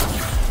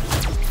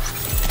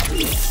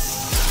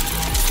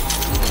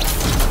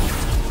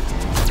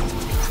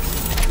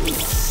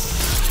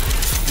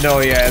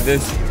 No, yeah, the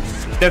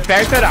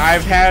fact that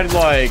I've had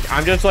like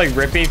I'm just like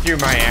ripping through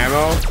my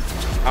ammo.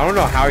 I don't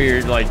know how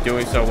you're like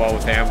doing so well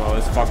with ammo.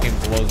 This fucking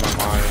blows my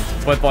mind.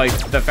 But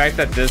like the fact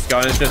that this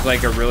gun is just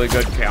like a really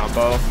good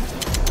combo.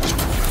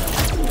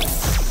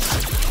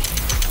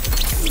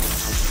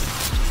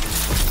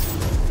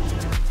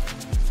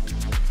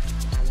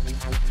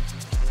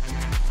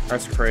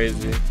 That's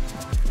crazy.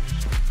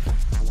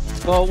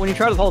 Well, when you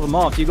try to hold them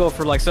off, do you go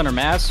for like center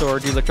mass or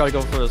do you try to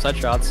go for those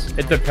headshots?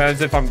 It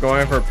depends if I'm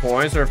going for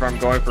points or if I'm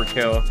going for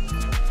kill.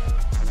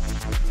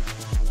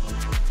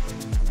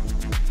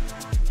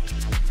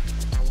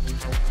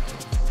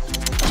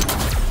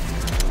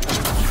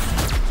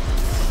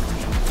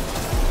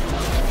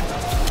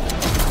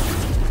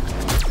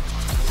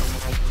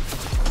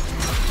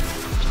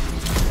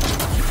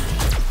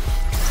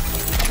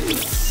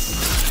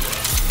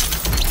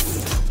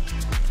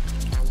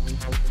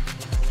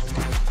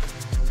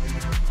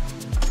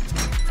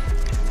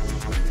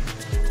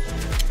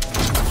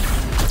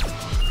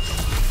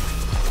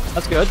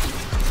 That's good.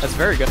 That's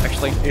very good,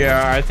 actually.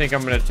 Yeah, I think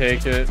I'm gonna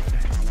take it.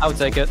 I would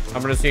take it.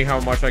 I'm gonna see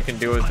how much I can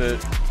do with it.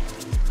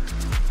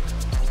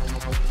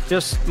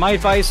 Just my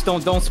advice: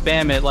 don't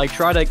spam it. Like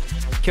try to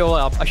kill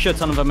a shit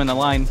ton of them in a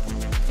line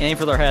and aim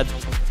for their head.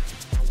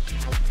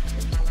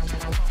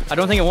 I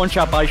don't think it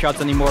one-shot body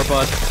shots anymore,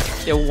 but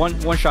it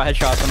one-shot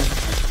headshots them.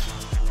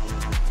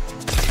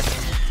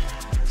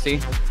 See?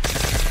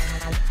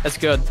 That's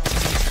good.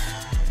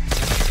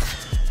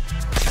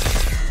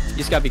 You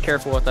just gotta be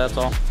careful with that, that's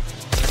all.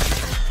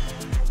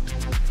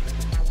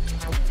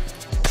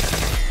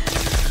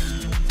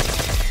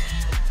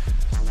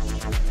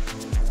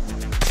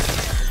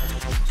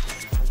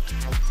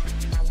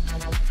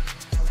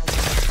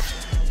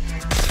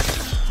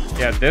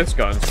 Yeah, this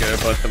gun's good,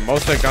 but the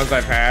most of the guns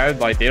I've had,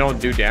 like, they don't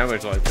do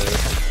damage like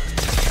this.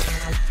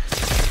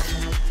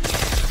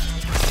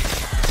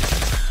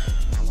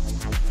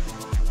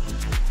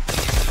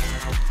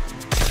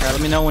 Alright,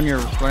 let me know when you're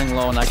running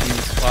low and I can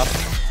swap.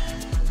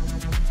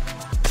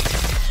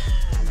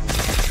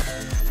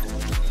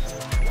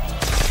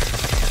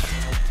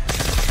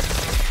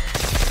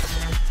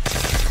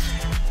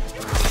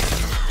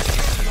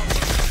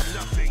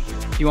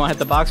 You want to hit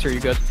the box or are you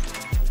good?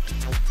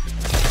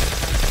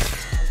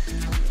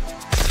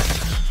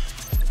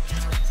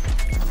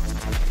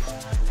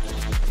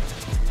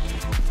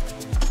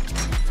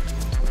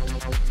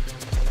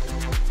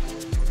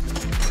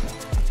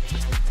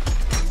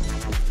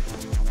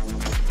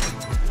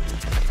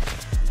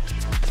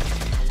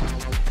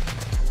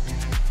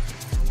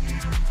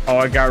 Oh,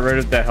 I got rid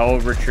of the hell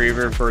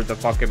retriever for the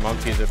fucking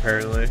monkeys,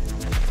 apparently.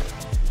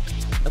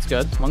 That's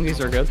good.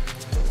 Monkeys are good.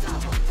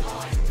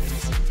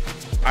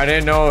 I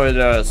didn't know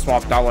it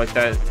swapped out like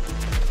that.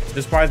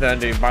 Just by the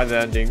ending, by the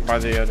ending.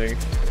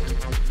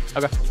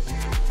 Okay.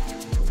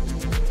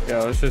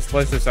 Yeah, let's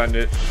just end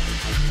it.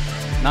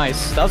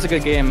 Nice. That was a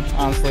good game,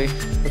 honestly,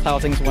 with how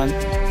things went.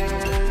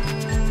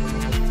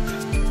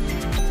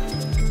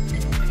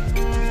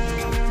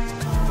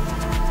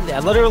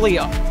 Yeah, literally,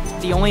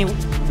 the only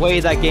way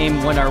that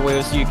game went our way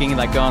was you getting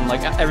that gun.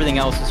 Like, everything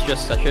else is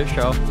just a shit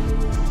show.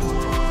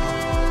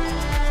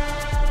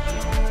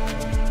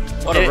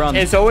 What a run.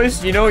 It's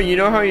always, you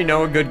know how you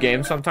know a good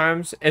game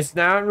sometimes? It's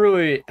not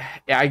really,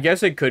 I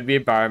guess it could be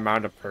by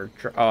amount of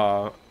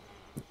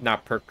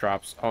not perk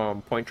drops,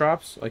 point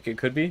drops, like it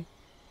could be.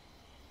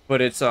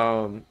 But it's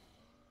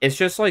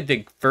just like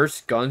the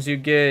first guns you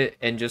get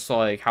and just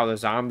like how the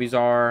zombies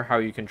are, how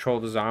you control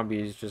the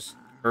zombies, just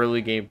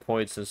early game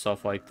points and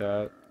stuff like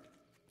that.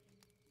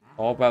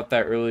 All about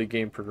that early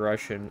game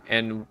progression.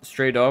 And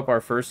straight up,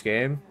 our first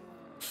game,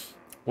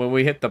 when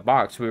we hit the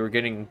box, we were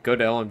getting good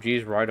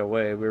LMGs right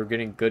away. We were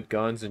getting good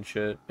guns and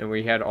shit, and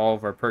we had all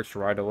of our perks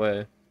right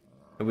away.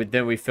 And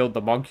then we filled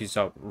the monkeys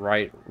up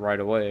right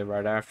away,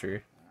 right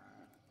after.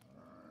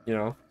 You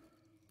know?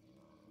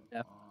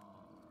 Yeah.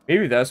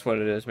 Maybe that's what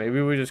it is.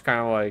 Maybe we just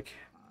kind of like,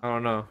 I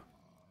don't know.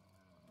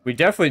 We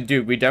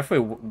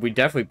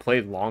definitely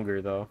played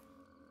longer though.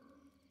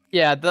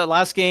 Yeah, the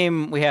last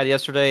game we had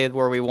yesterday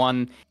where we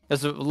won, it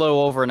was a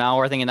little over an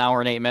hour, I think an hour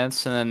and 8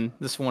 minutes, and then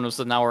this one was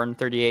an hour and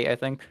 38, I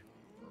think.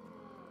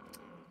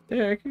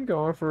 Yeah, I can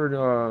go on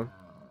for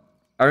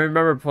I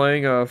remember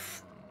playing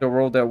the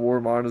World at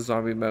War mod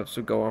zombie maps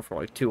would go on for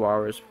like 2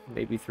 hours,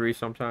 maybe 3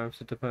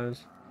 sometimes, it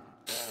depends.